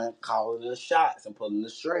always the one calling the shots and pulling the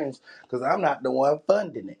strings because I'm not the one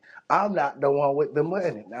funding it. I'm not the one with the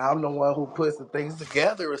money. Now I'm the one who puts the things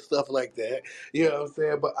together and stuff like that. You know what I'm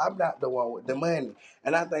saying? But I'm not the one with the money.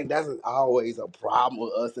 And I think that's always a problem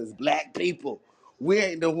with us as black people. We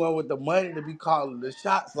ain't the one with the money to be calling the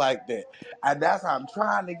shots like that. And that's how I'm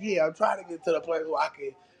trying to get. I'm trying to get to the place where I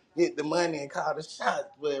can get the money and call the shots.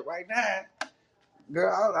 But right now,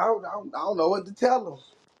 girl, I don't know what to tell them.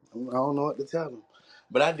 I don't know what to tell them.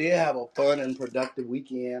 But I did have a fun and productive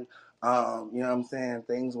weekend. You know what I'm saying?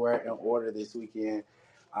 Things were in order this weekend.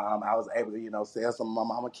 I was able to, sell some of my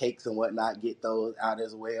mama cakes and whatnot, get those out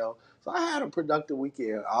as well. So I had a productive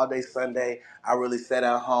weekend. All day Sunday, I really sat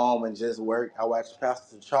at home and just worked. I watched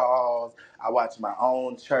Pastor Charles. I watched my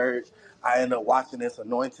own church. I ended up watching this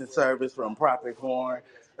anointing service from Prophet Horn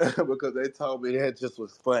because they told me that just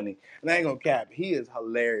was funny. And I ain't gonna cap, he is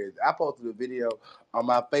hilarious. I posted a video on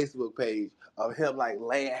my Facebook page of him like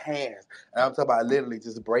laying hands. And I'm talking about literally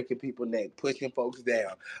just breaking people's neck, pushing folks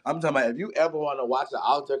down. I'm talking about if you ever want to watch an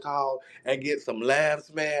altar call and get some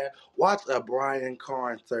laughs, man, watch a Brian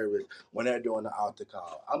Carn service when they're doing the altar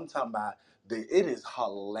call. I'm talking about It is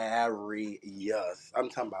hilarious. I'm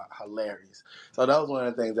talking about hilarious. So that was one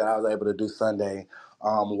of the things that I was able to do Sunday.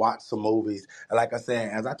 Watch some movies. And like I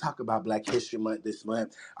said, as I talk about Black History Month this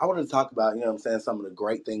month, I want to talk about, you know what I'm saying, some of the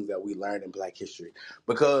great things that we learned in Black history.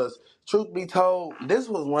 Because truth be told, this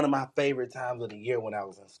was one of my favorite times of the year when I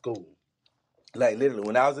was in school. Like literally,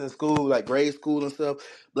 when I was in school, like grade school and stuff,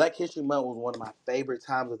 Black History Month was one of my favorite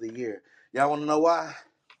times of the year. Y'all want to know why?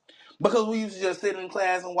 Because we used to just sit in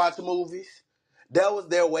class and watch movies. That was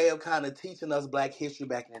their way of kind of teaching us Black history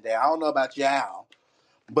back in the day. I don't know about y'all,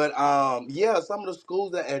 but yeah, some of the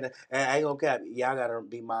schools that and I ain't gonna cap, y'all gotta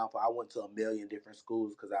be mindful. I went to a million different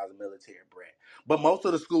schools because I was a military brat. But most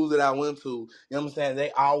of the schools that I went to, you know what I'm saying,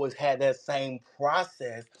 they always had that same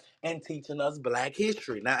process in teaching us Black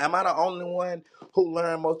history. Now, am I the only one who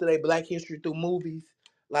learned most of their Black history through movies?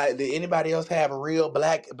 Like, did anybody else have a real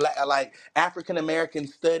black like African American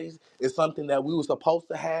studies is something that we were supposed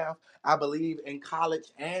to have, I believe, in college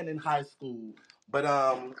and in high school. But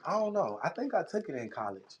I don't know. I think I took it in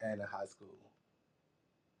college and in high school.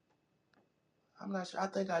 I'm not sure. I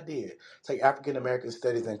think I did take African American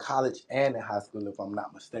studies in college and in high school, if I'm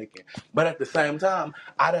not mistaken. But at the same time,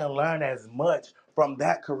 I didn't learn as much from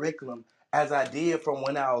that curriculum as I did from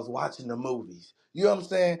when I was watching the movies. You know what I'm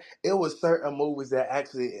saying? It was certain movies that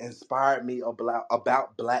actually inspired me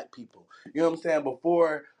about Black people. You know what I'm saying?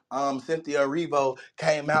 Before Cynthia Erivo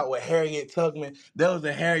came out with Harriet Tubman, there was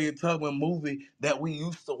a Harriet Tubman movie that we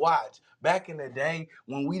used to watch back in the day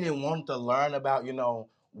when we didn't want to learn about,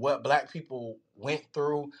 what Black people went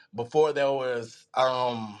through before there was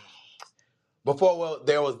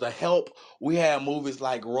there was The Help. We had movies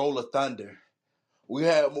like Roll of Thunder. We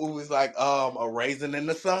had movies like A Raisin in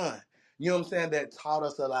the Sun. You know what I'm saying? That taught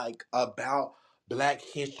us about Black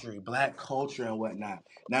history, Black culture, and whatnot.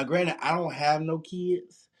 Now, granted, I don't have no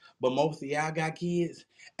kids, but most of y'all got kids.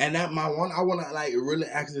 And that my one, I want to really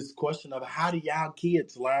ask this question of how do y'all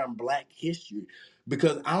kids learn Black history?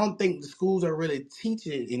 Because I don't think the schools are really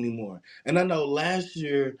teaching it anymore. And I know last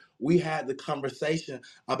year we had the conversation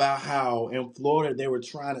about how in Florida they were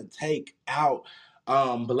trying to take out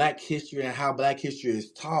Black history and how Black history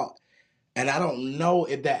is taught. And I don't know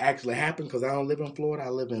if that actually happened because I don't live in Florida. I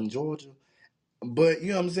live in Georgia. But you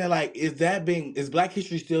know what I'm saying? Like, is Black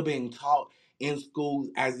history still being taught in schools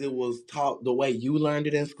as it was taught the way you learned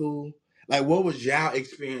it in school? Like, what was y'all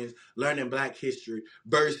experience learning Black history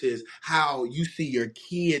versus how you see your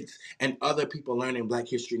kids and other people learning Black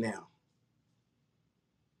history now?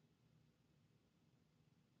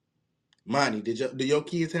 Monty, do your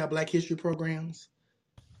kids have Black history programs?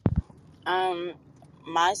 Um,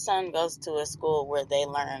 my son goes to a school where they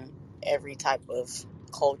learn every type of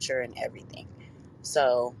culture and everything.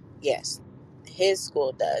 So yes, his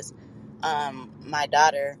school does. My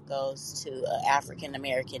daughter goes to an African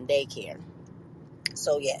American daycare.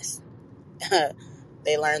 So yes,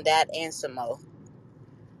 they learn that and some more.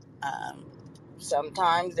 Um,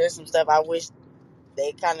 Sometimes there's some stuff I wish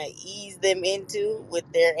they kind of ease them into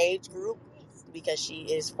with their age group because she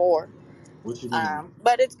is 4. What you mean?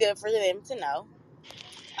 But it's good for them to know.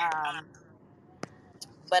 Um,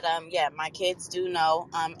 but yeah, my kids do know.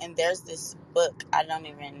 And there's this book. I don't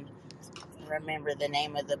even remember the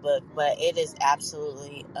name of the book, but it is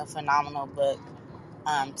absolutely a phenomenal book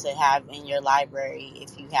to have in your library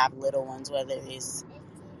if you have little ones, whether it's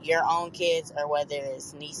your own kids or whether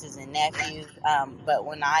it's nieces and nephews. But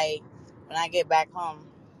when I get back home,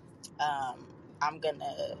 I'm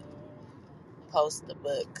gonna post the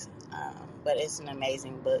book. But it's an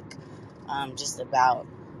amazing book, just about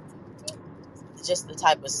just the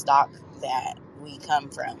type of stock that we come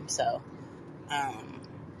from. So um,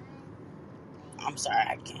 I'm sorry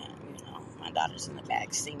I can't. My daughter's in the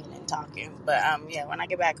back singing and talking. But yeah, when I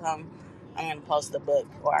get back home, I'm gonna post the book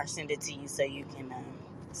or I'll send it to you so you can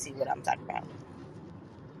see what I'm talking about.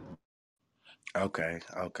 Okay,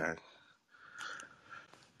 okay.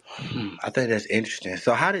 I think that's interesting.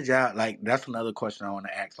 So, how did y'all That's another question I want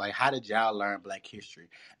to ask. Like, how did y'all learn Black history?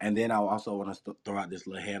 And then I also want to throw out this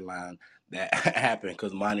little headline that happened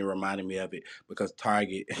because Monty reminded me of it. Because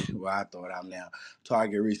Target, well, I throw it out now.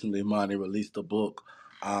 Target recently, Monty released a book.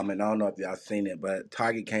 And I don't know if y'all seen it, but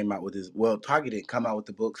Target came out with this. Well, Target didn't come out with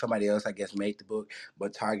the book. Somebody else, I guess, made the book,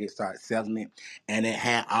 but Target started selling it, and it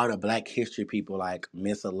had all the Black history people like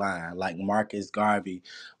misaligned, like Marcus Garvey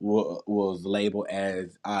was labeled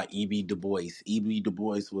as E.B. Du Bois. E.B. Du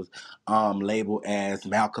Bois was labeled as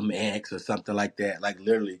Malcolm X or something like that. Like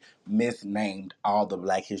literally misnamed all the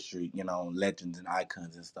Black history, legends and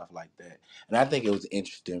icons and stuff like that. And I think it was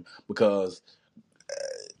interesting because,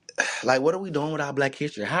 what are we doing with our Black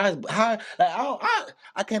history? How like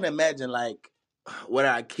I can't imagine what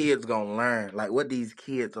our kids gonna learn, like what these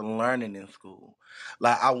kids are learning in school.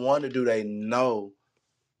 Like I wonder, do they know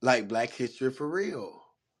like Black history for real?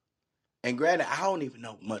 And granted, I don't even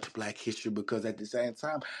know much Black history because at the same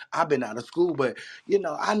time, I've been out of school. But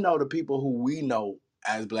I know the people who we know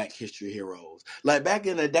as Black history heroes. Like back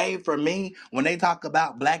in the day, for me, when they talk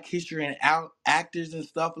about Black history and actors and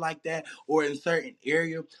stuff like that, or in certain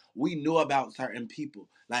area, we knew about certain people.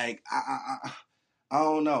 Like I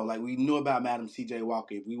don't know. Like we knew about Madam C.J.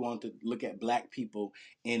 Walker. If we wanted to look at Black people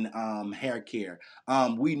in hair care,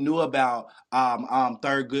 we knew about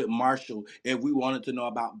Thurgood Marshall. If we wanted to know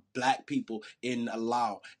about Black people in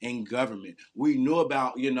law and government, we knew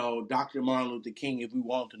about Dr. Martin Luther King. If we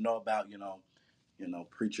wanted to know about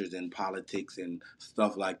preachers in politics and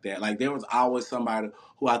stuff like that. Like there was always somebody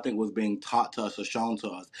who I think was being taught to us or shown to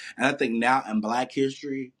us. And I think now in Black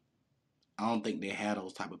history, I don't think they have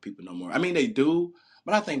those type of people no more. I mean, they do,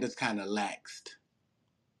 but I think that's kind of laxed.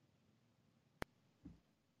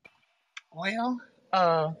 Well,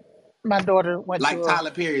 my daughter went Like to a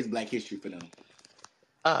Tyler Perry's Black History for them.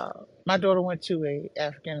 uh, my daughter went to a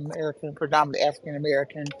African American, predominantly African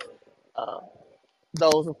American, uh,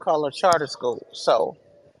 those of color charter school. So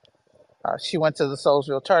she went to the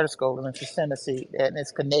Soulsville Charter School in Memphis, Tennessee, and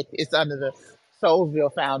it's connected. It's under the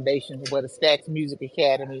Soulsville Foundation, where the Stax Music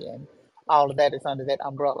Academy and all of that is under that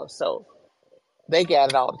umbrella. So they got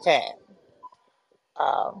it all the time.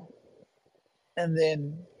 Um, and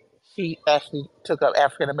then she actually took up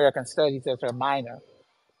African American Studies as her minor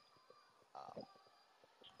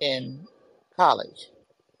in college.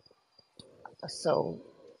 So,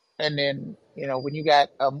 and then when you got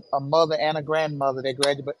a mother and a grandmother that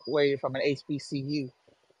graduated from an HBCU,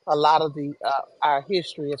 a lot of the our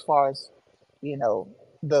history, as far as you know,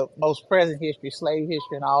 the most present history, slave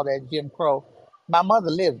history, and all that, Jim Crow. My mother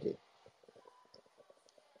lived it.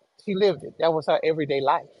 She lived it. That was her everyday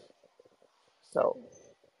life. So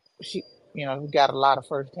she, we got a lot of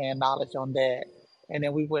firsthand knowledge on that. And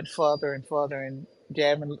then we went further and further and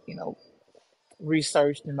jamming,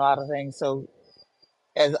 researched and a lot of things. So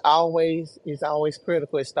as always, it's always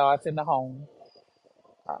critical. It starts in the home,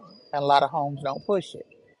 and a lot of homes don't push it.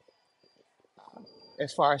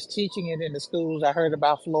 As far as teaching it in the schools, I heard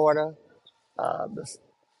about Florida,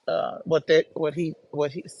 what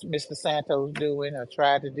Mr. Santos doing or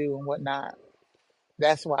tried to do and whatnot.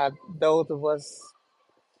 That's why those of us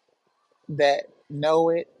that know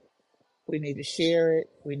it, we need to share it,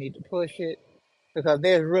 we need to push it, because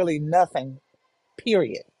there's really nothing,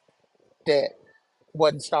 period, that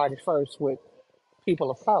wasn't started first with people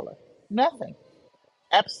of color. Nothing.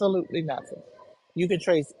 Absolutely nothing. You can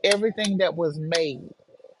trace everything that was made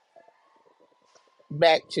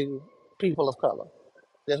back to people of color.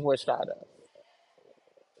 That's where it started.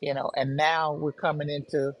 And now we're coming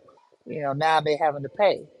into, now they're having to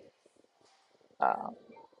pay.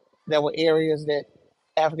 There were areas that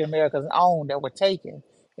African Americans owned that were taken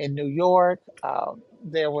in New York.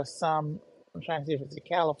 There was some. I'm trying to see if it's in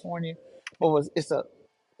California. What was it's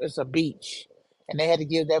a beach, and they had to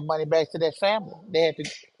give that money back to that family. They had to,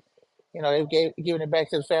 they giving it back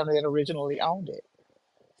to the family that originally owned it.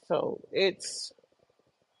 So it's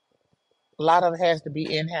a lot of it has to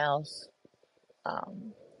be in house.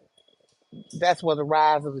 Um, that's where the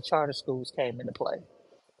rise of the charter schools came into play,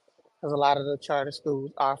 because a lot of the charter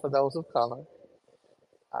schools are for those of color,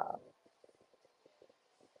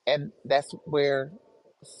 and that's where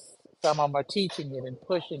some of them are teaching it and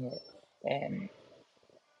pushing it, and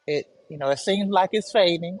it seems like it's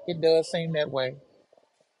fading. It does seem that way,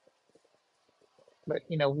 but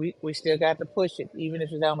we still got to push it, even if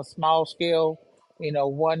it's on a small scale,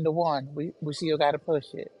 1 to 1. We still got to push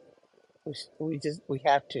it. We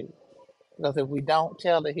have to, because if we don't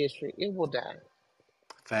tell the history, it will die.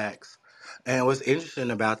 Facts. And what's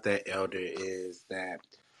interesting about that, Elder, is that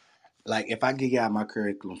like if I give out my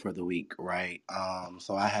curriculum for the week, right?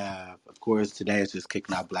 So I have, of course, today is just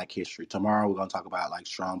kicking off Black History. Tomorrow we're gonna talk about like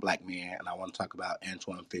strong Black men, and I want to talk about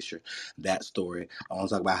Antoine Fisher, that story. I want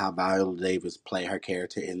to talk about how Viola Davis played her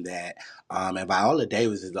character in that. And Viola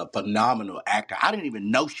Davis is a phenomenal actor. I didn't even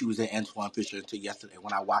know she was in Antoine Fisher until yesterday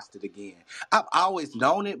when I watched it again. I've always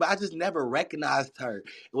known it, but I just never recognized her. It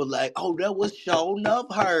was like, oh, that was showing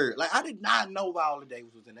up her. Like I did not know Viola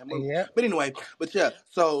Davis was in that movie. Yep. But anyway, but yeah,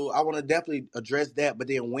 so I want want to definitely address that. But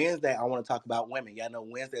then Wednesday, I want to talk about women. Y'all know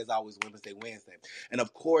Wednesday is always Women's Day Wednesday. And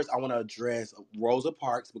of course, I want to address Rosa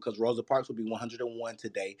Parks because Rosa Parks will be 101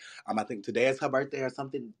 today. I think today is her birthday or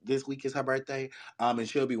something. This week is her birthday. And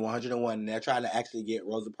she'll be 101. And they're trying to actually get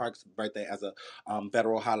Rosa Parks' birthday as a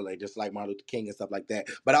federal holiday, just like Martin Luther King and stuff like that.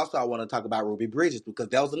 But also, I want to talk about Ruby Bridges because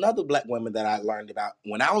that was another black woman that I learned about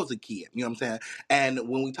when I was a kid. You know what I'm saying? And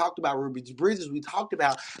when we talked about Ruby Bridges, we talked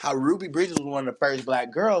about how Ruby Bridges was one of the first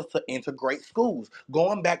black girls to enter great schools.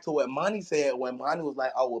 Going back to what Monty said, when Monty was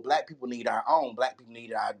like, oh, well, black people need our own. Black people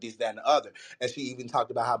need our this, that, and the other. And she even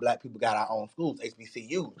talked about how black people got our own schools,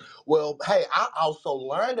 HBCUs. Well, hey, I also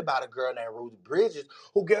learned about a girl named Ruby Bridges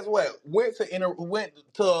who, guess what, went to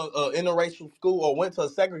interracial school or went to a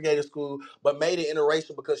segregated school, but made it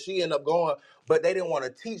interracial because she ended up going. But they didn't want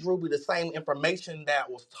to teach Ruby the same information that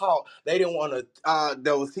was taught. They didn't want to,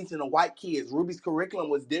 that was teaching the white kids. Ruby's curriculum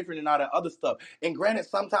was different and all that other stuff. And granted,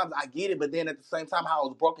 sometimes I get it, but then at the same time, how it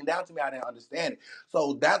was broken down to me, I didn't understand it.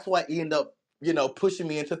 So that's what ended up, pushing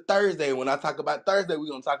me into Thursday. When I talk about Thursday, we're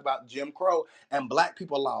going to talk about Jim Crow and black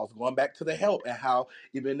people laws, going back to the help and how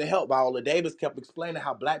even the help, Viola Davis kept explaining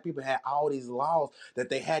how black people had all these laws that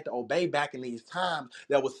they had to obey back in these times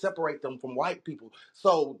that would separate them from white people.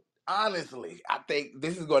 So honestly, I think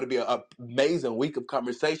this is going to be an amazing week of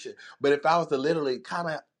conversation. But if I was to literally kind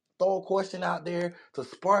of throw a question out there to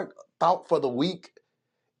spark thought for the week,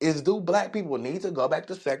 is do black people need to go back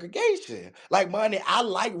to segregation? Like, money, I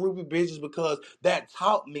like Ruby Bridges because that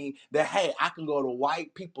taught me that, hey, I can go to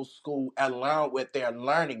white people's school and learn what they're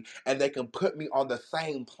learning, and they can put me on the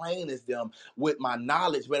same plane as them with my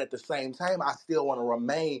knowledge, but at the same time, I still want to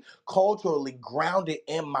remain culturally grounded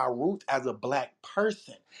in my roots as a black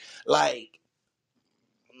person. Like,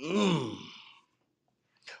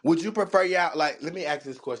 would you prefer let me ask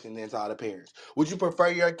this question then to all the parents. Would you prefer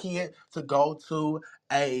your kid to go to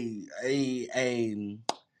a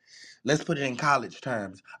let's put it in college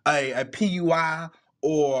terms, a PUI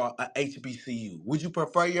or a HBCU? Would you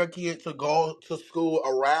prefer your kid to go to school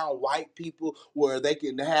around white people where they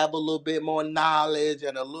can have a little bit more knowledge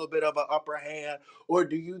and a little bit of an upper hand? Or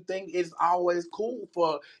do you think it's always cool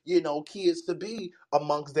for, kids to be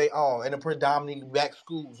amongst their own in a predominantly black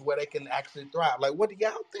schools where they can actually thrive? Like, what do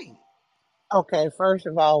y'all think? Okay, first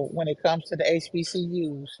of all, when it comes to the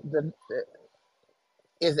HBCUs,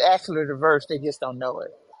 it's actually reversed. They just don't know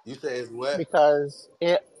it You say it's what? because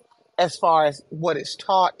as far as what is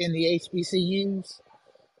taught in the HBCUs,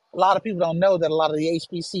 a lot of people don't know that a lot of the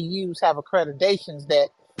HBCUs have accreditations that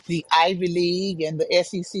the Ivy League and the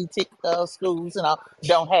SEC schools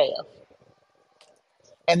don't have.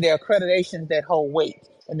 And they're accreditations that hold weight.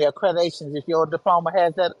 And they're accreditations, if your diploma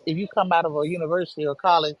has that, if you come out of a university or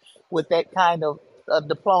college with that kind of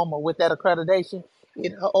diploma, with that accreditation,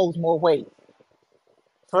 it holds more weight.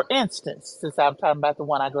 For instance, since I'm talking about the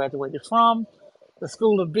one I graduated from, the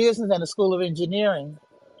School of Business and the School of Engineering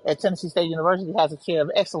at Tennessee State University has a chair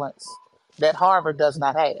of excellence that Harvard does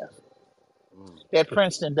not have, that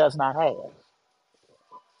Princeton does not have.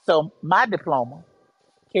 So my diploma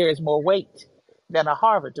carries more weight than a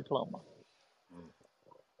Harvard diploma.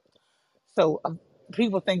 So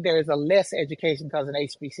people think there is a less education because of an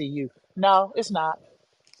HBCU. No, it's not.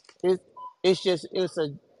 It's just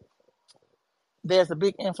there's a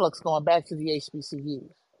big influx going back to the HBCUs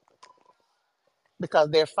because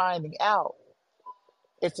they're finding out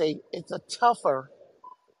it's a tougher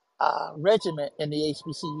regiment in the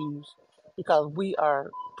HBCUs because we are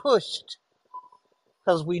pushed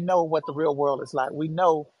because we know what the real world is like. We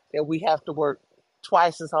know that we have to work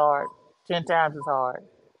twice as hard, 10 times as hard.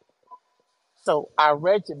 So our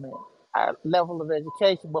regiment, our level of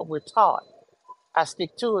education, what we're taught, our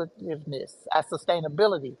stick-to-itiveness, our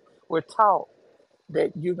sustainability, we're taught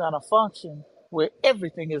that you're going to function where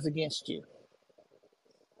everything is against you.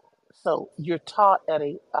 So you're taught at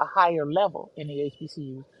a higher level in the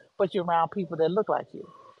HBCUs, but you're around people that look like you.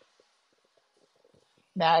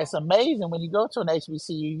 Now, it's amazing when you go to an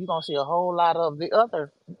HBCU, you're going to see a whole lot of the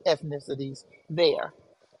other ethnicities there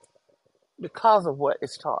because of what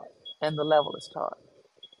is taught and the level is taught.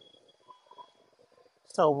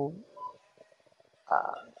 So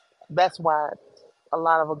that's why a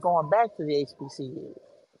lot of them are going back to the HBCU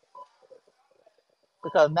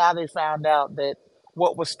because now they found out that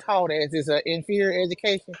what was taught as is an inferior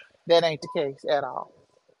education. That ain't the case at all.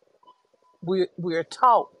 We're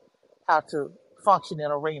taught how to function in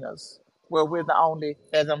arenas where we're the only,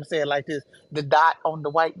 as I'm saying like this, the dot on the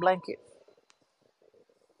white blanket.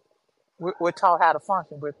 We're taught how to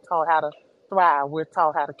function. We're taught how to thrive. We're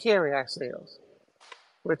taught how to carry ourselves.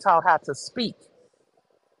 We're taught how to speak.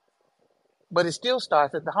 But it still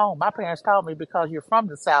starts at the home. My parents taught me because you're from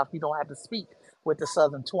the South, you don't have to speak with the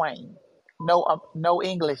Southern twang. No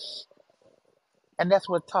English. And that's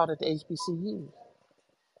what taught at the HBCU.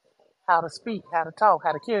 How to speak, how to talk,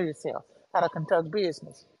 how to carry yourself, how to conduct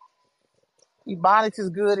business. Ebonics is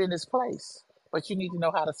good in its place, but you need to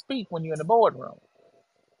know how to speak when you're in the boardroom.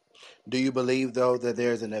 Do you believe though that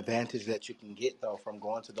there's an advantage that you can get though from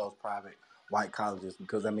going to those private white colleges?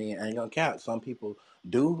 Because I mean, I ain't gonna count. Some people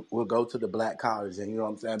will go to the black college and you know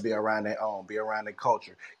what I'm saying, be around their own, be around their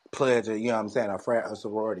culture, pledge a, you know what I'm saying, a frat or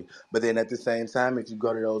sorority. But then at the same time, if you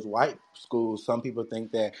go to those white schools, some people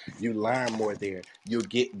think that you learn more there, you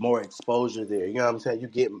get more exposure there. You know what I'm saying? You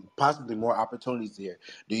get possibly more opportunities there.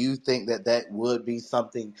 Do you think that that would be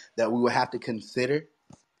something that we would have to consider?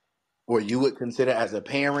 Or you would consider as a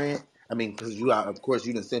parent? I mean, because you are, of course,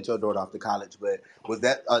 you didn't send your daughter off to college, but was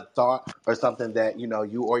that a thought or something that you know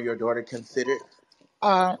you or your daughter considered?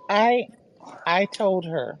 I told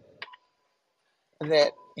her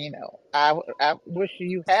that I wish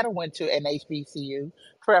you had went to an HBCU,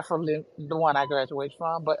 preferably the one I graduated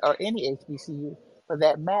from, but or any HBCU for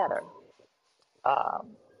that matter.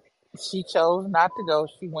 Um, she chose not to go.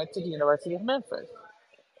 She went to the University of Memphis.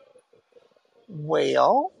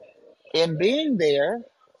 Well, in being there,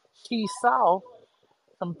 she saw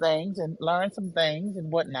some things and learned some things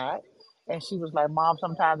and whatnot. And she was like, "Mom,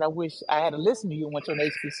 sometimes I wish I had to listen to you and went to an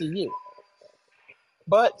HBCU."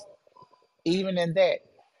 But even in that,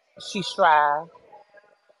 she strived,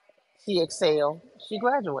 she excelled, she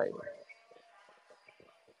graduated.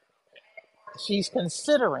 She's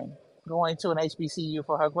considering going to an HBCU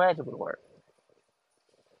for her graduate work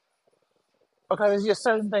because there's just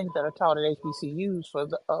certain things that are taught at HBCUs for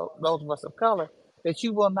those of us of color that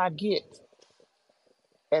you will not get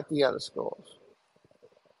at the other schools.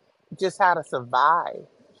 Just how to survive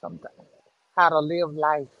sometimes, how to live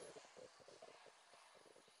life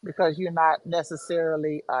because you're not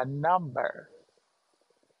necessarily a number.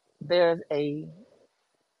 There's a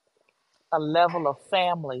level of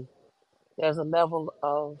family. There's a level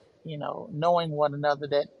of, knowing one another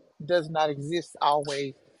that does not exist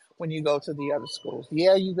always when you go to the other schools.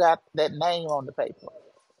 Yeah, you got that name on the paper.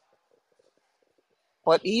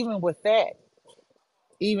 But even with that,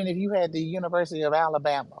 even if you had the University of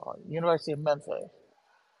Alabama or University of Memphis,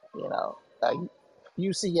 you know, uh,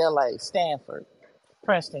 UCLA, Stanford,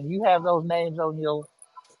 Princeton, you have those names on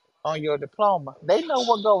your diploma. They know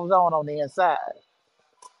what goes on the inside.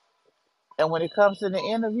 And when it comes to the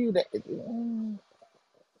interview,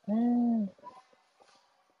 mm,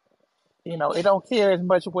 it don't carry as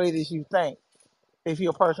much weight as you think. If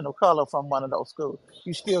you're a person of color from one of those schools,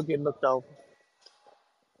 you still get looked over,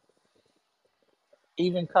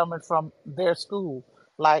 even coming from their school.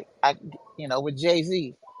 Like with Jay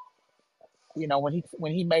Z,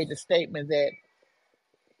 when he made the statement that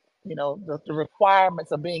the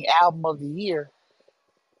requirements of being album of the year,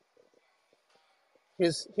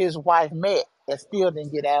 his wife met and still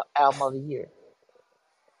didn't get album of the year.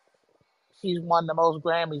 She's won the most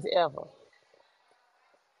Grammys ever.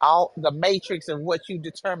 All the matrix of what you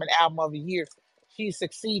determine album of the year, she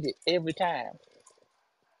succeeded every time,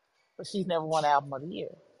 but she's never won album of the year.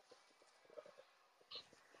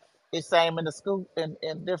 It's same in the school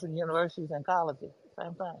in different universities and colleges.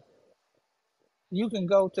 Same thing. You can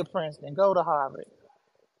go to Princeton, go to Harvard,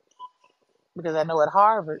 because I know at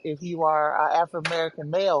Harvard, if you are an African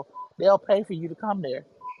American male, they'll pay for you to come there.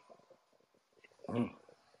 Mm.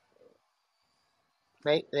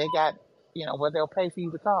 They got where they'll pay for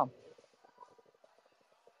you to come.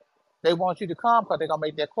 They want you to come because they're gonna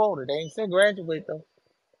make their quota. They ain't say graduate though.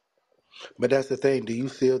 But that's the thing. Do you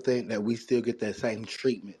still think that we still get that same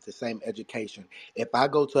treatment, the same education? If I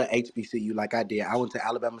go to an HBCU like I did, I went to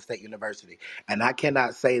Alabama State University, and I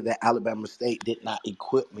cannot say that Alabama State did not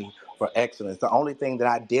equip me for excellence. The only thing that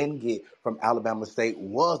I didn't get from Alabama State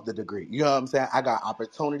was the degree. You know what I'm saying? I got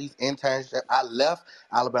opportunities, internship. I left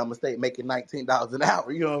Alabama State making $19 an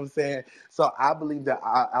hour. You know what I'm saying? So I believe that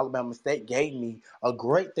Alabama State gave me a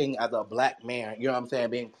great thing as a black man. You know what I'm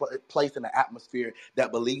saying? Being placed in an atmosphere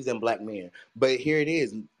that believes in black men. But here it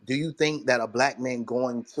is. Do you think that a black man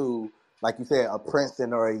going to, like you said, a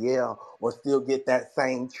Princeton or a Yale will still get that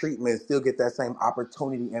same treatment, still get that same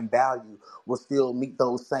opportunity and value, will still meet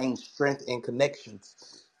those same strength and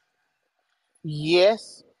connections?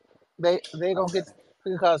 Yes, they gonna get, Okay.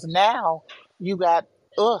 because now you got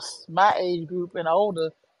us, my age group and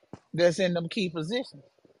older, that's in them key positions.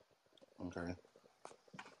 Okay.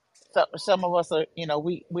 So some of us are,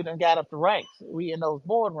 we done got up the ranks. We in those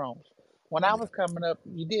boardrooms. When I Yeah. was coming up,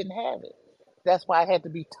 you didn't have it. That's why I had to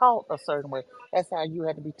be taught a certain way. That's how you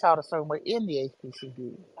had to be taught a certain way in the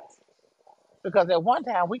HBCU. Because at one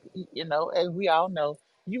time, as we all know,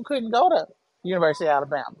 you couldn't go to University of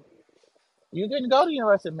Alabama. You couldn't go to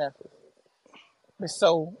University of Memphis.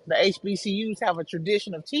 So the HBCUs have a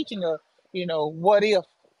tradition of teaching what if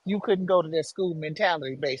you couldn't go to their school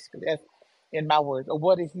mentality, basically. That's in my words. Or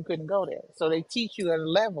what if you couldn't go there? So they teach you at a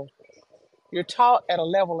level. You're taught at a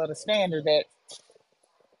level of the standard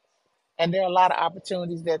and there are a lot of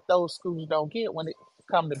opportunities that those schools don't get when it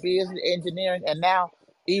comes to business, engineering, and now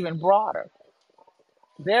even broader.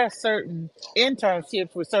 There are certain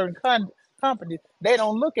internships with certain companies. They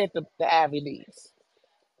don't look at the Ivy Leagues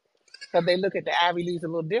because they look at the Ivy Leagues a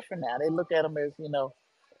little different now. They look at them as,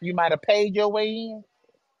 you might have paid your way in.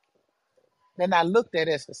 They're not looked at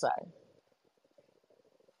as the same.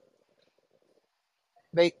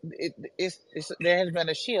 There has been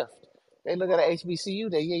a shift. They look at the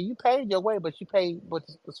HBCU. You paid your way, but you paid with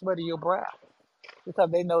the sweat of your brow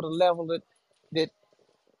because they know the level that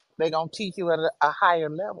they're gonna teach you at a higher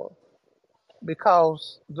level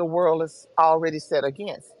because the world is already set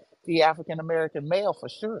against the African American male for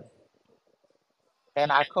sure,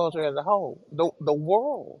 and our culture as a whole. The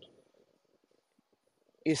world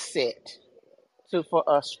is set for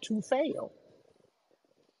us to fail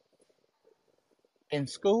in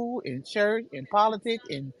school, in church, in politics,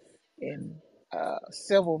 in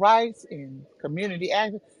civil rights, in community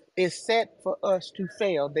action. It's set for us to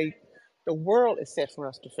fail. The world is set for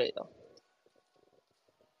us to fail.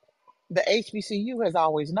 The HBCU has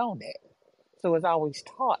always known that. So it's always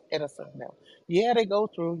taught at a certain level. Yeah, they go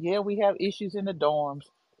through. Yeah, we have issues in the dorms.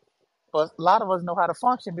 But a lot of us know how to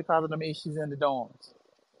function because of them issues in the dorms.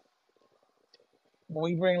 When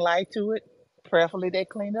we bring light to it, prayerfully they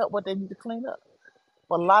clean up what they need to clean up.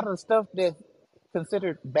 But a lot of the stuff that's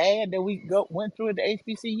considered bad that went through at the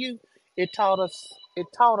HBCU, it taught us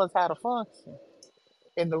how to function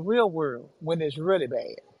in the real world when it's really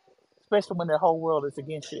bad, especially when the whole world is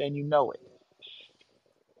against you and you know it.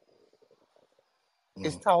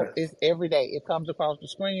 It's taught. Mm. It's every day. It comes across the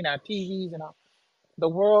screen, our TVs, and all. The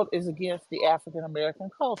world is against the African American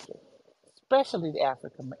culture, especially the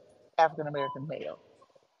African American male,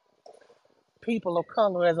 people of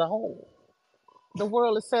color as a whole. The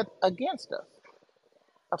world is set against us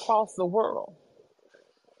across the world.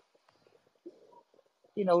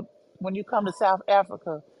 You know, when you come to South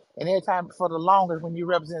Africa, and every time for the longest, when you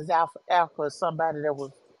represent South Africa as somebody that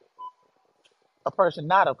was a person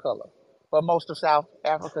not of color, but most of South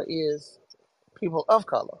Africa is people of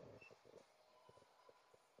color.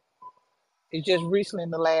 It's just recently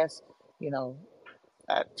in the last, you know,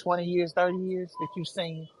 20 years, 30 years that you've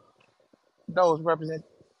seen those represent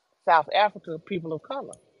South Africa people of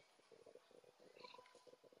color.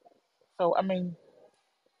 So I mean,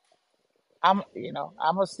 I'm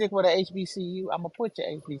gonna stick with a HBCU. I'm gonna put your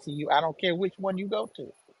HBCU. I don't care which one you go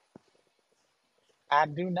to. I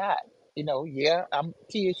do not. Yeah, I'm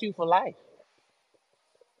TSU for life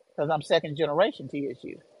because I'm second generation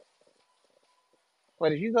TSU.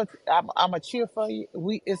 But if you go, I'm a cheer for you.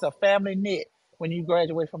 It's a family knit when you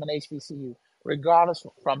graduate from an HBCU, regardless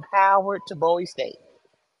from Howard to Bowie State.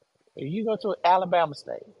 If you go to Alabama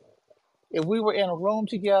State, if we were in a room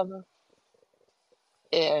together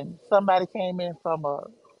and somebody came in from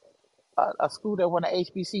a school that went to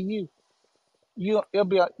HBCU, you'll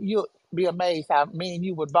be amazed how me and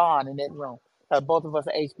you would bond in that room. Because both of us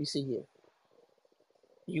are HBCU.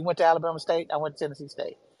 You went to Alabama State, I went to Tennessee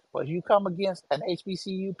State. But if you come against an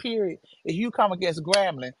HBCU, period, if you come against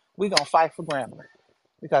Grambling, we're gonna fight for Grambling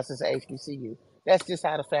because it's an HBCU. That's just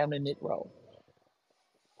how the family knit roll.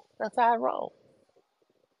 That's how it roll.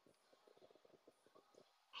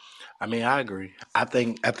 I mean, I agree. I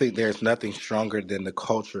think there's nothing stronger than the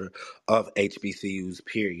culture of HBCUs.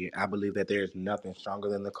 Period. I believe that there's nothing stronger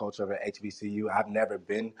than the culture of an HBCU. I've never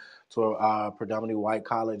been to a predominantly white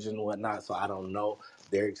college and whatnot, so I don't know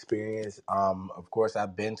their experience. Of course,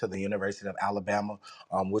 I've been to the University of Alabama,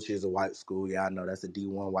 which is a white school. Yeah, I know that's a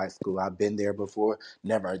D1 white school. I've been there before,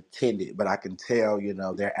 never attended, but I can tell,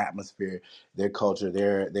 their atmosphere, their culture,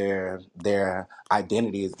 their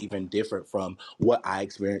identity is even different from what I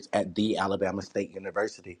experienced at the Alabama State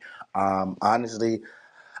University. Honestly,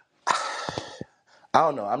 I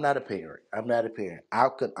don't know. I'm not a parent. I'm not a parent. I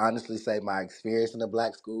could honestly say my experience in the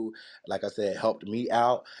black school, like I said, helped me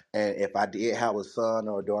out. And if I did have a son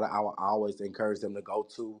or a daughter, I would always encourage them to go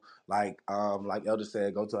to, like Elder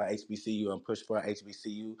said, go to an HBCU and push for an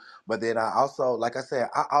HBCU. But then I also, like I said,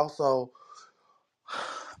 I also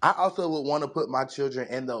would want to put my children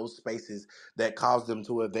in those spaces that cause them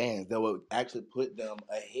to advance, that would actually put them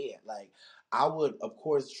ahead. Like, I would, of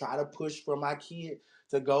course, try to push for my kid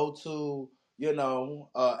to go to,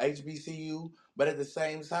 HBCU, But at the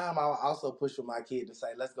same time, I'll also push with my kid to say,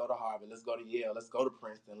 let's go to Harvard, let's go to Yale, let's go to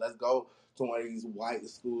Princeton, let's go to one of these white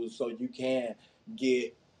schools so you can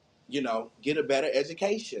get, get a better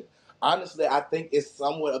education. Honestly, I think it's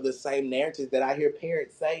somewhat of the same narrative that I hear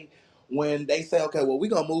parents say when they say, okay, well, we're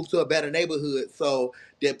going to move to a better neighborhood so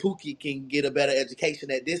that Pookie can get a better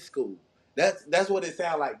education at this school. That's what it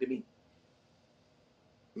sounds like to me.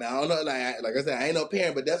 Now, I don't know, like I said, I ain't no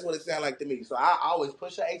parent, but that's what it sounds like to me. So I always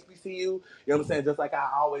push a HBCU, you know what I'm saying? Just like I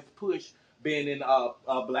always push being in a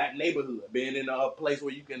black neighborhood, being in a place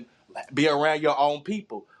where you can be around your own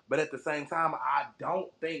people. But at the same time, I don't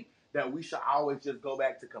think that we should always just go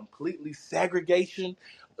back to completely segregating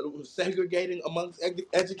amongst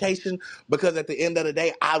education, because at the end of the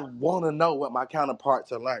day, I want to know what my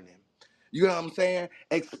counterparts are learning. You know what I'm saying?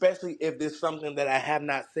 Especially if there's something that I have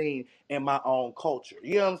not seen in my own culture.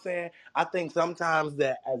 You know what I'm saying? I think sometimes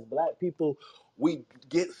that as black people, we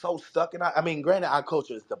get so stuck in I mean, granted, our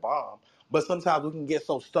culture is the bomb, but sometimes we can get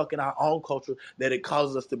so stuck in our own culture that it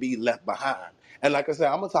causes us to be left behind. And like I said,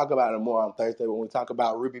 I'm gonna talk about it more on Thursday when we talk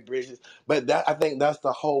about Ruby Bridges. But that, I think that's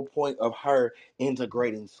the whole point of her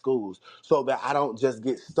integrating schools, so that I don't just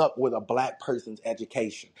get stuck with a black person's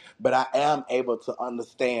education, but I am able to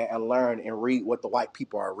understand and learn and read what the white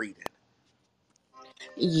people are reading.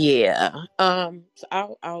 Yeah. So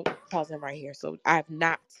I'll pause in right here. So I have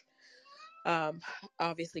not um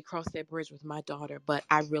obviously crossed that bridge with my daughter, but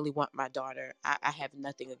I really want my daughter. I have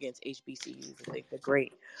nothing against HBCUs. I think they're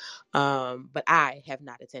great. But I have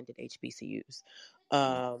not attended HBCUs.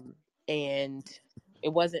 And it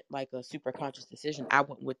wasn't like a super conscious decision. I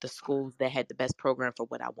went with the schools that had the best program for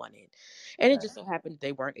what I wanted. And it just so happened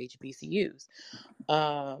they weren't HBCUs.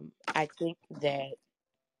 I think that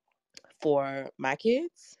for my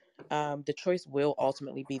kids, the choice will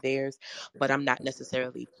ultimately be theirs, but I'm not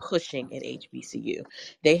necessarily pushing an HBCU.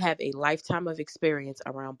 They have a lifetime of experience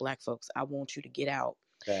around Black folks. I want you to get out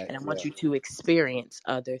and I Facts, want yeah. you to experience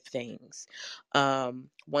other things.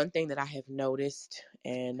 One thing that I have noticed,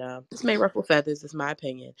 and this may ruffle feathers, is my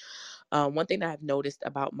opinion. One thing that I've noticed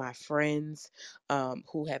about my friends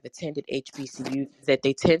who have attended HBCUs is that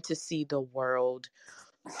they tend to see the world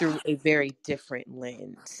through a very different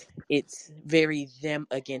lens. It's very them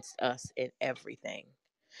against us in everything.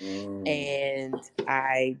 Mm, And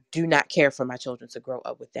I do not care for my children to grow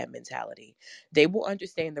up with that mentality. They will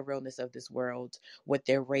understand the realness of this world, what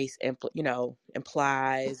their race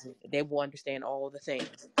implies. They will understand all the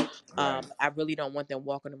things. right. I really don't want them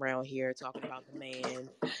walking around here talking about the man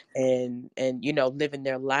and living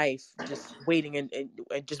their life just waiting and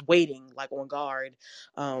just waiting like on guard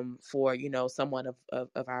for someone of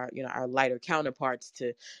our our lighter counterparts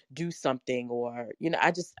to do something, or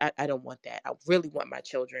I don't want that. I really want my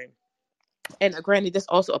children, and granted this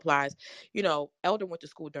also applies, Elder went to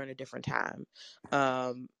school during a different time,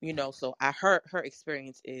 so I heard her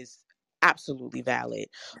experience is absolutely valid,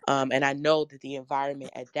 and I know that the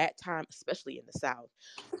environment at that time, especially in the South,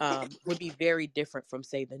 would be very different from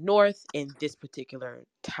say the North in this particular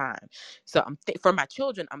time. So for my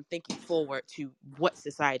children, I'm thinking forward to what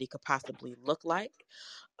society could possibly look like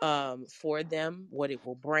for them, what it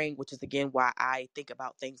will bring, which is again why I think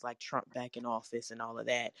about things like Trump back in office and all of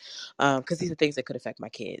that, because these are things that could affect my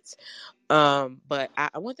kids. But I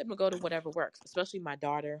want them to go to whatever works, especially my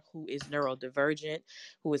daughter who is neurodivergent,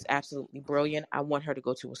 who is absolutely brilliant. I want her to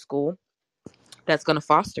go to a school that's going to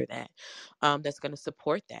foster that, that's going to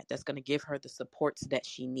support that, that's going to give her the supports that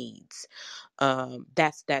she needs.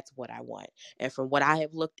 That's what I want. And from what I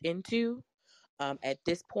have looked into, at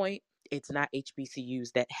this point, it's not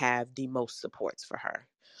HBCUs that have the most supports for her.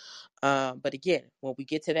 But again, when we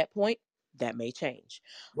get to that point, that may change.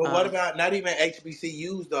 But what Um, about not even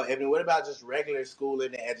HBCUs though? I mean, what about just regular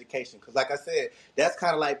schooling and education? Because, like I said, that's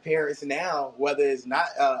kind of like parents now, whether it's not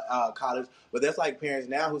college, but that's like parents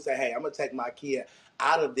now who say, "Hey, I'm gonna take my kid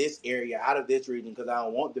out of this area, out of this region, because I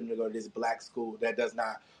don't want them to go to this black school that does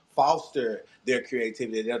not foster their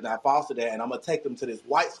creativity, that does not foster that, and I'm gonna take them to this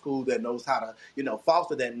white school that knows how to,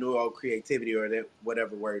 foster that neural creativity or that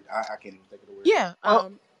whatever word I can't even think of the word. yeah, Well,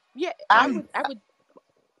 yeah. I I'm would, I would.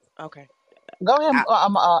 Okay. go ahead, I,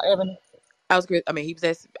 Evan. I was good. I mean, he was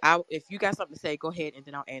asked. If you got something to say, go ahead, and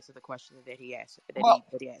then I'll answer the question that he asked. Well,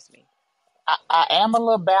 That he asked me. I am a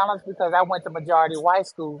little balanced because I went to majority white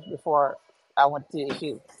schools before I went to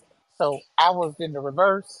TSU. So I was in the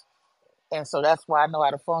reverse. And so that's why I know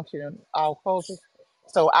how to function in all cultures.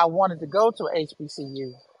 So I wanted to go to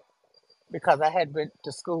HBCU because I had been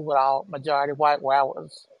to school with all majority white where I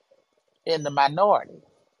was in the minority.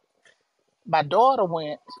 My daughter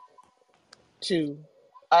went to,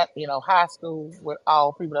 high school with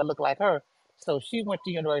all people that look like her. So she went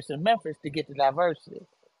to University of Memphis to get the diversity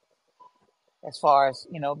as far as,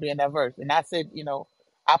 being diverse. And I said,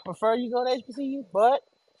 I prefer you go to HBCU, but,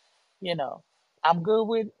 you know, I'm good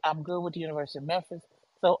with the University of Memphis.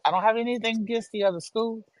 So I don't have anything against the other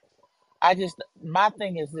schools. My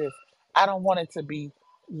thing is this: I don't want it to be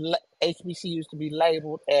HBCUs to be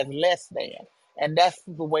labeled as less than, and that's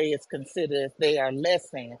the way it's considered. They are less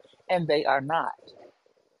than, and they are not.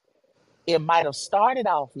 It might have started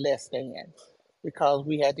off less than because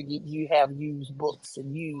we had to get you have used books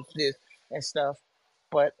and use this and stuff,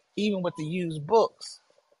 but even with the used books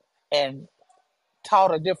and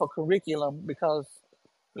taught a different curriculum because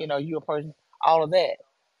you're a person, all of that,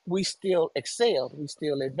 we still excelled, we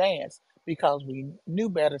still advanced because we knew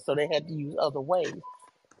better, so they had to use other ways.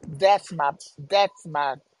 That's my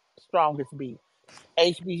strongest beat.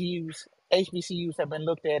 HBCUs have been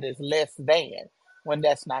looked at as less than when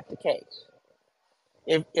that's not the case.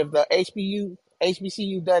 If the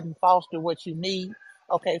HBCU doesn't foster what you need,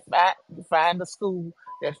 okay, find a school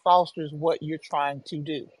that fosters what you're trying to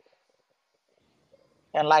do.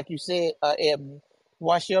 And like you said, Ebony,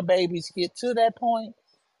 once your babies get to that point,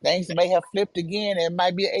 things may have flipped again. It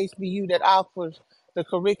might be an HBU that offers the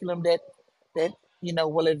curriculum that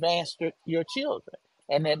will advance your children,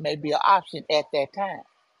 and that may be an option at that time.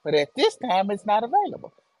 But at this time, it's not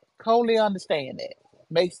available. Totally understand that.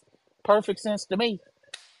 Makes perfect sense to me.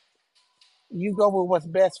 You go with what's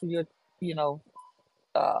best for your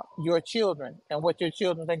children and what your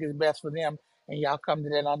children think is best for them, and y'all come to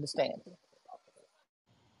that understanding.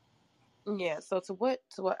 Yeah, so to what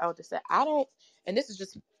Elder said, I don't, and this is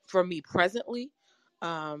just for me presently,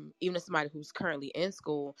 even as somebody who's currently in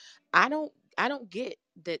school, I don't get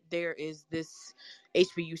that there is this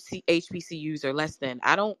HBCUs or less than.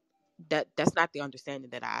 I don't that's not the understanding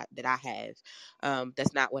that I have.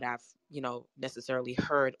 That's not what I've necessarily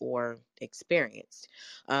heard or experienced.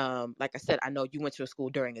 Like I said, I know you went to a school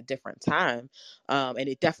during a different time, and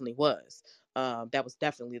it definitely was. That was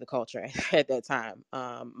definitely the culture at that time.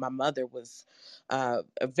 My mother was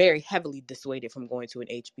very heavily dissuaded from going to an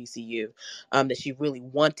HBCU that she really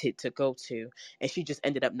wanted to go to, and she just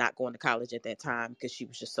ended up not going to college at that time because she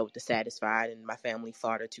was just so dissatisfied, and my family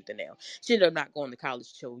fought her tooth and nail. She ended up not going to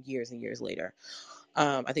college till years and years later.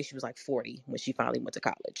 I think she was like 40 when she finally went to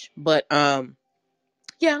college. But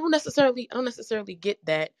yeah, I don't necessarily get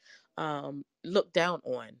that look down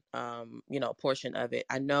on portion of it.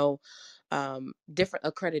 I know different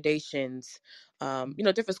accreditations,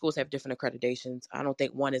 different schools have different accreditations. I don't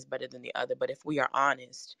think one is better than the other, but if we are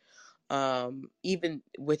honest, even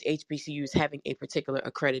with HBCUs having a particular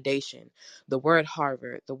accreditation, the word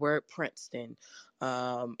Harvard, the word Princeton,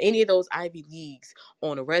 any of those Ivy Leagues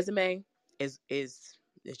on a resume is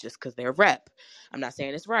just because they're a rep. I'm not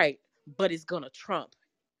saying it's right, but it's gonna trump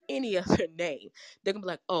any other name. They're gonna be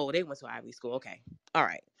like, oh, they went to Ivy school. Okay, all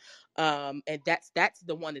right. And that's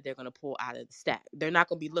the one that they're gonna pull out of the stack. They're not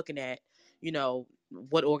gonna be looking at,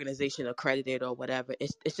 what organization accredited or whatever.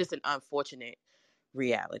 It's just an unfortunate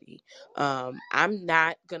reality. I'm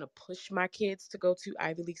not gonna push my kids to go to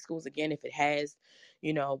Ivy League schools again if it has,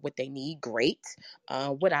 what they need. Great.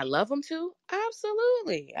 Would I love them to?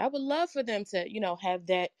 Absolutely. I would love for them to, have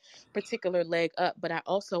that particular leg up. But I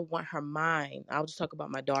also want her mind. I'll just talk about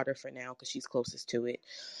my daughter for now because she's closest to it.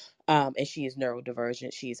 And she is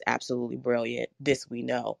neurodivergent. She is absolutely brilliant. This we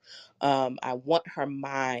know. I want her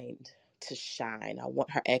mind to shine. I want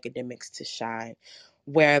her academics to shine,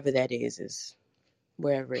 wherever that is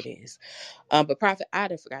wherever it is. But Prophet, I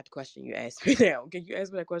done forgot the question you asked me now. Can you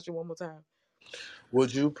ask me that question one more time?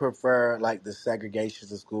 Would you prefer like the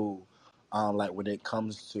segregations of school, like when it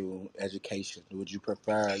comes to education? Would you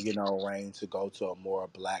prefer, Rain to go to a more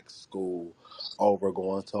black school over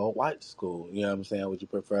going to a white school? You know what I'm saying? Would you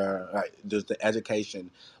prefer, like, does the education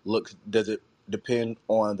does it depend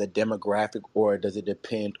on the demographic, or does it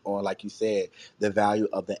depend on, like you said, the value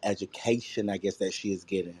of the education, I guess, that she is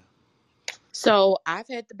getting? So I've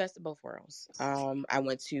had the best of both worlds. I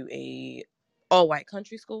went to a all white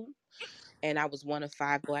country school, and I was one of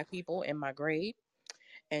 5 black people in my grade.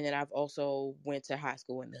 And then I've also went to high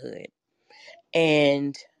school in the hood.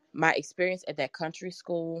 And my experience at that country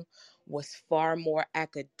school was far more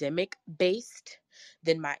academic based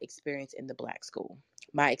than my experience in the black school.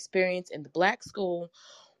 My experience in the black school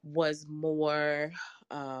was more,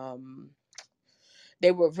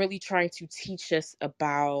 they were really trying to teach us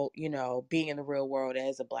about, being in the real world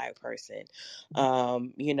as a black person.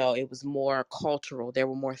 It was more cultural. There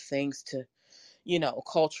were more things to,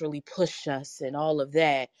 culturally push us and all of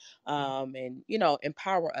that, and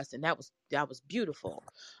empower us, and that was beautiful.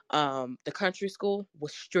 The country school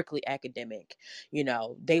was strictly academic.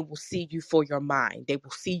 They will see you for your mind. They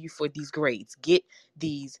will see you for these grades. Get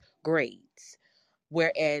these grades.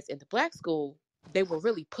 Whereas in the black school, they were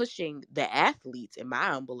really pushing the athletes, in my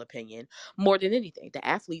humble opinion, more than anything. The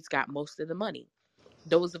athletes got most of the money.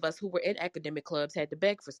 Those of us who were in academic clubs had to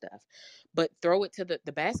beg for stuff. But throw it to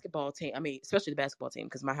the basketball team. I mean, especially the basketball team,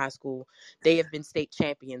 because my high school, they have been state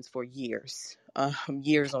champions for years,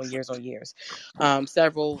 years on years on years.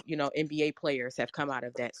 Several, NBA players have come out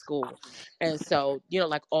of that school. And so,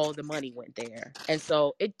 like all the money went there. And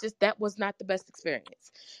so that was not the best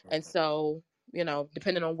experience. And so,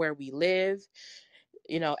 depending on where we live,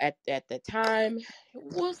 at the time,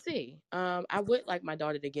 we'll see. I would like my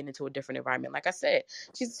daughter to get into a different environment. Like I said,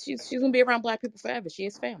 she's gonna be around black people forever. She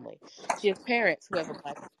has family. She has parents who have a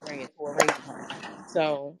black experience who are raising her.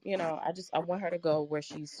 So, I want her to go where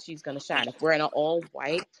she's gonna shine. If we're in an all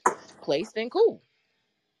white place, then cool.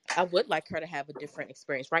 I would like her to have a different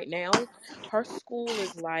experience. Right now, her school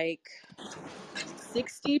is like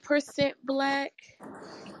 60% black,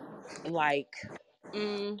 like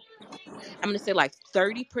mm, I'm gonna say like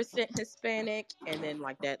 30% Hispanic, and then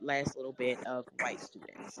like that last little bit of white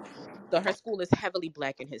students. So her school is heavily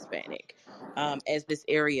black and Hispanic. As this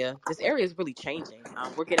area is really changing.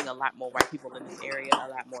 We're getting a lot more white people in this area, a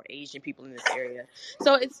lot more Asian people in this area.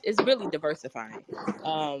 So it's really diversifying.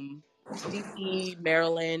 DC,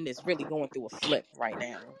 Maryland is really going through a flip right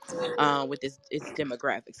now, with its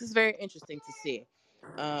demographics. It's very interesting to see.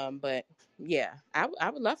 But yeah, I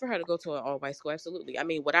would love for her to go to an all white school. Absolutely. I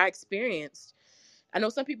mean, what I experienced, I know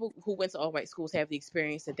some people who went to all white schools have the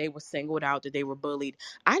experience that they were singled out, that they were bullied.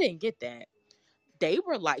 I didn't get that. They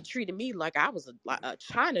were like treating me like I was a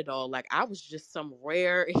China doll, like I was just some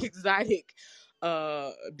rare exotic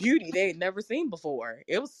beauty they had never seen before.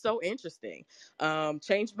 It was so interesting.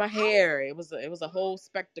 Changed my hair. It was a whole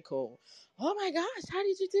spectacle. Oh my gosh, how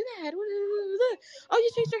did you do that? Oh, you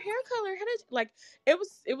changed your hair color. How did you? Like, it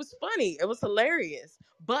was funny. It was hilarious.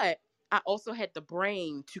 But I also had the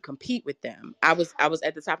brain to compete with them. I was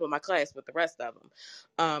at the top of my class with the rest of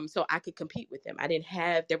them, so I could compete with them.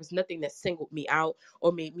 There was nothing that singled me out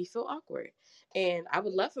or made me feel awkward. And I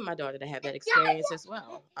would love for my daughter to have that experience as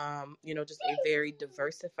well. Just a very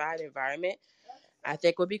diversified environment, I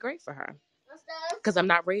think would be great for her. Because I'm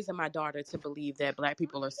not raising my daughter to believe that black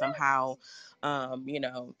people are somehow,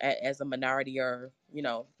 as a minority, or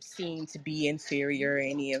seen to be inferior or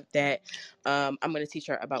any of that. I'm going to teach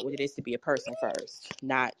her about what it is to be a person first,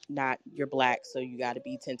 not you're black, so you got to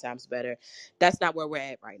be 10 times better. That's not where we're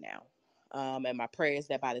at right now. And my prayer is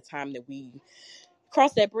that by the time that we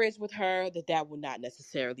cross that bridge with her, that will not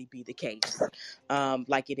necessarily be the case,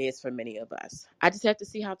 like it is for many of us. I just have to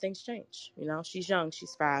see how things change. She's young,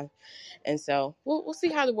 she's 5, and so we'll see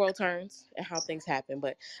how the world turns and how things happen.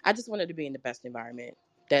 But I just want her to be in the best environment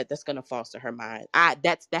that's going to foster her mind.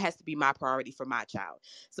 That has to be my priority for my child.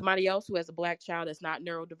 Somebody else who has a black child that's not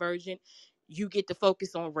neurodivergent, you get to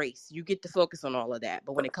focus on race. You get to focus on all of that.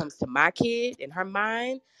 But when it comes to my kid and her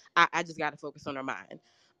mind, I just got to focus on her mind.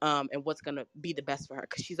 And what's going to be the best for her,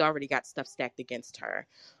 because she's already got stuff stacked against her,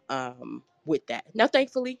 with that. Now,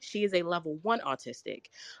 thankfully, she is a level 1 autistic,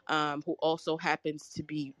 who also happens to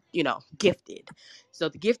be, gifted. So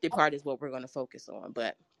the gifted part is what we're going to focus on.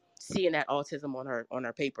 But seeing that autism on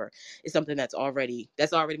her paper is something that's already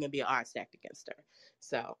going to be an odd stacked against her.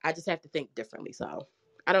 So I just have to think differently. So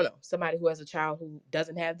I don't know. Somebody who has a child who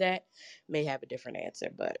doesn't have that may have a different answer,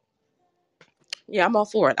 but yeah, I'm all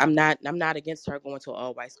for it. I'm not against her going to an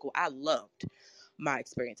all white school. I loved my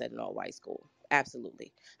experience at an all white school.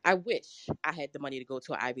 Absolutely. I wish I had the money to go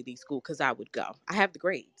to an Ivy League school, because I would go. I have the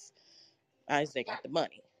grades. I just ain't got the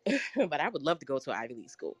money. But I would love to go to an Ivy League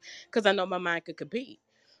school, because I know my mind could compete.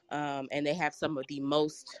 And they have some of the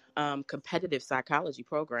most competitive psychology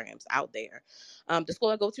programs out there. The school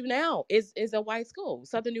I go to now is a white school.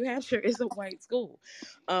 Southern New Hampshire is a white school.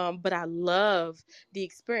 But I love the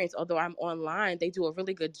experience. Although I'm online, they do a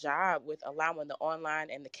really good job with allowing the online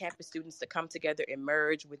and the campus students to come together and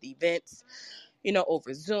merge with events,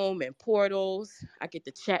 over Zoom and portals. I get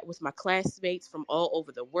to chat with my classmates from all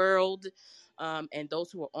over the world. And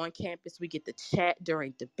those who are on campus, we get to chat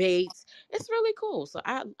during debates. It's really cool. So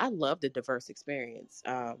I love the diverse experience.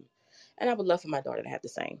 And I would love for my daughter to have the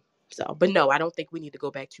same. So, but no, I don't think we need to go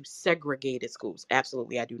back to segregated schools.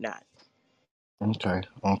 Absolutely, I do not. Okay.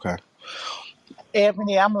 Okay.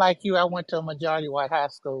 Ebony, I'm like you. I went to a majority white high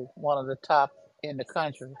school, one of the top in the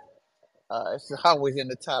country. It's always in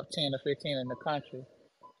the top 10 or 15 in the country.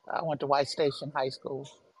 I went to White Station High School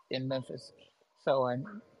in Memphis. So, and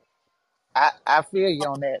I feel you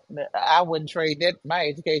on that. I wouldn't trade that my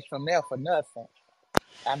education from there for nothing.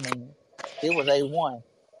 I mean, it was A1.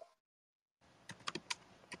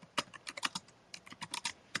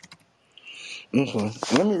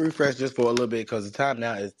 Let me refresh this for a little bit because the time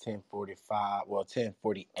now is 10:45. Well,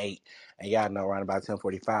 10:48, and y'all know around about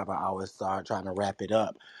 10:45, I always start trying to wrap it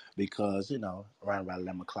up because around about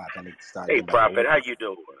 11 o'clock, I need to start Hey, getting back to Prophet, work. how you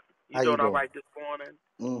doing? You How you doing all doing? right this morning?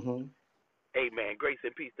 Mm-hmm. Amen. Grace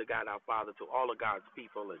and peace to God our Father, to all of God's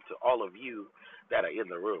people, and to all of you that are in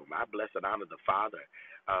the room. I bless and honor the Father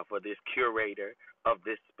for this curator of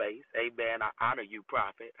this space. Amen. I honor you,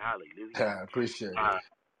 Prophet. Hallelujah. I appreciate it.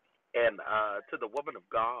 And to the woman of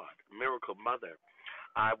God, Miracle Mother,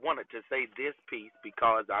 I wanted to say this piece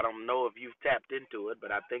because I don't know if you've tapped into it,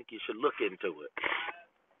 but I think you should look into it.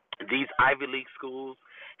 These Ivy League schools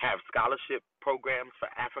have scholarship programs for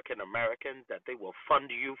African Americans that they will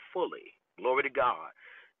fund you fully. Glory to God.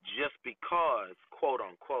 Just because, quote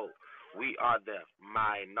unquote, we are the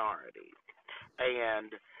minority.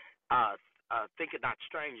 And think it not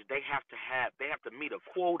strange, they have to meet a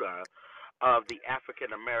quota of the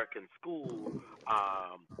African American school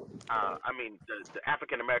the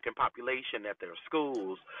African American population at their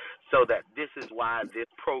schools, so that this is why this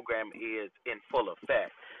program is in full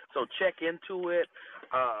effect. So check into it.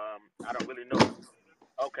 I don't really know.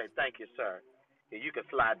 Okay, thank you, sir. You can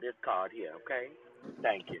slide this card here, okay?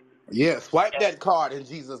 Thank you. Yeah, swipe that card in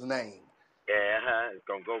Jesus' name. Yeah, it's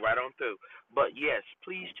gonna go right on through. But yes,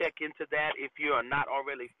 please check into that if you are not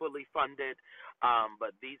already fully funded.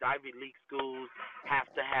 But these Ivy League schools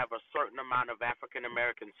have to have a certain amount of African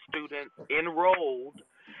American students enrolled,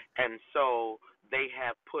 and so they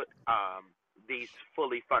have put these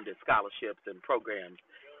fully funded scholarships and programs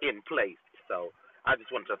in place. So I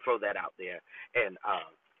just wanted to throw that out there. And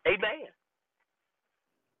amen.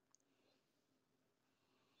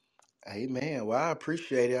 Amen. Well, I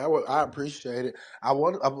appreciate it. I appreciate it. I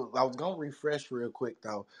was gonna refresh real quick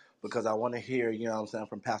though because I want to hear, what I'm saying,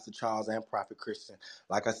 from Pastor Charles and Prophet Christian.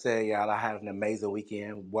 Like I said, y'all, I had an amazing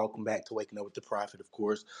weekend. Welcome back to Waking Up with the Prophet, of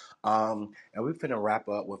course. And we're finna wrap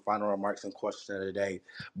up with final remarks and questions of the day.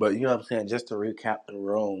 But you know what I'm saying, just to recap the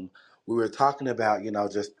room. We were talking about,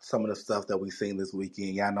 just some of the stuff that we've seen this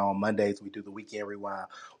weekend. Y'all know on Mondays we do the weekend rewind,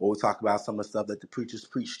 where we talk about some of the stuff that the preachers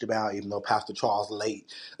preached about, even though Pastor Charles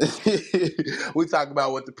late. We talk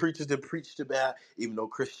about what the preachers have preached about, even though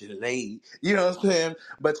Christian late. You know what I'm saying?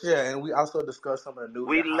 But yeah, and we also discuss some of the news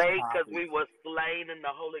We and hot late because topics. we were slain in the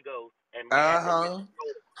Holy Ghost, and we had to Uh-huh. restore.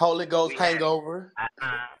 Holy Ghost We had hangover.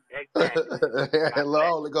 exactly. God Hello, bless.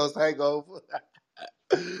 Holy Ghost hangover.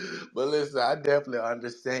 But listen, I definitely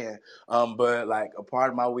understand. But like a part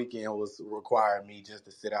of my weekend was requiring me just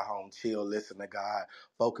to sit at home, chill, listen to God,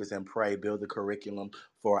 focus and pray, build the curriculum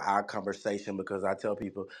for our conversation because I tell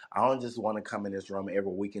people I don't just want to come in this room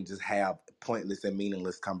every week and just have pointless and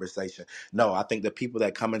meaningless conversation. No, I think the people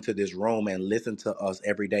that come into this room and listen to us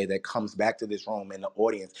every day, that comes back to this room in the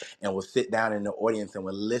audience and will sit down in the audience and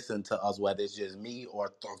will listen to us, whether it's just me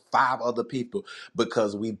or five other people,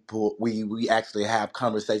 because we actually have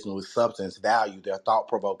conversations with substance, value, they're thought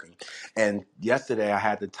provoking. And yesterday I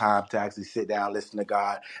had the time to actually sit down, listen to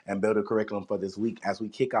God, and build a curriculum for this week as we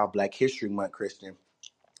kick off Black History Month, Christian.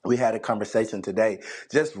 We had a conversation today,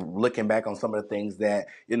 just looking back on some of the things that,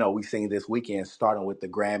 we've seen this weekend, starting with the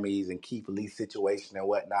Grammys and Keith Lee's situation and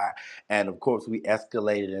whatnot. And of course, we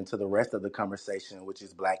escalated into the rest of the conversation, which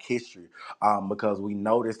is Black history, because we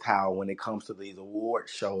noticed how when it comes to these award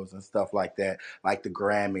shows and stuff like that, like the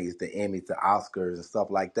Grammys, the Emmys, the Oscars and stuff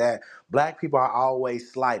like that, Black people are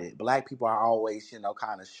always slighted. Black people are always,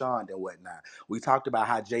 kind of shunned and whatnot. We talked about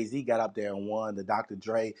how Jay-Z got up there and won the Dr.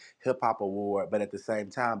 Dre Hip Hop Award, but at the same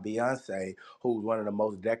time, Beyonce, who's one of the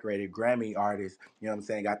most decorated Grammy artists,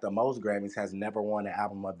 got the most Grammys, has never won an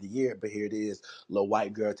Album of the Year. But here it is, little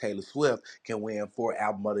white girl Taylor Swift can win 4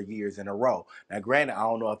 Album of the Years in a row. Now, granted, I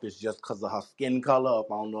don't know if it's just because of her skin color, if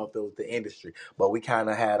I don't know if it was the industry, but we kind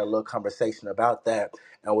of had a little conversation about that.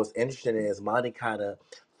 And what's interesting is Monty kind of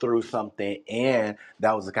threw something in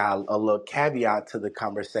that was kind of a little caveat to the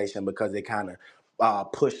conversation because it kind of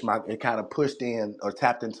pushed in or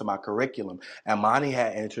tapped into my curriculum. And Monty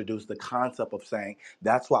had introduced the concept of saying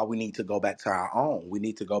that's why we need to go back to our own. We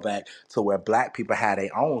need to go back to where Black people had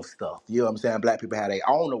their own stuff. You know what I'm saying? Black people had their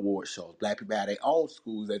own award shows. Black people had their own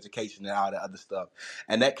schools, education, and all that other stuff.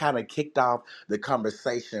 And that kind of kicked off the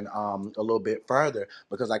conversation a little bit further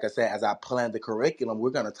because, like I said, as I planned the curriculum,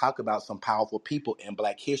 we're going to talk about some powerful people in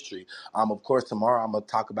Black history. Of course, tomorrow I'm going to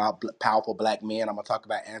talk about powerful Black men. I'm going to talk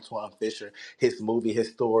about Antoine Fisher, his movie, his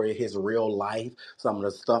story, his real life, some of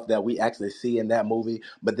the stuff that we actually see in that movie.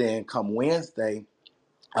 But then come Wednesday,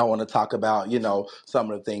 I want to talk about, some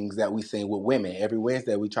of the things that we seen with women. Every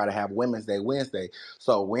Wednesday, we try to have Women's Day Wednesday.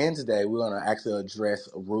 So Wednesday, we're going to actually address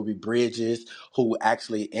Ruby Bridges, who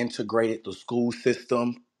actually integrated the school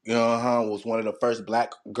system. Was one of the first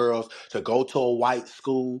black girls to go to a white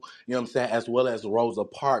school, you know what I'm saying, as well as Rosa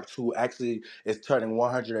Parks, who actually is turning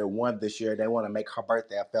 101 this year. They want to make her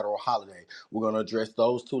birthday a federal holiday. We're going to address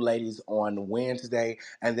those two ladies on Wednesday.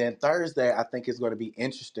 And then Thursday, I think it's going to be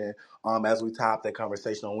interesting as we top that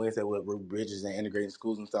conversation on Wednesday with Ruby Bridges and integrating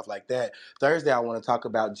schools and stuff like that. Thursday, I want to talk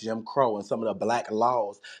about Jim Crow and some of the black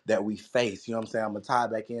laws that we face. You know what I'm saying? I'm going to tie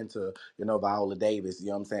back into, Viola Davis, you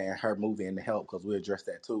know what I'm saying, her movie and the help, because we address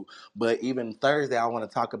that too. But even Thursday, I want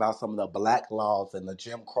to talk about some of the black laws and the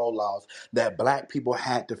Jim Crow laws that black people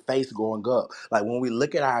had to face growing up. Like when we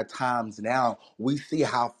look at our times now, we see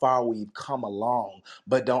how far we've come along,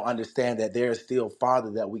 but don't understand that there's still farther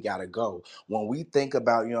that we got to go. When we think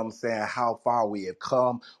about, you know what I'm saying, how far we have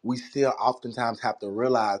come, we still oftentimes have to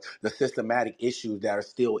realize the systematic issues that are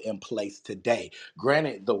still in place today.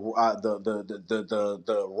 Granted, the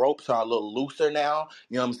ropes are a little looser now.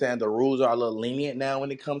 You know what I'm saying? The rules are a little lenient now when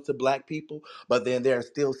it comes to black people, but then there are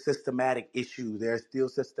still systematic issues. There are still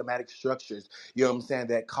systematic structures, you know what I'm saying,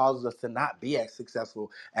 that causes us to not be as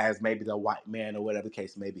successful as maybe the white man or whatever the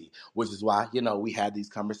case may be, which is why, we had these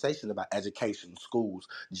conversations about education, schools,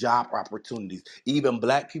 job opportunities, even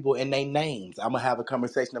black people in their names. I'm going to have a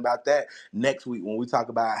conversation about that next week when we talk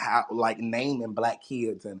about how, like, naming black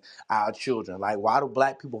kids and our children. Like, why do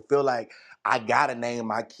black people feel like I got to name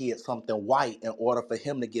my kid something white in order for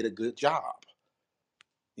him to get a good job?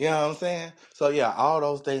 You know what I'm saying? So yeah, all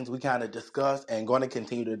those things we kind of discussed and going to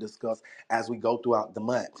continue to discuss as we go throughout the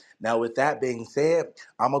month. Now, with that being said,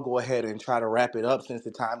 I'm gonna go ahead and try to wrap it up since the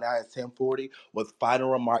time now is 10:40 with final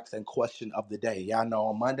remarks and question of the day. Y'all know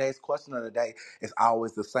on Mondays, question of the day is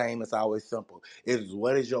always the same. It's always simple. It is,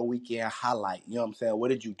 what is your weekend highlight? You know what I'm saying? What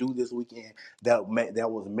did you do this weekend that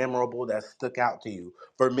was memorable, that stuck out to you?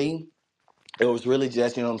 For me, it was really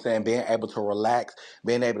just, you know what I'm saying, being able to relax,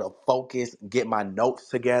 being able to focus, get my notes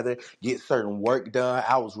together, get certain work done.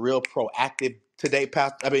 I was real proactive today,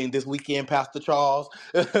 this weekend, Pastor Charles.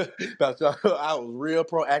 Pastor Charles, I was real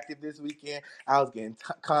proactive this weekend. I was getting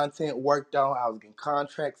content worked on. I was getting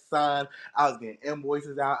contracts signed. I was getting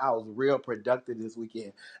invoices out. I was real productive this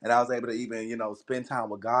weekend. And I was able to even, spend time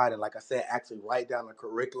with God. And like I said, actually write down a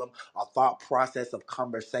curriculum, a thought process of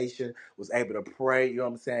conversation, was able to pray, you know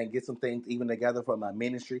what I'm saying, get some things even together for my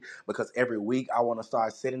ministry, because every week I want to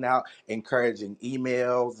start sending out encouraging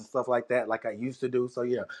emails and stuff like that like I used to do. So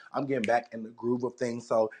yeah, I'm getting back in the groove of things.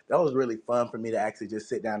 So that was really fun for me to actually just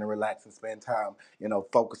sit down and relax and spend time,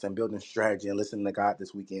 focus and building strategy and listening to God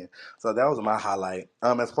this weekend. So that was my highlight.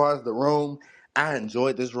 As far as the room, I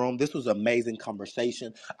enjoyed this room. This was amazing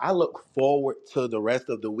conversation. I look forward to the rest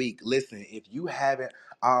of the week. Listen, if you haven't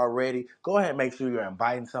already, go ahead and make sure you're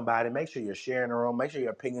inviting somebody. Make sure you're sharing the room. Make sure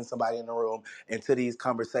you're pinging somebody in the room into these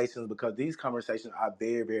conversations, because these conversations are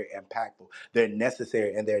very, very impactful. They're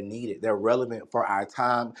necessary and they're needed. They're relevant for our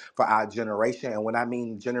time, for our generation. And when I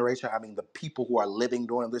mean generation, I mean the people who are living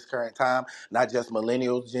during this current time, not just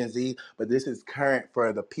millennials, Gen Z, but this is current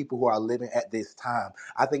for the people who are living at this time.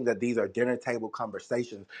 I think that these are dinner table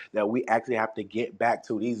conversations that we actually have to get back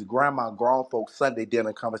to. These grandma, grown folks Sunday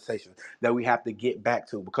dinner conversations that we have to get back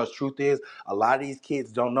to, because truth is, a lot of these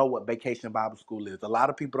kids don't know what Vacation Bible School is. A lot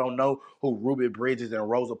of people don't know who Ruby Bridges and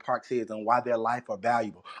Rosa Parks is and why their life are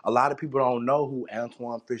valuable. A lot of people don't know who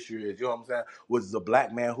Antoine Fisher is. You know what I'm saying? Was the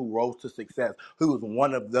black man who rose to success, who was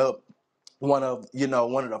one of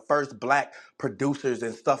the first black producers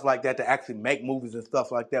and stuff like that to actually make movies and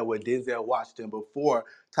stuff like that with Denzel Washington before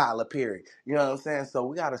Tyler Perry. You know what I'm saying? So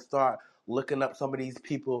we got to start looking up some of these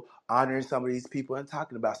people, honoring some of these people, and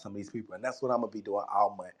talking about some of these people. And that's what I'm going to be doing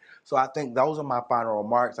all month. So I think those are my final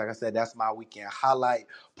remarks. Like I said, that's my weekend highlight.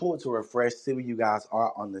 Pull to refresh, see where you guys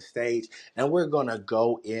are on the stage. And we're going to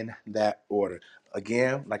go in that order.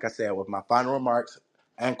 Again, like I said, with my final remarks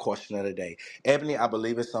and question of the day. Ebony, I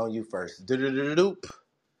believe it's on you first. Do-do-do-do-doop.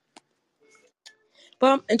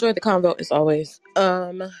 Well, enjoyed the convo as always.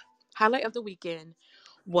 Highlight of the weekend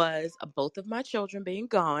was both of my children being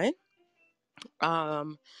gone.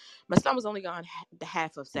 My son was only gone the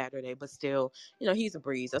half of Saturday, but still, he's a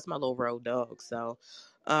breeze. That's my little road dog. So,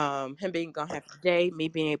 him being gone half the day, me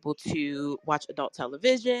being able to watch adult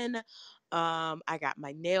television. I got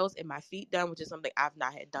my nails and my feet done, which is something I've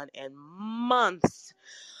not had done in months.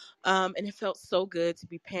 And it felt so good to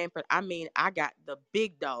be pampered. I mean, I got the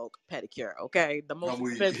big dog pedicure, okay? The most I'm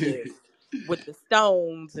weak. expensive. with the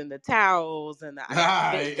stones and the towels and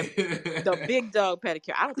Right. the big dog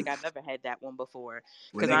pedicure. I don't think I've ever had that one before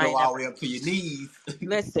When because they I go ain't all the never. way up to your knees.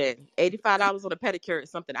 Listen, $85 on a pedicure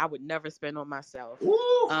is something I would never spend on myself.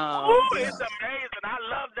 Woo! Um, Ooh, Yeah. it's amazing. I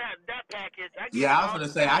love that package. I get Yeah, it I was all gonna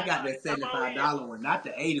the say I time, got honey. that Come on in. $75 one, not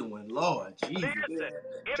the 80 one. Lord Jesus. yeah, Listen,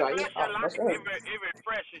 it dry your. affects your Oh, life. that's right. It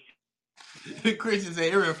refreshes you. Christian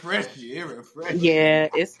said it refresh you. It refresh you. Yeah,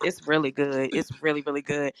 it's really good. It's really really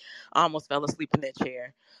good. I almost fell asleep in that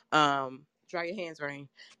chair. Dry your hands, Rain.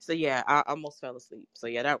 So yeah, I almost fell asleep. So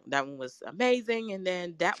yeah, that one was amazing. And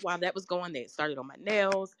then that while that was going, they started on my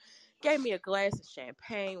nails. Gave me a glass of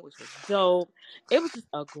champagne, which was dope. It was just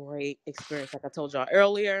a great experience. Like I told y'all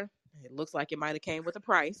earlier, it looks like it might have came with a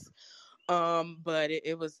price. But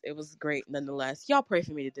it was great nonetheless. Y'all pray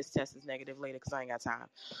for me that this test is negative later because I ain't got time.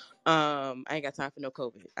 I ain't got time for no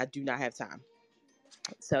COVID. I do not have time.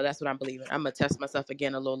 So that's what I'm believing. I'm gonna test myself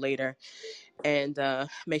again a little later and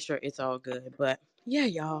make sure it's all good. But yeah,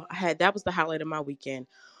 y'all, I had that was the highlight of my weekend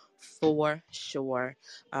for sure.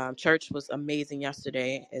 Church was amazing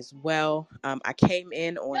yesterday as well. I came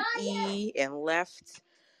in on E and left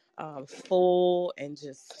full and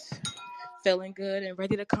just feeling good and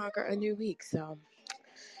ready to conquer a new week. So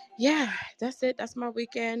yeah, that's it. That's my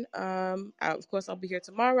weekend. Of course, I'll be here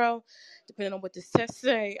tomorrow, depending on what this test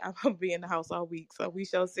say. I'll be in the house all week, so we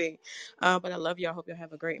shall see. But I love y'all. Hope y'all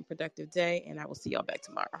have a great and productive day, and I will see y'all back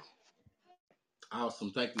tomorrow.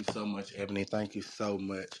 Awesome. Thank you so much, Ebony. Thank you so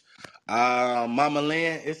much. Mama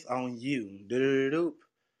Lynn, it's on you. Doop.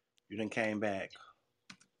 You done came back.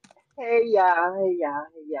 Hey y'all, hey y'all,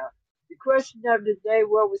 hey y'all. The question of the day: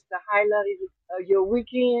 what was the highlight of your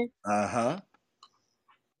weekend? Uh-huh.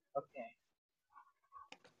 Okay,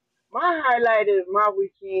 my highlight of my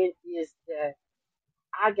weekend is that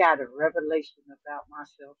I got a revelation about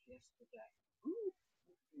myself yesterday.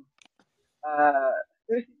 Uh,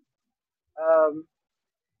 um,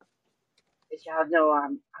 as y'all know,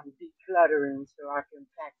 I'm decluttering so I can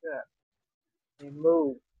pack up and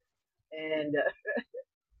move. And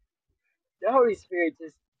the Holy Spirit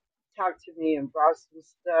just talked to me and brought some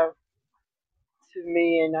stuff to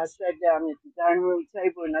me. And I sat down at the dining room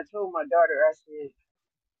table and I told my daughter, I said,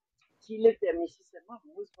 she looked at me, she said, Mama,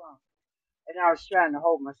 what's wrong? And I was trying to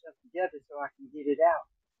hold myself together so I can get it out.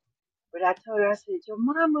 But I told her, I said, your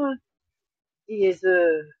mama is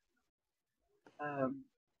um,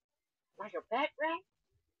 like a back rat,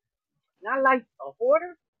 not like a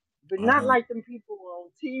hoarder, but not Uh-huh. like them people on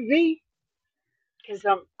TV. Cause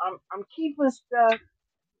I'm keeping stuff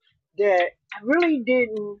that I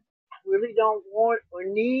really don't want or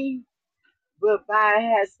need, but by it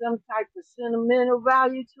has some type of sentimental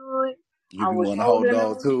value to it. You I be was wanting to hold holding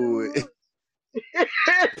on on to to it.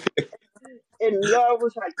 it. And Lord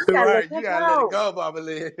was like, you gotta let Right. You that gotta let it go. go, Mama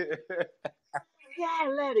Lynn. You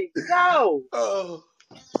gotta let it go. Oh.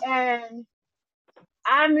 And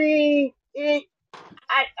I mean,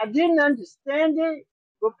 I didn't understand it,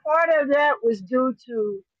 but part of that was due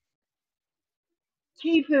to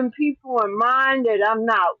keeping people in mind that I'm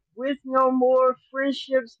not with no more,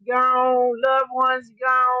 friendships gone, loved ones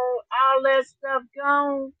gone, all that stuff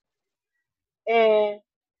gone. And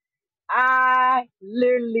I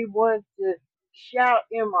literally want to shout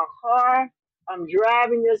in my car. I'm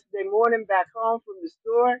driving yesterday morning back home from the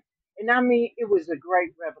store. And I mean, it was a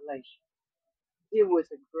great revelation. It was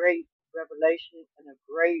a great revelation and a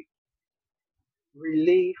great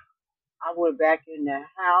relief. I went back in the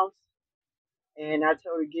house and I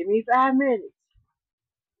told her, give me 5 minutes.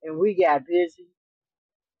 And we got busy.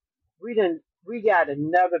 We got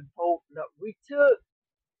another boat. We took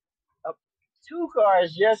uh, 2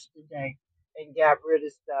 cars yesterday and got rid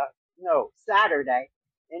of stuff. No, Saturday.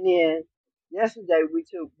 And then yesterday we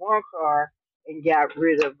took 1 car and got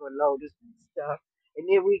rid of a load of stuff. And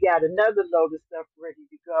then we got another load of stuff ready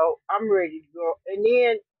to go. I'm ready to go. And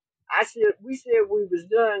then we said we was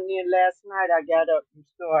done. And then last night I got up and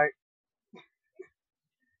started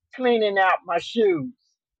cleaning out my shoes.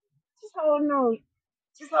 Just holding on,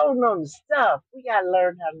 just holding on to stuff. We gotta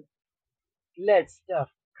learn how to let stuff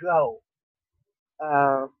go.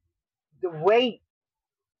 Uh, the weight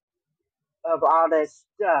of all that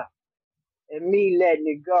stuff and me letting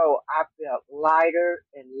it go, I felt lighter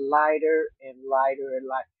and lighter and lighter and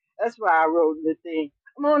lighter. That's why I wrote in the thing,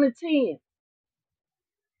 I'm on a 10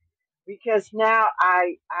 because now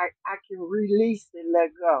I can release and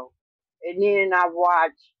let go. And then I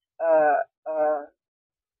watched uh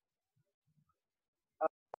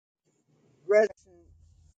wrestling.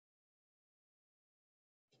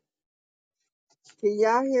 Can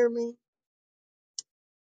y'all hear me?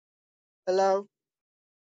 Hello?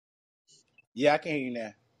 Yeah, I can hear you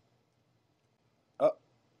now.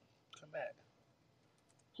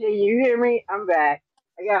 Can you hear me? I'm back.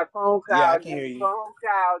 I got a phone Yeah, I call. can This hear you. phone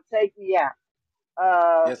call take me out.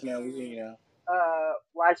 Uh, Yes, ma'am. We hear you now.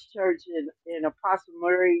 watched church in Apostle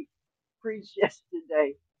Murray preached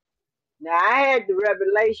yesterday. Now I had the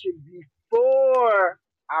revelation before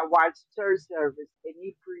I watched church service, and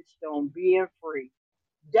he preached on being free.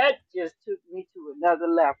 That just took me to another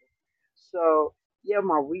level. So yeah,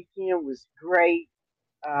 my weekend was great.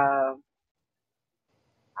 Uh,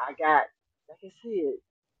 I got, like I said,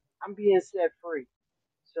 I'm being set free.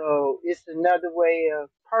 So it's another way of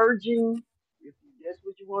purging, if that's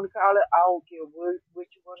what you want to call it. I don't care what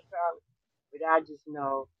you want to call it. But I just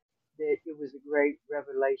know that it was a great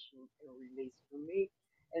revelation and release for me.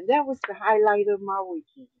 And that was the highlight of my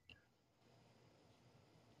weekend.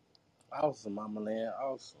 Awesome, Mama Land.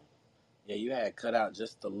 Awesome. Yeah, you had cut out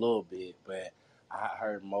just a little bit, but I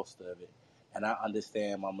heard most of it. And I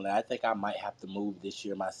understand, Mama Land. I think I might have to move this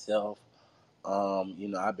year myself.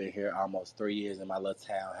 I've been here almost 3 years in my little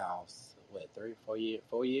townhouse. What, 3, 4 years?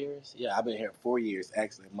 4 years? Yeah, I've been here 4 years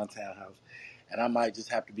actually in my townhouse, and I might just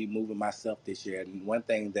have to be moving myself this year. And one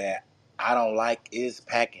thing that I don't like is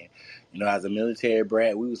packing. As a military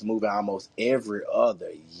brat, we was moving almost every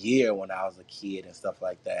other year when I was a kid and stuff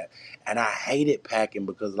like that. And I hated packing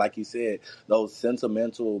because, like you said, those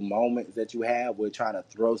sentimental moments that you have with trying to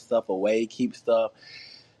throw stuff away, keep stuff.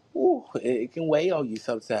 Ooh, it can weigh on you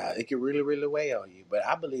sometimes. It can really, really weigh on you. But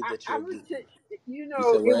I believe that I you're would good. say, You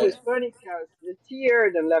said it was what? funny because the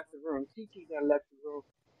Tierra done left the room. Titi done left the room.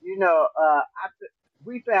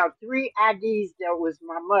 We found three IDs that was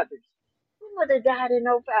my mother's. My mother died in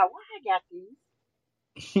 '05. Why I got these?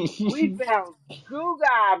 We found goo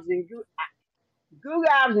gobs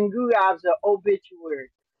and goo gobs of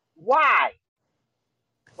obituaries. Why?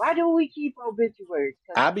 Why do we keep obituaries?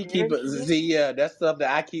 Because I our be parents keeping. did. See, yeah, that's stuff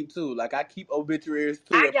that I keep too. Like I keep obituaries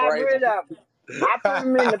too I and got frame rid of them. I put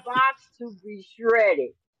them in the box to be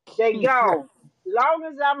shredded. They them. gone. Long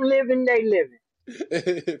as I'm living, they living.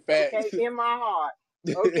 Okay, Facts. in my heart.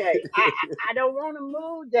 Okay, I don't want to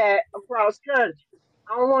move that across country.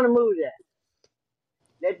 I don't want to move that.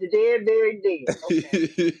 Let the dead bury dead. Okay.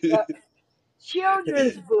 Uh,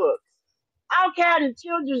 children's books. All kind of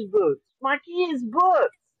children's books. My kids'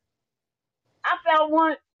 books. I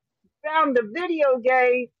found a video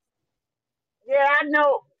game. Yeah, I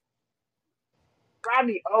know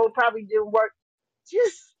probably old, probably didn't work.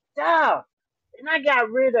 Just stuff. And I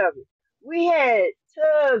got rid of it. We had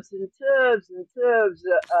tubs and tubs and tubs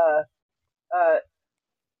of uh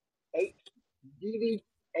H- DV,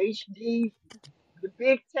 HD, the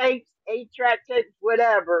big tapes, 8-track tapes,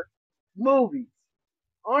 whatever, movies.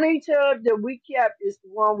 Only tub that we kept is the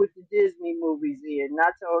one with the Disney movies in. And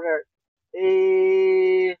I told her,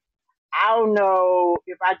 I don't know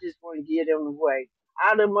if I just want to get them away.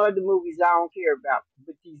 All them other movies I don't care about.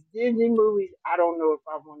 But these Disney movies, I don't know if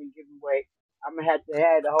I want to give them away. I'm going to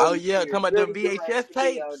have the Oh Holy yeah, Spirit talking about them really direct VHS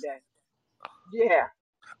me on tapes. that. Yeah.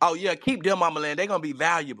 Oh yeah, keep them, Mama Land. They're gonna be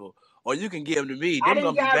valuable. Or you can give them to me. I Them didn't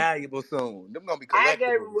gonna be got, valuable soon. Them gonna be I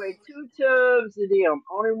gave collectibles. away 2 tubs of them.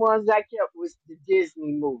 Only ones I kept was the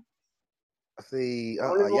Disney movies. See,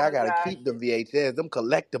 Only y'all ones gotta I keep them VHS. Them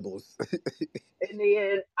collectibles. and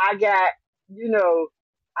then I got,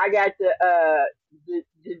 I got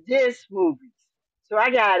the disc movies. So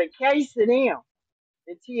I got a case of them.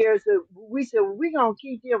 And Tia said, we said, well, we gonna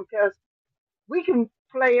keep them because we can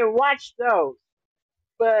play and watch those.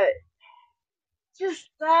 But just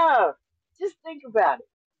stuff. Just think about it.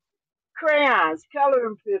 Crayons,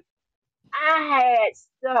 coloring pencils. I had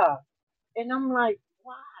stuff. And I'm like,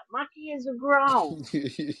 why? My kids are grown.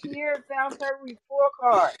 Tierra found her report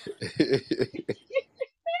card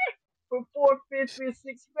for fourth, fifth, and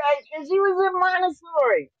sixth grade, and she was in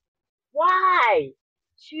Montessori. Why?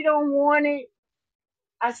 She don't want it.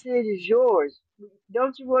 I said, it's yours.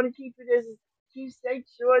 Don't you want to keep it as a keepsake,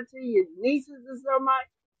 show it to your nieces or somebody?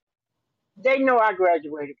 They know I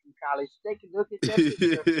graduated from college. They can look at that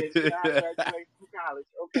picture up there and say I graduated from college.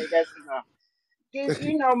 Okay, that's enough. 'Cause,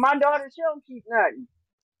 my daughter, she don't keep nothing.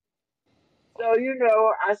 So,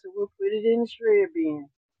 I said, we'll put it in the shred bin,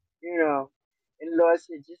 you know. And the Lord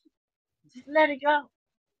said, just let it go.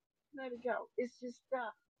 Let it go. It's just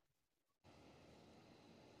stuff.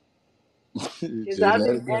 Because Just I've let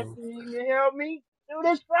been it go. asking him to help me through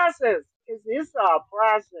this process. Because it's a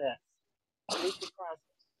process. It's a process.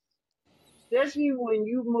 Especially when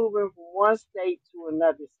you moving from one state to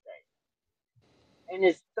another state. And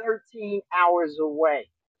it's 13 hours away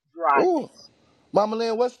driving. Ooh, Mama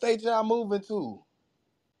Lynn, what state y'all moving to?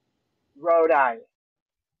 Rhode Island.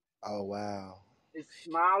 Oh wow. The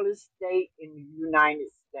smallest state in the United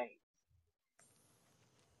States.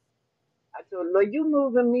 I told her, Lord, you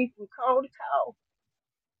moving me from cold to cold.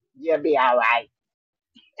 You'll be all right.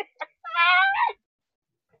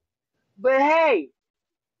 But hey,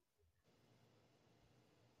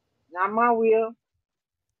 not my will,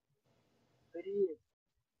 but his.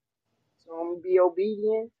 So I'm gonna be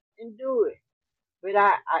obedient and do it. But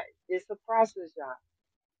it's a process, y'all.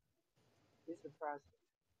 It's a process.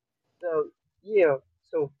 So yeah.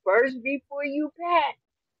 So first, before you pack,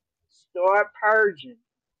 start purging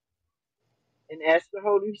and ask the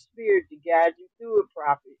Holy Spirit to guide you through it,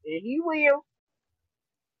 prophet, and He will.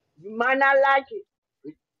 You might not like it,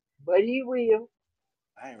 but He will.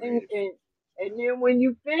 I ain't And ready. and and then when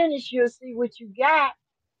you finish, you'll see what you got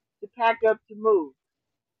to pack up to move.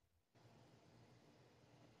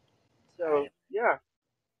 I So ain't, yeah,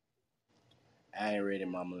 I ain't ready,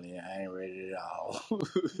 Mama Lynn. I ain't ready at all.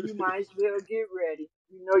 you might as well get ready.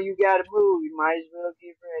 You know you gotta move. You might as well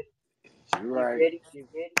get ready. You're Get right. ready. Get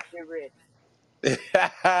ready. Get ready.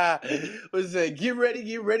 What's that? Get ready,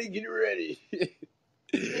 get ready, get ready.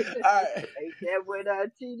 All right. Ain't that what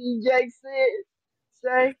TD Jake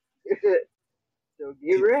say? So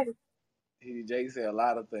get ready. TD Jake said a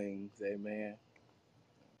lot of things, amen.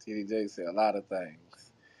 TD Jake said a lot of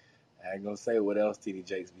things. I ain't gonna say what else TD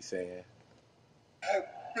Jakes be saying. Have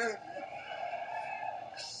been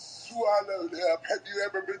swallowed up. Have you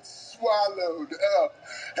ever been swallowed up?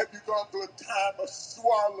 Have you gone through a time of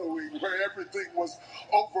swallowing where everything was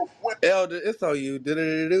overwhelming? Elder, it's on you.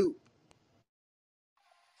 Do.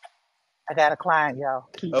 I got a client, y'all.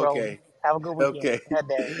 Keep rolling. Okay. Have a good weekend. Okay. God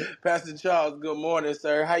dang. Pastor Charles, good morning,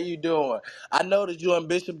 sir. How you doing? I know that you and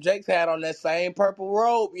Bishop Jakes had on that same purple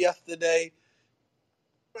robe yesterday.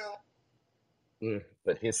 Well,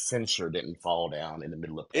 But his censure didn't fall down in the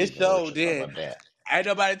middle of It praise and sure worship. How did. about that? Ain't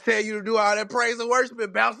nobody tell you to do all that praise and worship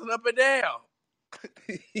and bouncing up and down.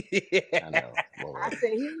 I know, I Lord.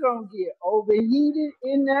 said he gonna get overheated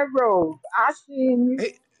in that robe. I seen you.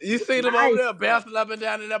 You It's see them over nice there though. bouncing up and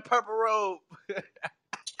down in that purple robe.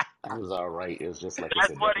 It was all right. It was just like I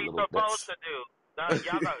That's said, what that he's little supposed that's to do.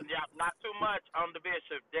 Y'all, not too much on the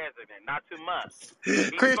bishop designate. Not too much.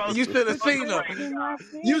 He's Christian, supposed you to should be have But doing the seen him. praise Christian, I God.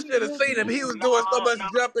 You said should have just seen him. He was leave. No, doing so much no,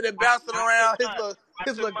 jumping and bouncing not too around. much. Not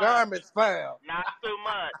His too little much. garments found. Not too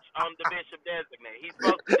much on the bishop designate. He's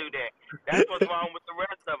supposed to do that. That's what's wrong with the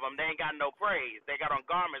rest of them. They ain't got no praise. They got on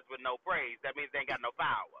garments with no praise. That means they ain't got no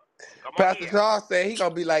power. Come on Pastor here Charles said he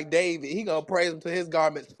gonna be like David. He gonna praise him till his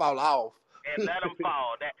garments fall off. and let them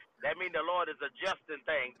fall. That means the Lord is adjusting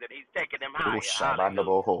things and He's taking them oh higher.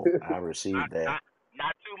 Hallelujah. Shabandaboho. I Not received that. not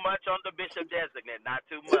not too much on the bishop designate. Not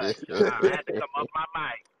too much. I had to come up my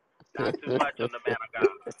mic. Not too much on the man of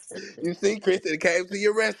God. You see, Christian came to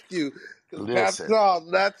your rescue. Because Pastor Listen. Charles,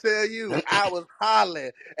 when I tell you, I was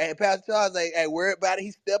hollering. And Pastor Charles ain't worried about it.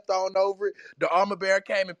 He stepped on over it. The armor bearer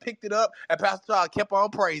came and picked it up. And Pastor Charles kept on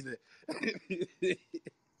praising.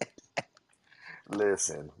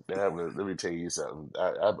 Listen, let me tell you something.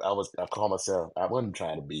 I call myself. I wasn't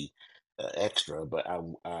trying to be extra, but I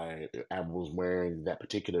was wearing that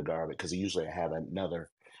particular garment because usually I have another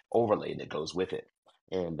overlay that goes with it,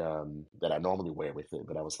 and that I normally wear with it.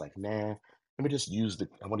 But I was like, nah, let me just use the.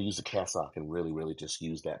 I want to use the cassock and really, really just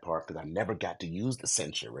use that part because I never got to use the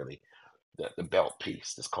cincher really, the belt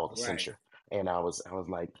piece. That's called the Right. cincher. And I was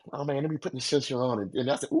like, oh man, let me put the cincher on,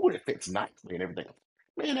 and I said, ooh, it fits nicely and everything.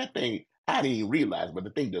 Man, that thing, I didn't even realize, but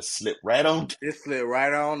the thing just slipped right on. It slid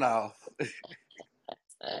right on off.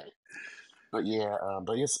 But yeah,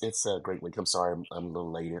 but it's a great week. I'm sorry, I'm a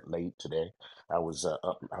little late today. I was up.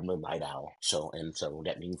 I'm a night owl, so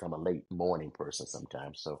that means I'm a late morning person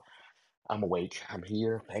sometimes. So I'm awake. I'm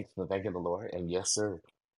here. Thanks for thanking the Lord. And yes, sir,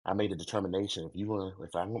 I made a determination.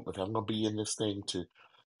 If I'm gonna be in this thing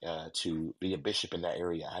to be a bishop in that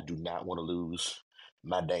area, I do not want to lose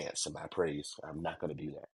my dance and my praise. I'm not gonna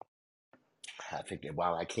do that. I think that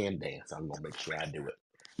while I can dance, I'm gonna make sure I do it.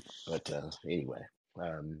 But anyway,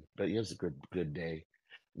 but it was a good day,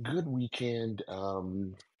 good weekend.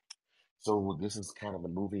 So this is kind of a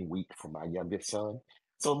moving week for my youngest son.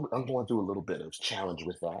 So I'm going through a little bit of challenge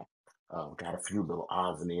with that. Got a few little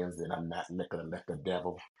odds and ends that I'm not gonna let the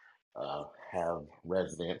devil have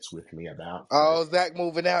residence with me about. But Oh, Zach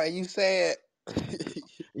moving out, and you said,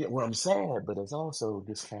 yeah, well, I'm sad, but it's also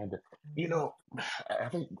this kind of, you know, I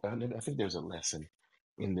think there's a lesson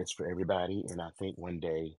in this for everybody, and I think one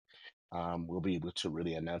day we'll be able to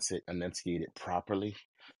really enunciate it properly.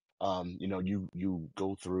 You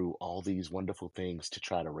go through all these wonderful things to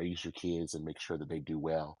try to raise your kids and make sure that they do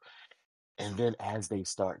well. And then as they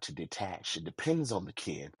start to detach, it depends on the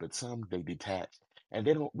kid, but some they detach and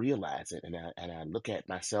they don't realize it. And I look at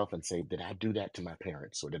myself and say, did I do that to my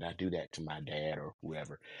parents or did I do that to my dad or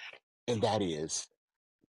whoever? and that is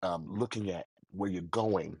looking at where you're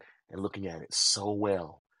going and looking at it so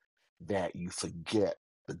well that you forget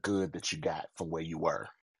the good that you got from where you were.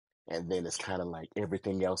 And then it's kind of like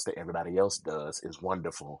everything else that everybody else does is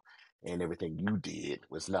wonderful, and everything you did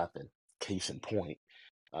was nothing. Case in point,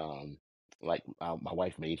 um, like my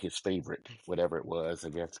wife made his favorite, whatever it was, I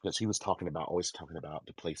guess, because he was talking about always talking about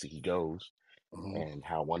the place that he goes Mhm. and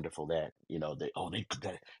how wonderful that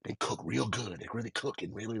they cook real good. They really cook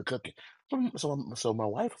and really cooking. So my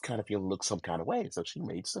wife kind of feeling looked some kind of way, so she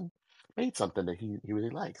made something that he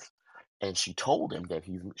really likes, and she told him that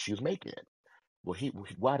she was making it. Well,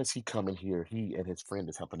 why does he come in here? He and his friend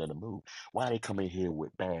is helping her to move. Why they come in here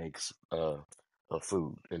with bags of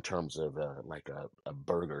food in terms of like a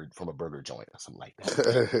burger from a burger joint or something like that?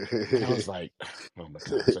 And I was like, oh my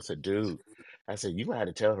gosh. I said, dude, I said, you had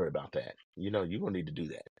to tell her about that. You're gonna need to do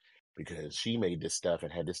that because she made this stuff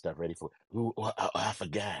and had this stuff ready for. Ooh, oh, I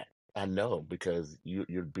forgot. I know because you're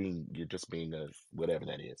just being a whatever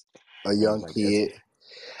that is. A And I'm young like, kid.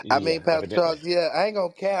 I mean, yeah, Pastor evidently. Charles, yeah, I ain't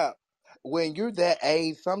gonna cap. When you're that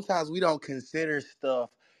age, sometimes we don't consider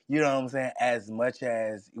stuff, you know what I'm saying, as much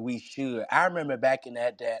as we should. I remember back in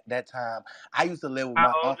that time, I used to live with How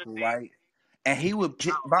my old is uncle, he? right? And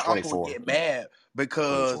my uncle would 24, get mad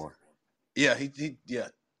because 24. yeah,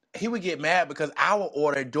 he would get mad because I would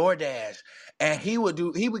order DoorDash, and he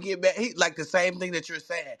would get mad. He like the same thing that you're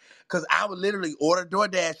saying, because I would literally order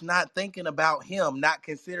DoorDash, not thinking about him, not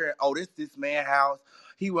considering, oh, this man house.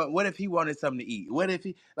 What if he wanted something to eat? What if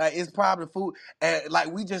he like it's probably food, and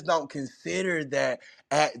like we just don't consider that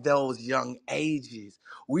at those young ages.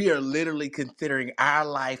 We are literally considering our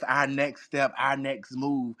life, our next step, our next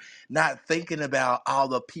move, not thinking about all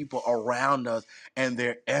the people around us and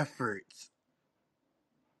their efforts.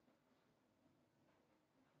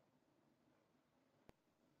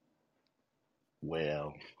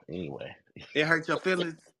 Well, anyway. It hurts your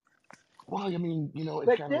feelings. Well, I mean,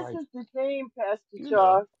 it's But kind of this like, is the thing, Pastor you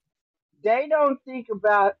know, Charles. They don't think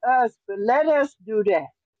about us, but let us do that.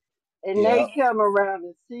 And they Yep. come around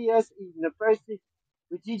and see us eating the first thing.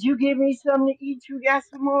 But did you give me something to eat? You got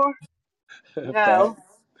some more? No.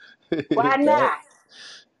 Facts. Why not? Facts.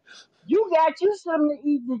 You got you something to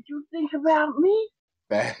eat. Did you think about me?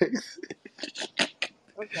 Facts.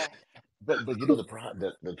 Okay. but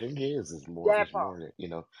the thing is more That is part. more that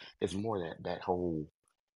it's more that whole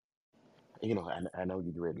I know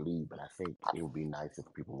you're ready to leave, but I think it would be nice if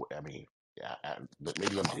people. I mean, but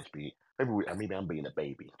maybe maybe I'm being a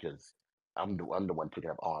baby because I'm the one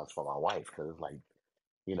picking up arms for my wife because it's like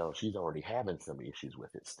she's already having some issues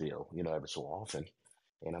with it still every so often,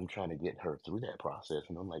 and I'm trying to get her through that process,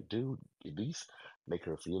 and I'm like, dude, at least make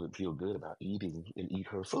her feel good about eating and eat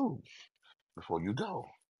her food before you go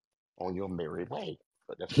on your merry way.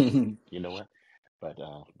 But that's okay. You know what?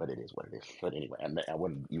 But it is what it is. But anyway, I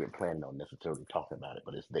wasn't even planning on necessarily talking about it,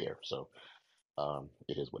 but it's there, so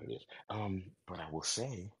it is what it is. But I will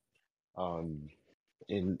say, um,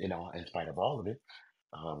 in spite of all of it,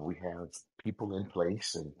 we have people in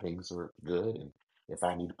place and things are good. And if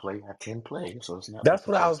I need to play, I can play. So it's not like That's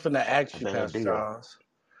what it's I was gonna a ask you, bad Pastor deal. Charles.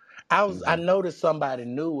 I Hmm. noticed somebody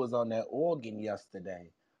new was on that organ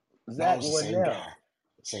yesterday. No, Zach it's the wasn't same there. guy.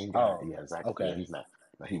 Same guy. Oh, Yeah, Zach. Yeah, okay. he's not.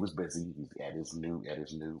 No, he was busy. He's at his new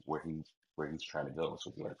where he's trying to go.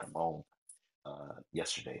 So he had to come home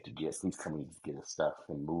yesterday to get he's coming to get his stuff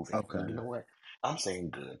and moving. And you Okay. know what? I'm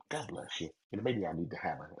saying good. God bless you. Maybe I need to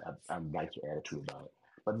have a nicer attitude about it.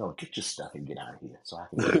 But no, get your stuff and get out of here so I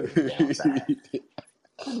can go ahead and downsize.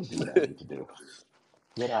 Let me do what I need to do.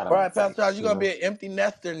 Get out of All my right, Pastor Charles, face, you're gonna be an empty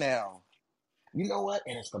nester now. You know what?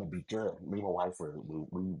 And it's going to be good. Me and my wife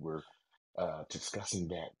we were discussing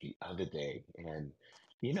that the other day, and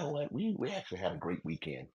you know what? We actually had a great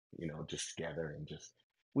weekend. Just together and just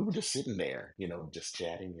we were just sitting there, just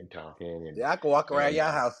chatting and talking Yeah, I can walk around and your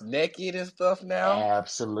house naked and stuff now.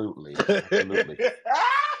 absolutely, absolutely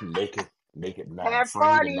naked, naked, not Have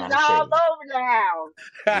afraid and parties not all ashamed. over the house.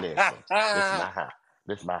 Listen, this is my house.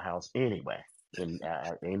 This is my house anyway. And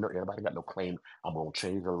ain't no everybody got no claim. I'm gonna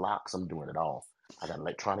change the locks. I'm doing it all. I got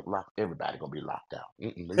electronic lock. Everybody gonna be locked out.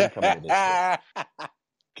 You ain't coming in this door.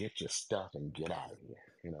 Get your stuff and get out of here.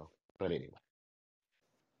 But anyway,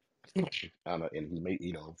 I don't know. And he may,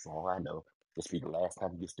 for all I know, this be the last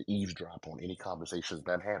time he gets to eavesdrop on any conversations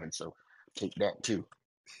that I'm having. So take that too.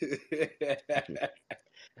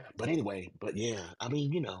 But anyway, but yeah, I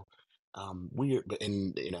mean, but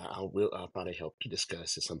and I'll probably help to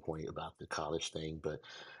discuss at some point about the college thing. But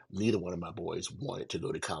neither one of my boys wanted to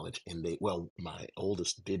go to college, and my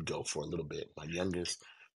oldest did go for a little bit. My youngest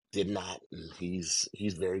did not, and he's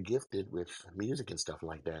very gifted with music and stuff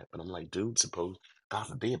like that. But I'm like, dude, God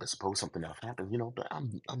forbid, but suppose something else happens, but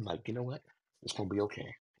I'm like, you know what? It's gonna be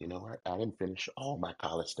okay. You know what? I didn't finish all my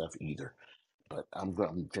college stuff either, but I'm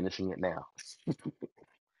finishing it now.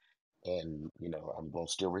 And I'm gonna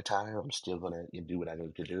still retire. I'm still gonna do what I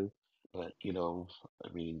need to do. But I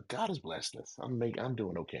mean, God has blessed us. I'm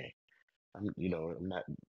doing okay. I'm not.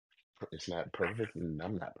 It's not perfect, and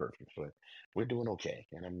I'm not perfect, but we're doing okay.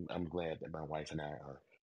 And I'm glad that my wife and I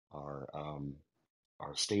are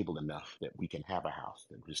stable enough that we can have a house.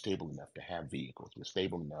 That we're stable enough to have vehicles. We're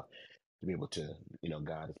stable enough to be able to,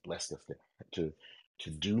 God has blessed us to to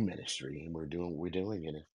do ministry, and we're doing what we're doing,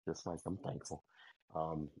 and it's just like I'm thankful.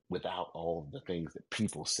 Without all the things that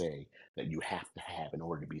people say that you have to have in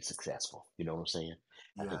order to be successful, you know what I'm saying?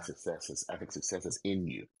 Yeah. I think success is in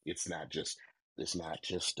you. It's not just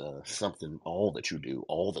something all that you do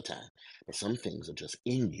all the time, but some things are just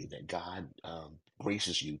in you that God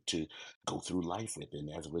graces you to go through life with, and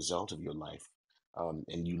as a result of your life,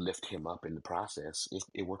 and you lift Him up in the process,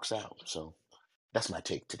 it works out. So that's my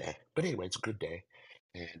take today. But anyway, it's a good day,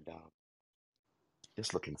 and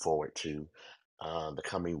just looking forward to the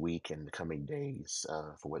coming week and the coming days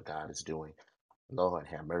for what God is doing. Lord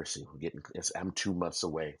have mercy. I'm 2 months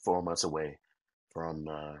away, 4 months away from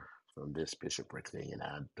this bishopric thing, and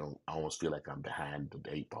I almost feel like I'm behind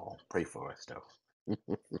the eight ball. Pray for us though.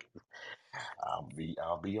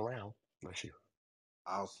 I'll be around. Bless you.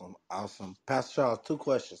 Awesome, awesome. Pastor Charles, two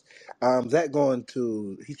questions. Zach going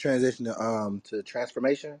to he transitioned to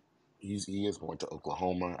transformation. He is going to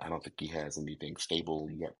Oklahoma. I don't think he has anything stable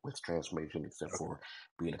yet with transformation except Okay, for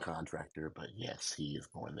being a contractor. But yes, he is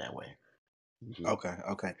going that way. okay,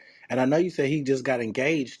 okay. And I know you said he just got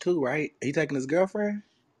engaged too, right? He taking his girlfriend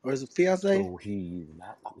or his fiance? So he's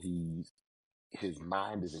not. His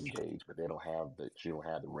mind is engaged, but she don't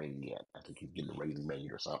have the ring yet. I think he's getting the ring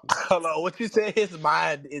made or something. Hold on, what you But said? His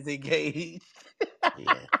mind is engaged.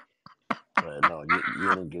 yeah. But no, you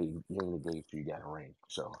ain't engaged. You ain't engaged till you got a ring.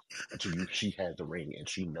 So until she has the ring and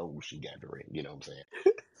she knows she got the ring, you know what I'm saying?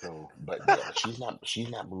 So, but yeah, but she's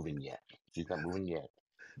not moving yet. She's not moving yet.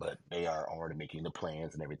 But they are already making the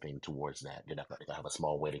plans and everything towards that. They'll have a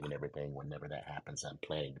small wedding and everything. Whenever that happens, I'm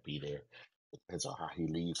planning to be there. It depends on how he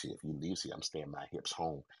leaves here. If he leaves here, I'm staying my hips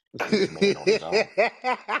home. Just leave this man on his own.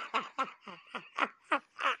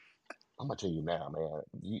 I'm gonna tell you now, man.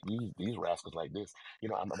 These rascals like this,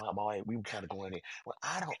 I'm always, we were kind of going in. Well,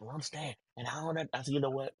 I don't understand, and I don't. I said, you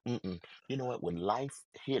know what? You know what? When life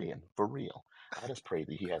hit him for real, I just pray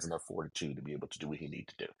that he has enough fortitude to be able to do what he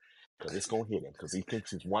needs to do, because it's gonna hit him. Because he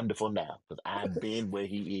thinks he's wonderful now. Because I've been where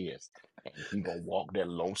he is, and he gonna walk that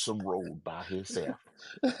lonesome road by himself.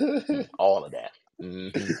 All of that.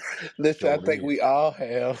 Listen, I Surely think is. we all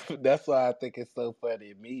have. That's why I think it's so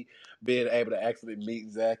funny. Me being able to actually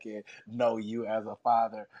meet Zach and know you as a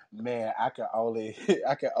father, man, I can only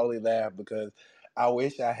I can only laugh because I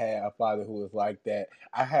wish I had a father who was like that.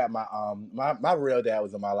 I had my real dad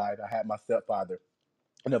was in my life. I had my stepfather.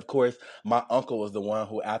 And of course, my uncle was the one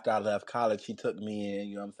who, after I left college, he took me in,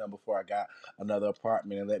 you know what I'm saying, before I got another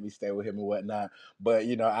apartment and let me stay with him and whatnot. But,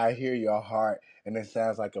 I hear your heart, and it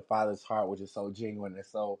sounds like a father's heart, which is so genuine and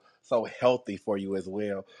so healthy for you as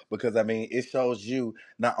well. Because, I mean, it shows you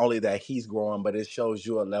not only that he's growing, but it shows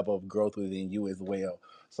you a level of growth within you as well.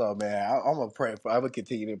 So, man, I'm gonna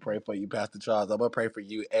continue to pray for you, Pastor Charles. I'm gonna pray for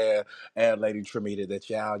you and Lady Trimita that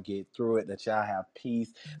y'all get through it, that y'all have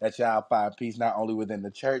peace, that y'all find peace not only within the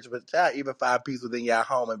church, but y'all even find peace within your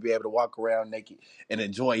home and be able to walk around naked and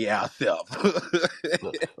enjoy yourself.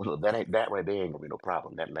 Look, that right there ain't gonna be no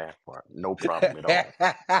problem. That last part, no problem at all.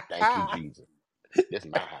 Thank you, Jesus. This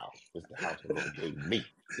is my house. This is the house the Lord gave me.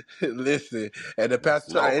 Listen, and Yes,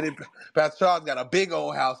 Lord. Pastor Charles got a big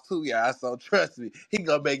old house too, y'all. So trust me, he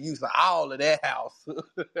gonna make use of all of that house.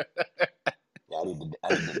 Yeah, I need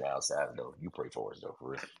to downsize though. You pray for us though,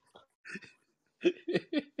 for real.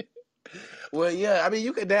 Well, yeah, I mean,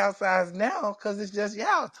 you can downsize now because it's just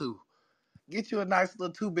y'all two. Get you a nice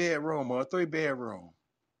little 2 bedroom or a 3 bedroom.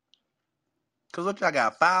 Cause what y'all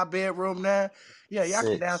got 5 bedroom now? Yeah, y'all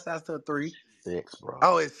can Six, downsize to a three. six, bro.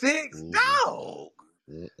 Oh, it's six? Mm-hmm. No.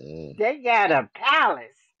 Mm-mm. They got a palace.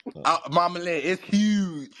 Mama Lynn, it's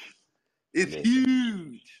huge. It's Listen,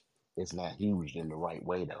 huge. it's not huge in the right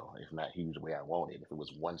way though. It's not huge the way I want it. If it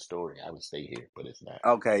was one story, I would stay here, but it's not.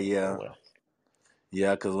 Okay, Oh yeah. well.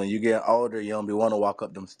 Yeah, because when you get older, you don't be want to walk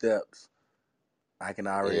up them steps. I can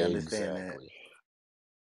already understand that. Exactly.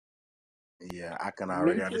 Yeah, I can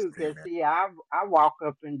already Me too, understand 'cause that. see, I walk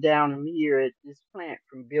up and down them here at this plant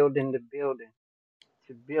from building to building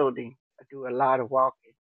to building. I do a lot of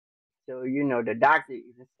walking. So, the doctor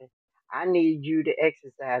even said, I need you to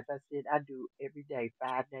exercise. I said, I do every day,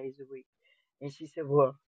 5 days a week. And she said,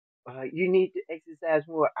 well, you need to exercise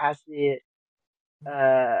more. I said,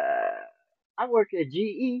 I work at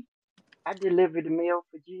GE. I deliver the mail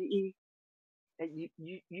for GE. And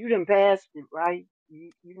you done passed it, right?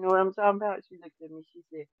 You know what I'm talking about? She looked at me. She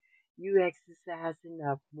said, you exercise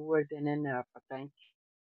enough, more than enough. I think.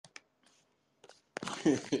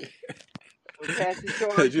 So, Pastor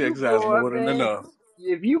Charles, You exercise more than enough.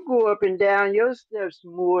 if you go up and down your steps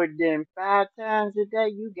more than 5 times a day,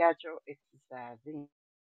 you got your exercise in.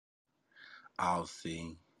 I'll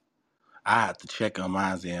see. I have to check on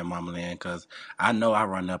mine in, Mama Land, because I know I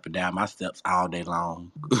run up and down my steps all day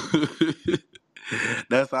long.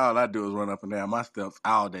 That's all I do is run up and down my steps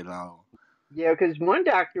all day long. Yeah, because one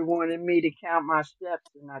doctor wanted me to count my steps,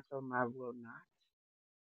 and I told him I will not.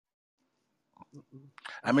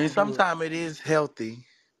 I I mean, won't do it. sometimes it is healthy.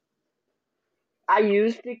 I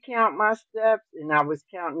used to count my steps, and I was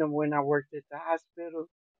counting them when I worked at the hospital.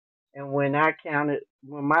 And when my counter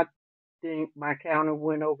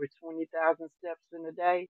went over 20,000 steps in a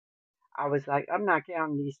day, I was like, I'm not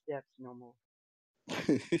counting these steps no more.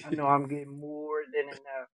 I know I'm getting more than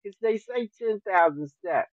enough. Because they say 10,000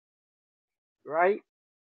 steps, right?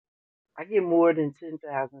 I get more than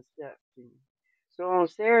 10,000 steps in. So on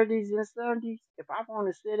Saturdays and Sundays, if I want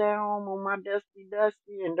to sit at home on my dusty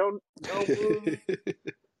and don't move,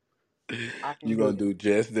 I can You're do going that. to do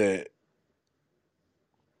just that.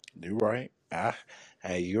 You're right.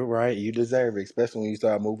 Hey, you're right. You deserve it, especially when you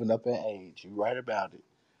start moving up in age. You're right about it.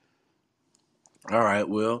 All right.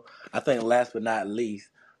 Well, I think last but not least,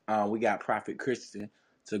 we got Prophet Christian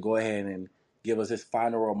to go ahead and give us his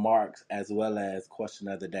final remarks as well as question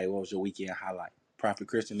of the day. What was your weekend highlight? Prophet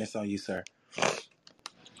Christian, it's on you, sir.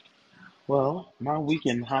 Well, my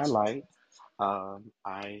weekend highlight,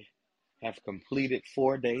 I have completed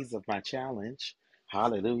 4 days of my challenge.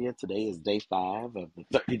 Hallelujah. Today is day 5 of the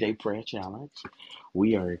 30-day prayer challenge.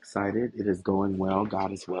 We are excited. It is going well.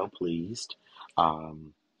 God is well pleased.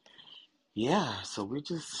 Um, yeah, so we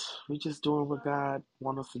just doing what God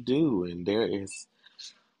wants us to do. And there is,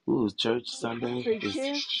 church Sunday Say,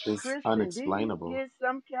 is Christian, didn't you unexplainable. get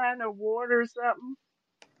some kind of award or something?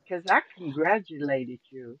 Because I congratulated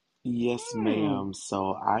you. Yes, Hmm. ma'am.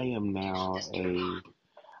 So I am now a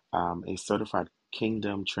certified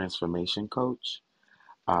kingdom transformation coach.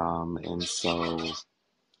 And so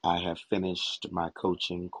I have finished my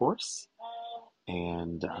coaching course,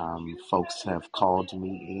 and folks have called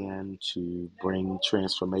me in to bring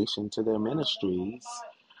transformation to their ministries,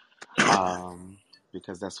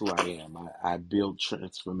 because that's who I am. I build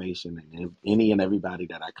transformation in any and everybody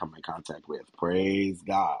that I come in contact with. Praise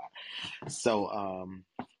God. So,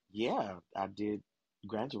 yeah, I did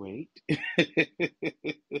graduate.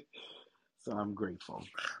 So I'm grateful.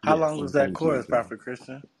 How Yes, long was and that thank you course, again. Prophet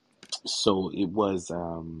Christian? So it was a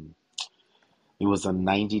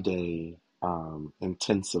 90-day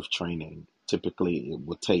intensive training. Typically, it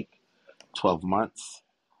would take 12 months,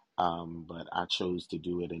 but I chose to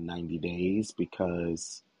do it in 90 days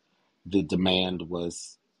because the demand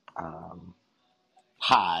was um,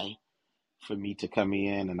 high for me to come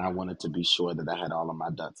in, and I wanted to be sure that I had all of my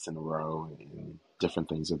ducks in a row and different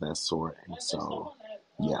things of that sort. And so,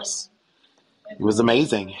 yes, it was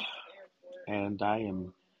amazing, and I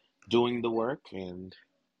am doing the work, and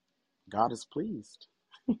God is pleased.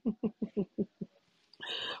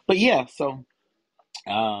 But yeah, so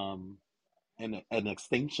um, an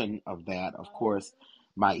extension of that, of course,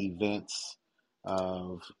 my events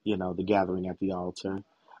of the gathering at the altar,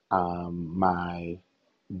 my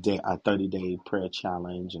 30-day prayer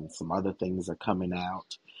challenge, and some other things are coming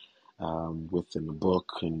out within the book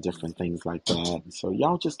and different things like that. So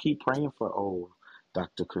y'all just keep praying for old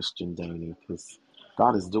Dr. Christian Daney, because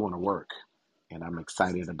God is doing a work, and I'm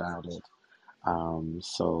excited about it.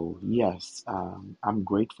 So yes, I'm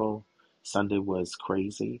grateful. Sunday was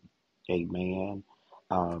crazy. Amen.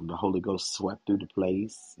 The Holy Ghost swept through the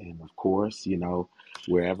place. And of course,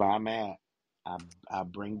 wherever I'm at, I, I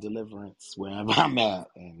bring deliverance wherever I'm at.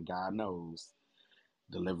 And God knows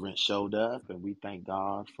deliverance showed up. And we thank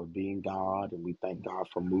God for being God. And we thank God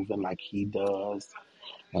for moving like He does.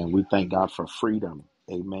 And we thank God for freedom.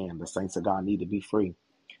 Amen. The saints of God need to be free.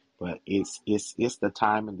 But it's the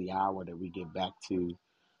time and the hour that we get back to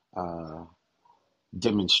uh,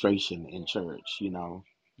 demonstration in church.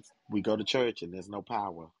 We go to church and there's no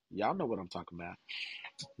power. Y'all know what I'm talking about.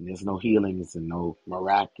 And there's no healings and no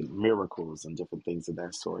miraculous miracles and different things of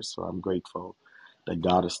that sort. So I'm grateful that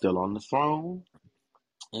God is still on the throne,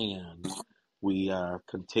 and we are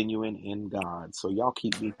continuing in God. So y'all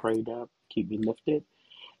keep me prayed up, keep me lifted,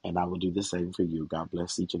 and I will do the same for you. God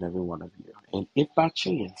bless each and every one of you. And if by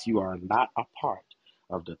chance you are not a part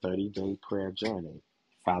of the 30-day prayer journey.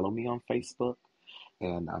 Follow me on Facebook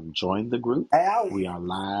and join the group. Hey, We are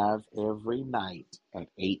live every night at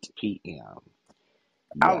 8 p.m.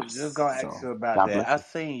 I was just Yes. gonna ask So you about God that. bless I you.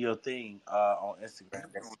 seen your thing on Instagram.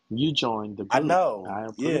 You joined the I group. know. I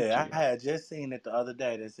approved Yeah, you. I had just seen it the other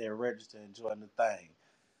day that said register and join the thing.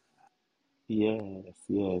 Yes,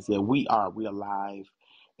 yes. Yeah, we are live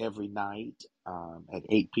every night at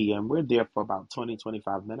 8 p.m. We're there for about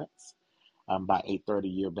 20-25 minutes. By 8:30,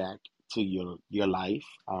 you're back to your life.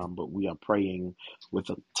 But we are praying with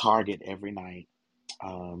a target every night.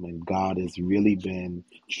 And God has really been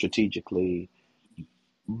strategically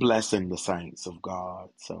blessing the saints of God.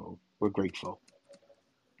 So we're grateful.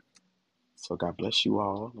 So God bless you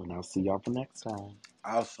all, and I'll see y'all the next time.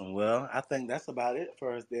 Awesome. Well, I think that's about it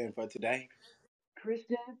for us then for today.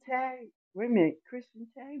 Christian, tag. Wait a minute, Christian,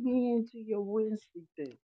 tag me into your Wednesday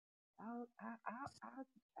thing. I'll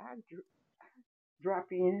drop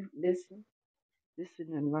in, listen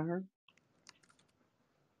and learn.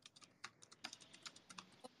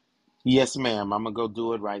 Yes, ma'am. I'm gonna go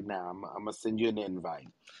do it right now. I'm gonna send you an invite.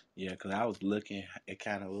 Yeah, because I was looking, it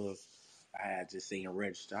kind of was. I had just seen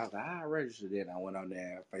register. I was like, I registered it. I went on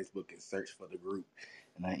there Facebook and searched for the group,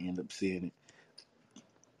 and I ended up seeing it.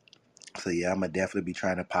 So yeah, I'm gonna definitely be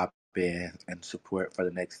trying to pop in and support for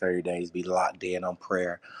the next 30 days. Be locked in on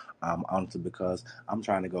prayer, honestly, because I'm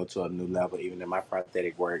trying to go to a new level, even in my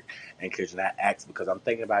prophetic work and Christian acts. Because I'm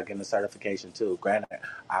thinking about getting a certification too. Granted,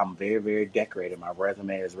 I'm very, very decorated. My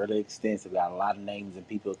resume is really extensive. Got a lot of names and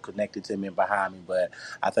people connected to me and behind me. But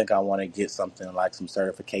I think I want to get something like some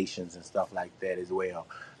certifications and stuff like that as well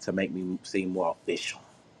to make me seem more official.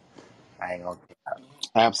 I ain't gonna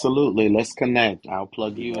Absolutely. Let's connect. I'll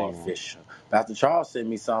plug be you more in. official. Pastor Charles sent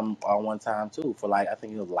me some one time too for like I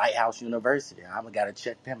think it was Lighthouse University. I'm gonna gotta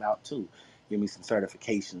check them out too. Give me some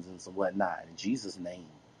certifications and some whatnot in Jesus' name.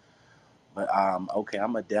 But okay,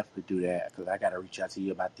 I'm gonna definitely do that because I gotta reach out to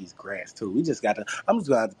you about these grants too. We just gotta. I'm just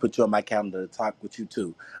gonna have to put you on my calendar to talk with you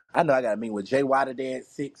too. I know I gotta meet with Jay Water today at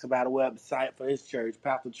 6 about a website for his church.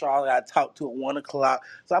 Pastor Charles, I talked to at 1 o'clock,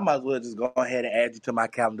 so I might as well just go ahead and add you to my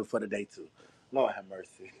calendar for the day too. Lord have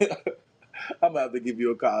mercy. I'm about to give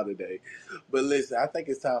you a call today. But listen, I think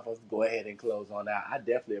it's time for us to go ahead and close on out. I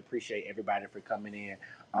definitely appreciate everybody for coming in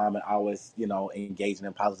and always, engaging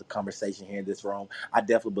in positive conversation here in this room. I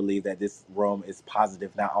definitely believe that this room is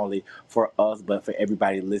positive not only for us, but for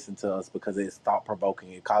everybody to listen to us because it's thought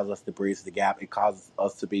provoking. It causes us to bridge the gap. It causes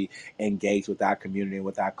us to be engaged with our community and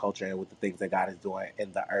with our culture and with the things that God is doing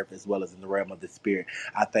in the earth as well as in the realm of the spirit.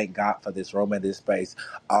 I thank God for this room and this space.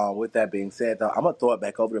 With that being said, though, I'm going to throw it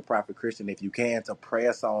back over to Prophet Christian, if you can, to pray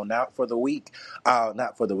us on out for the week.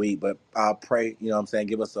 Not for the week, but pray, you know what I'm saying,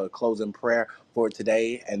 give us a closing prayer for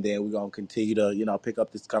today, and then we're going to continue to, pick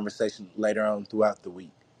up this conversation later on throughout the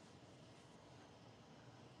week.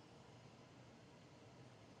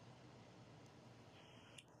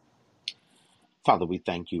 Father, we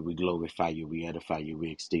thank you, we glorify you, we edify you,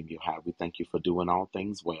 we esteem you high. We thank you for doing all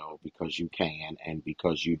things well because you can and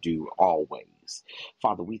because you do always.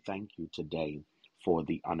 Father, we thank you today for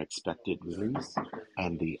the unexpected release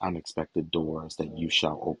and the unexpected doors that you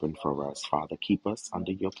shall open for us. Father, keep us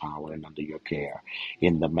under your power and under your care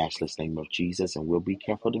in the matchless name of Jesus, and we'll be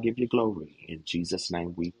careful to give you glory. In Jesus'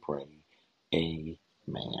 name we pray. Amen.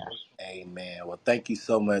 Amen. Well, thank you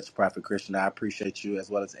so much, Prophet Christian. I appreciate you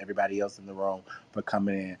as well as everybody else in the room for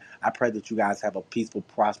coming in. I pray that you guys have a peaceful,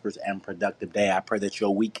 prosperous, and productive day. I pray that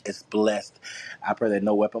your week is blessed. I pray that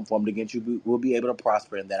no weapon formed against you will be able to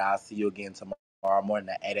prosper, and that I'll see you again tomorrow morning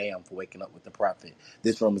at 8 a.m. for Waking Up with the Prophet.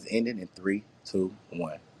 This room is ending in 3, 2,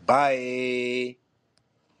 1. Bye.